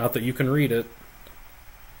it. Not that you can read it.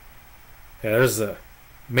 Yeah, there's the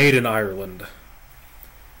made in Ireland.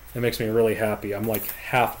 It makes me really happy. I'm like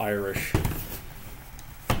half Irish.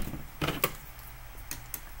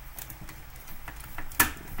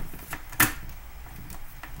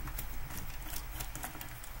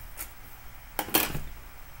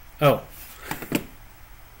 Oh.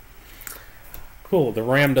 Cool, the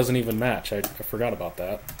RAM doesn't even match. I forgot about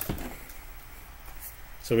that.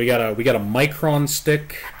 So we got a Micron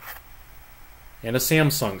stick and a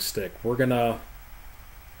Samsung stick. We're gonna,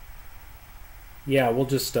 yeah, we'll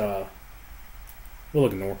just we'll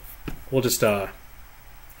ignore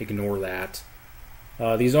that.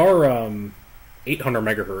 These are 800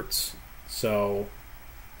 megahertz, so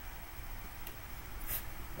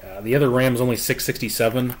the other RAM's only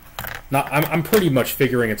 667. I'm pretty much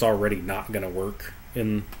figuring it's already not gonna work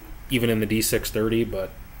even in the D630,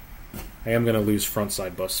 but I am going to lose front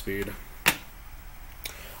side bus speed. I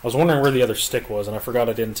was wondering where the other stick was, and I forgot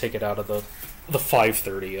I didn't take it out of the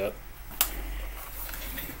 530 yet.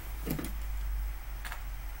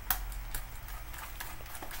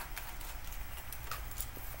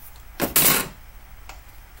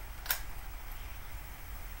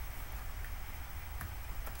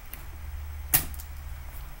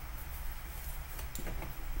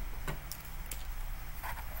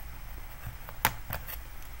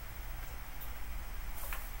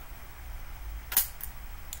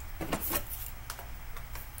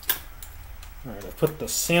 Alright, I put the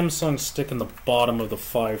Samsung stick in the bottom of the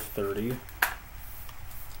 530.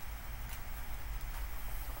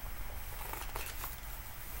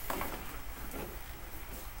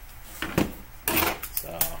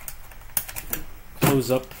 So,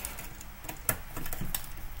 close up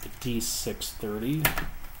the D630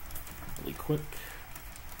 really quick.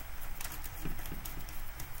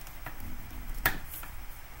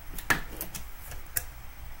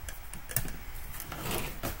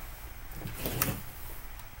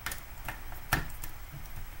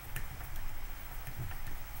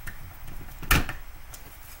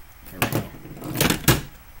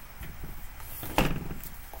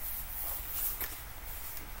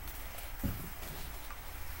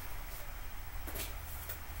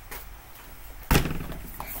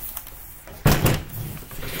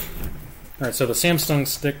 Alright, so the Samsung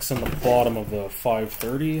stick's in the bottom of the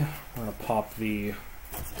 530. We're going to pop the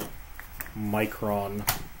Micron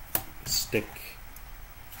stick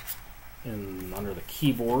in under the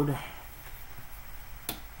keyboard.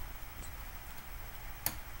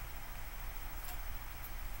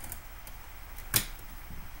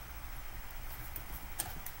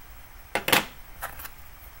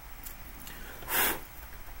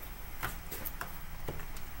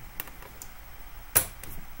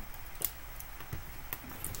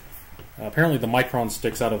 Apparently the Micron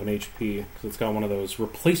stick's out of an HP because it's got one of those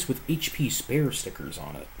replace with HP spare stickers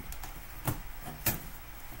on it.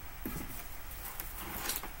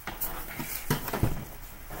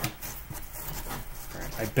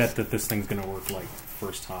 Right, I bet that this thing's going to work like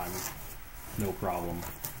first time. No problem.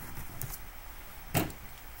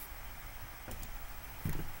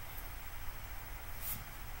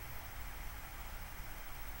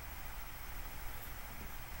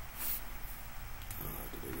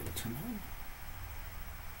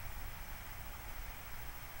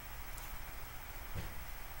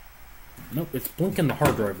 Nope, it's blinking the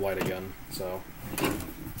hard drive light again, so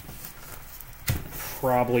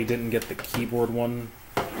probably didn't get the keyboard one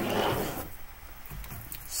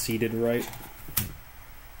seated right.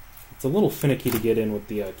 It's a little finicky to get in with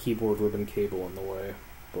the keyboard ribbon cable in the way,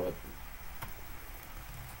 but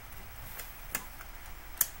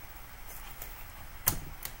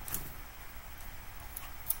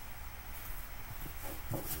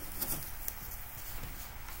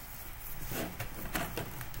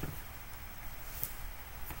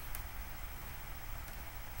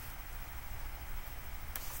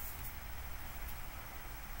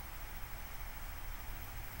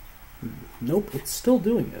nope, it's still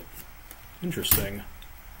doing it. Interesting.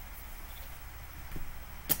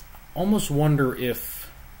 Almost wonder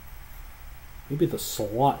if maybe the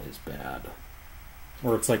slot is bad.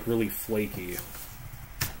 Or it's like really flaky.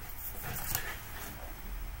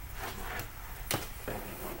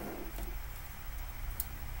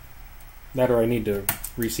 That or I need to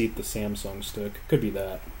reseat the Samsung stick. Could be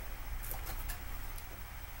that.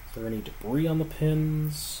 Is there any debris on the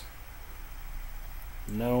pins?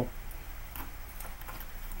 No.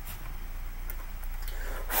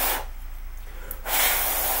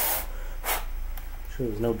 Sure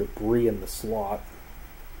there's no debris in the slot.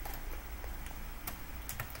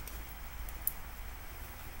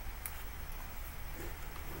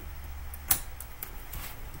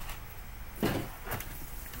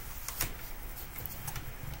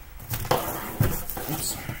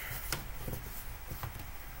 Oops.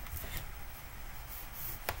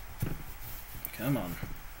 Come on.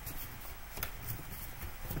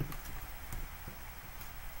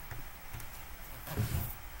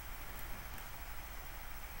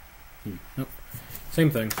 Nope. Same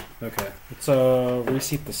thing. Okay. Let's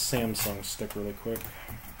reseat the Samsung stick really quick.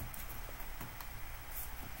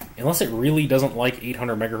 Unless it really doesn't like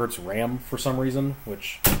 800 megahertz RAM for some reason,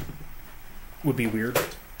 which would be weird.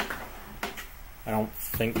 I don't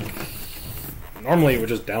think... Normally it would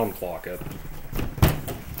just downclock it.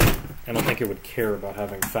 I don't think it would care about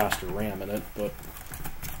having faster RAM in it, but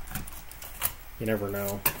you never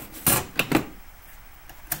know.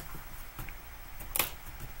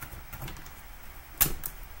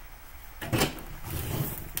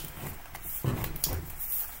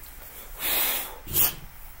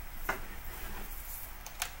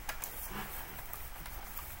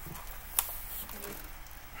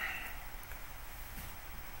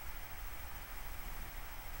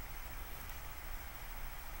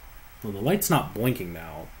 Well, the light's not blinking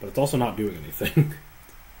now, but it's also not doing anything.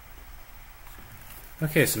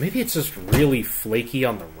 Okay, so maybe it's just really flaky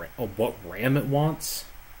on the what RAM it wants.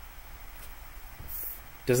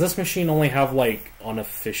 Does this machine only have, like,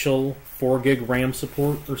 unofficial 4 gig RAM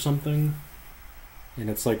support or something? And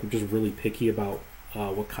it's, like, just really picky about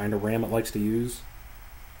what kind of RAM it likes to use?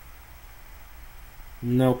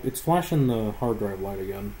 Nope, it's flashing the hard drive light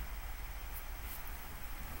again.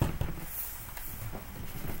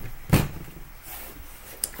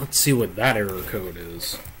 Let's see what that error code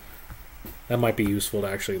is. That might be useful to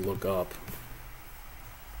actually look up.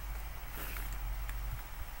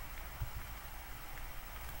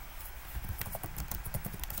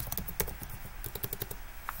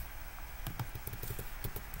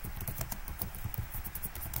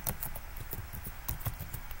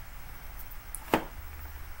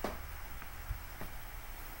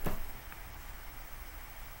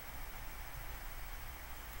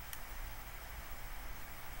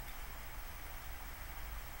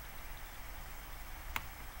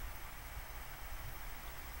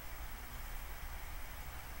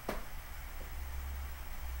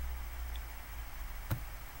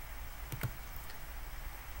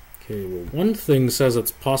 Okay, well, one thing says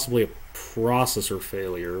it's possibly a processor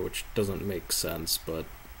failure, which doesn't make sense, but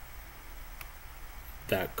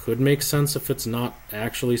that could make sense if it's not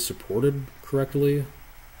actually supported correctly.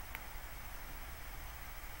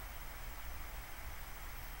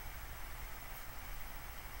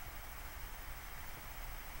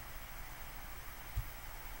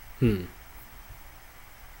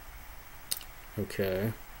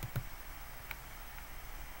 Okay.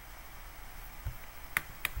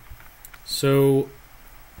 So,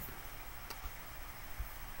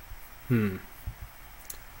 I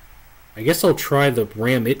guess I'll try the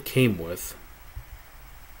RAM it came with.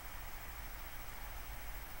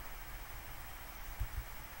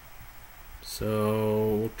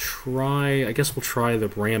 So, I guess we'll try the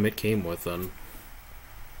RAM it came with then.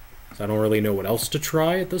 So I don't really know what else to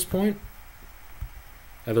try at this point,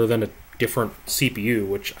 other than a different CPU,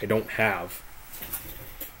 which I don't have.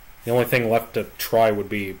 The only thing left to try would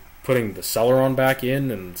be putting the Celeron back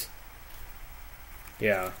in, and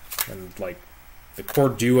yeah, and like the Core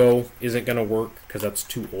Duo isn't going to work because that's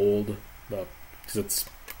too old, because it's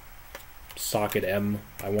socket M,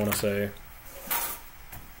 I want to say.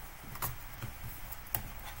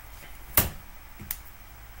 I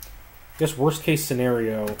guess worst case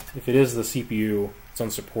scenario, if it is the CPU, it's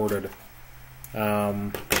unsupported,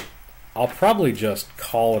 I'll probably just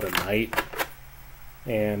call it a night,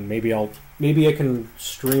 and maybe I can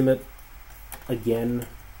stream it again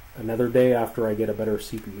another day after I get a better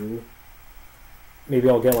CPU. Maybe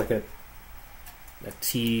I'll get like a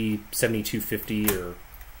T7250 or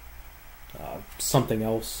something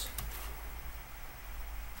else.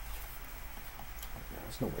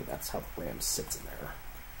 There's no way that's how the RAM sits in there.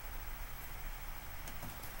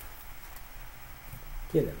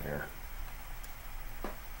 Get in there.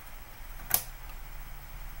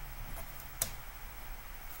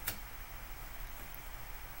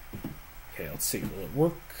 Okay, let's see, will it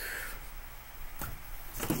work?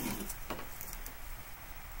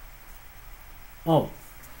 Oh.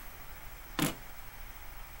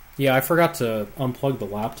 Yeah, I forgot to unplug the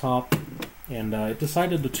laptop, and it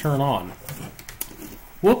decided to turn on.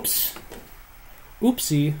 Whoops.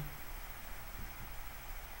 Oopsie.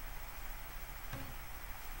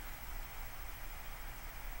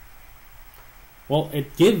 Well,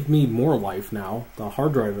 it gave me more life now. The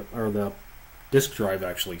hard drive, or the disk drive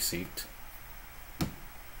actually seeked.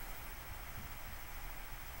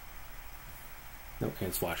 Nope,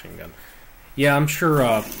 it's flashing again. Yeah, I'm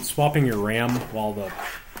sure swapping your RAM while the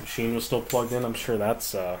machine was still plugged in, I'm sure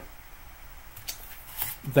that's how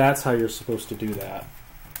you're supposed to do that.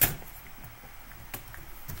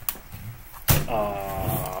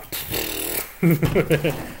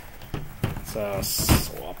 Let's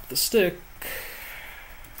swap the stick.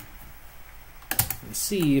 And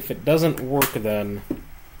see if it doesn't work, then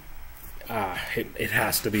it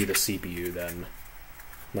has to be the CPU then.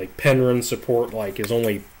 Like, Penryn support, like, is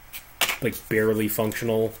only, like, barely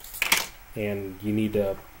functional, and you need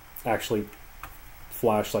to actually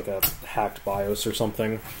flash, like, a hacked BIOS or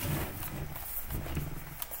something.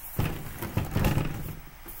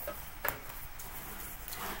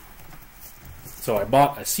 So I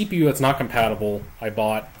bought a CPU that's not compatible. I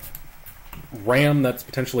bought RAM that's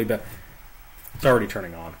potentially better. It's already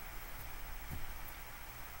turning on.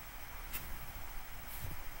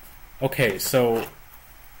 Okay, so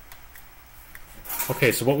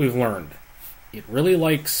what we've learned. It really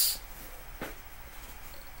likes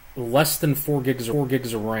less than 4 gigs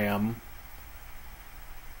of RAM.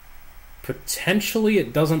 Potentially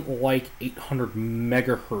it doesn't like 800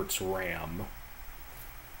 megahertz RAM.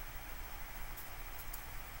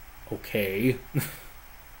 Okay.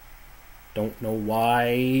 Don't know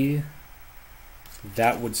why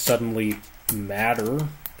that would suddenly matter,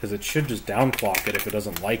 because it should just downclock it if it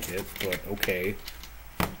doesn't like it, but okay.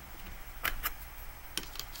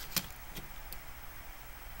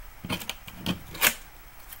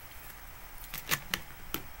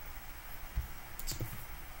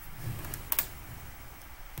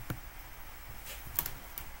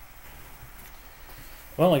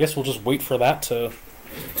 Well, I guess we'll just wait for that to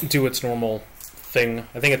do its normal thing.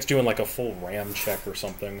 I think it's doing like a full RAM check or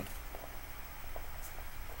something.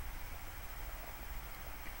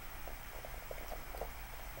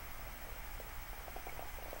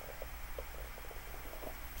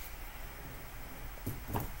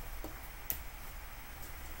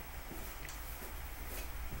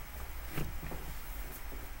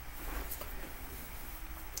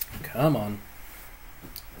 Come on.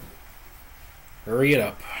 Hurry it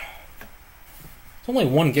up. It's only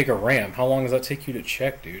 1 gig of RAM. How long does that take you to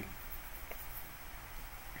check, dude?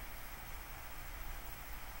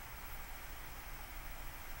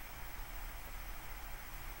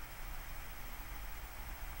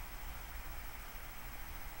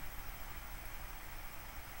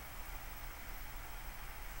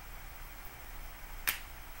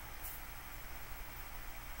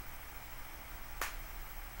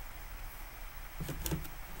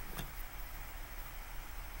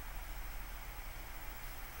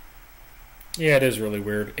 Yeah, it is really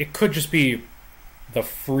weird. It could just be the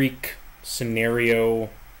freak scenario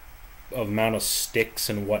of amount of sticks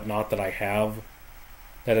and whatnot that I have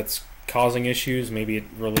that it's causing issues. Maybe it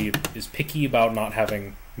really is picky about not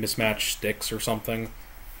having mismatched sticks or something.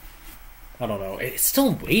 I don't know. It's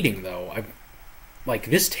still waiting, though.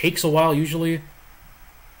 Like, this takes a while, usually.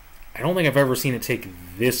 I don't think I've ever seen it take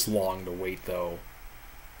this long to wait, though.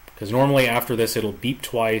 Because normally after this, it'll beep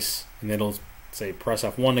twice, and then it'll say press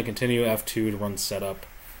F1 to continue, F2 to run setup.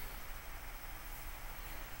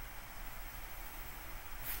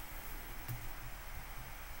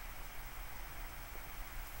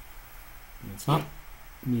 It's not...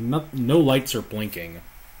 I mean, no lights are blinking.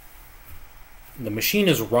 The machine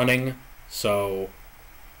is running, so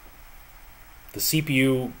the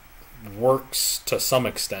CPU works to some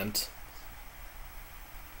extent.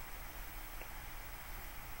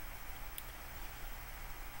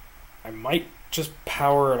 I might just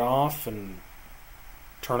power it off and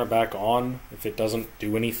turn it back on if it doesn't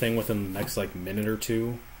do anything within the next like minute or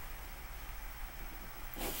two.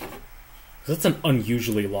 That's an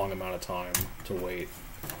unusually long amount of time to wait.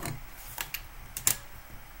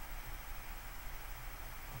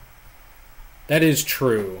 That is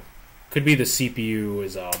true. Could be the CPU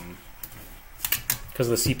is because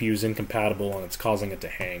the CPU is incompatible and it's causing it to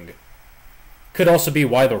hang. Could also be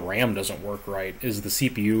why the RAM doesn't work right. Is the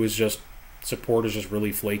CPU is just support is just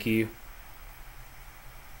really flaky.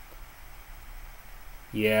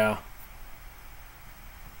 Yeah.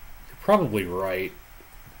 You're probably right.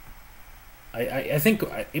 I think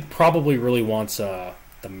it probably really wants the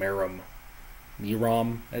Merom.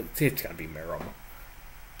 It's gotta be Merom.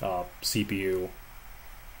 CPU.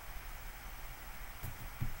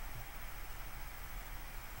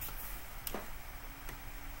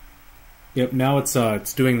 Yep, now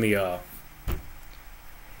it's doing the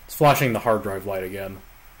it's flashing the hard drive light again.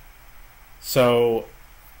 So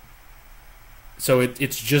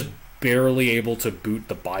it's just barely able to boot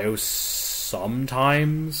the BIOS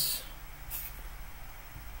sometimes.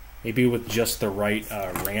 Maybe with just the right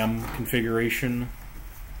RAM configuration.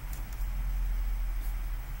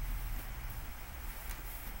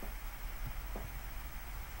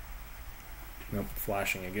 Nope,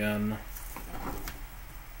 flashing again.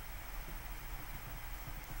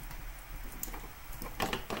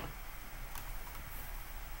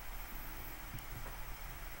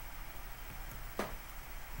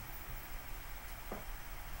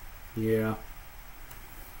 Yeah.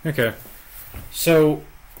 Okay. So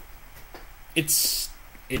it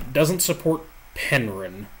doesn't support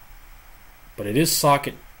Penryn, but it is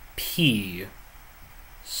socket P.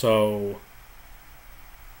 So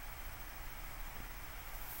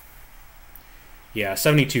yeah,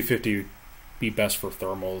 7250 would be best for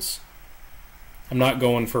thermals. I'm not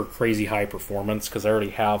going for crazy high performance because I already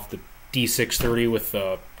have the D630 with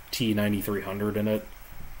the T9300 in it.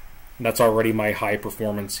 And that's already my high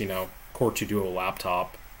performance, Core 2 Duo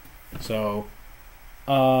laptop. So,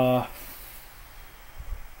 I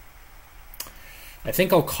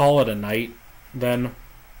think I'll call it a night then,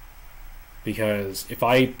 because if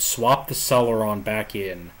I swap the Celeron back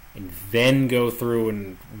in and then go through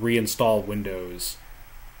and reinstall Windows,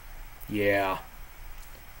 yeah,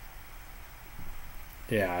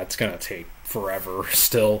 it's gonna take forever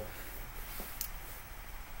still.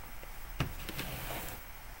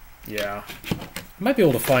 Yeah, I might be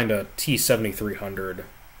able to find a T7300.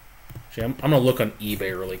 Actually, I'm gonna look on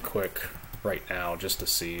eBay really quick right now just to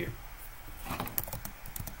see.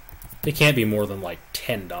 They can't be more than like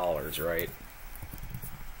 $10, right?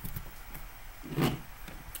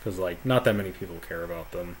 Because not that many people care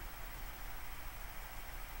about them.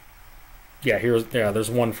 Yeah, there's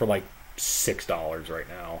one for like $6 right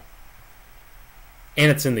now,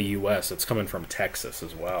 and it's in the U.S. It's coming from Texas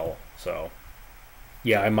as well. So,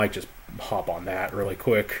 yeah, I might just hop on that really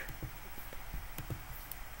quick.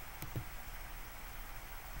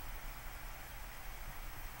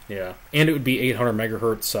 Yeah, and it would be 800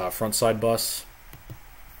 megahertz front side bus.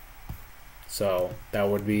 So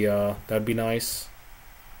that'd be nice.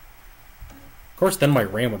 Of course, then my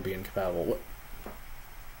RAM would be incompatible.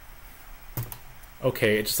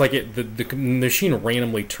 Okay, it's just like the machine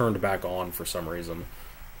randomly turned back on for some reason.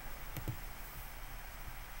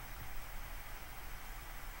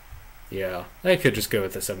 Yeah, I could just go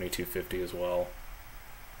with the 7250 as well.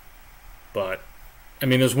 But I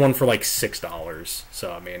mean, there's one for like $6,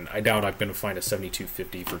 so I mean, I doubt I'm going to find a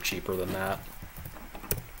 7250 for cheaper than that.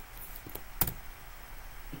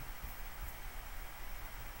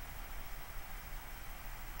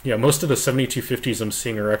 Yeah, most of the 7250s I'm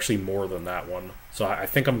seeing are actually more than that one, so I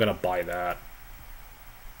think I'm going to buy that.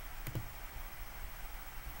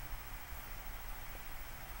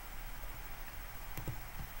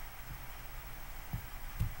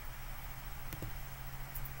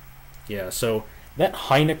 Yeah, so that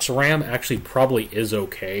Hynix RAM actually probably is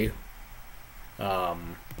okay.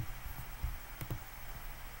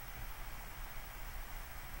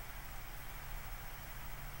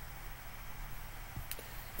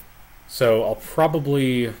 So I'll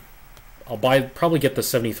probably get the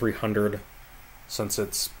 7300 since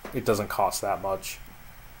it doesn't cost that much.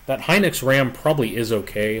 That Hynix RAM probably is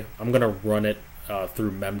okay. I'm gonna run it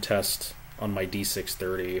through memtest on my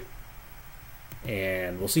D630,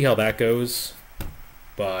 and we'll see how that goes.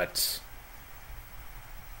 But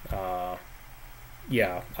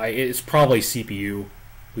yeah, it's probably CPU.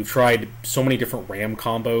 We've tried so many different RAM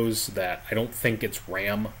combos that I don't think it's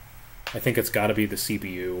RAM. I think it's got to be the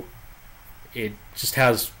CPU. It just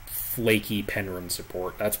has flaky Penryn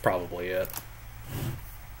support. That's probably it.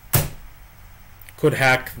 Could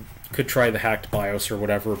try the hacked BIOS or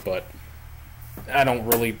whatever, but I don't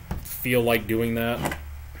really feel like doing that.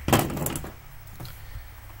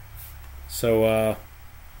 So,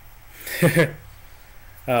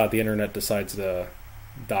 the internet decides to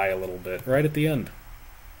die a little bit right at the end.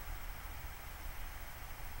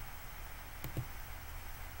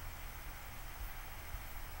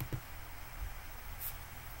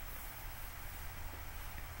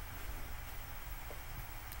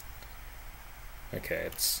 Okay,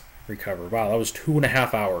 it's recovered. Wow, that was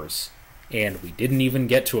 2.5 hours. And we didn't even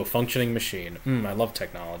get to a functioning machine. I love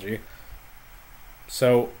technology.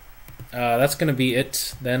 So, that's going to be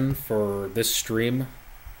it then for this stream.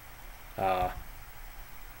 I'll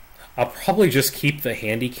probably just keep the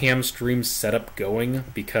Handycam stream setup going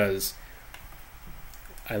because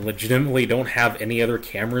I legitimately don't have any other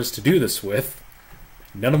cameras to do this with.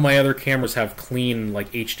 None of my other cameras have clean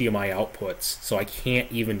HDMI outputs, so I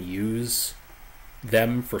can't even use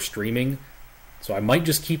them for streaming. So I might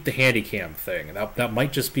just keep the Handycam thing. That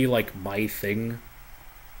might just be my thing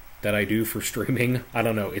that I do for streaming. I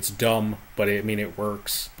don't know. It's dumb, but it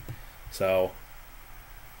works. So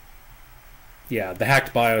yeah, the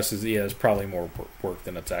hacked BIOS is probably more work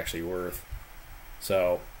than it's actually worth.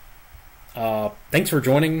 So thanks for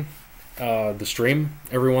joining the stream,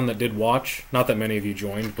 everyone that did watch. Not that many of you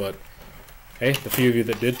joined, but hey, the few of you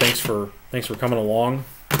that did, thanks for coming along.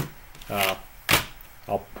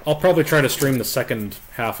 I'll probably try to stream the second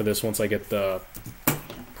half of this once I get the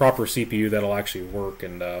proper CPU that'll actually work,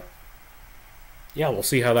 and yeah, we'll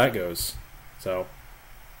see how that goes. So,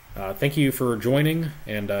 thank you for joining,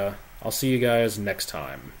 and I'll see you guys next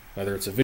time. Whether it's a video